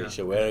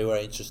conversation. Very,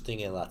 very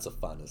interesting and lots of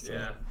fun as well.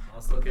 Yeah.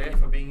 Awesome. Okay. Thank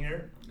you for being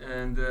here.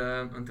 And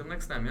until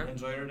next time, yeah?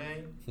 Enjoy your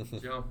day.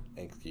 Ciao.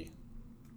 Thank you.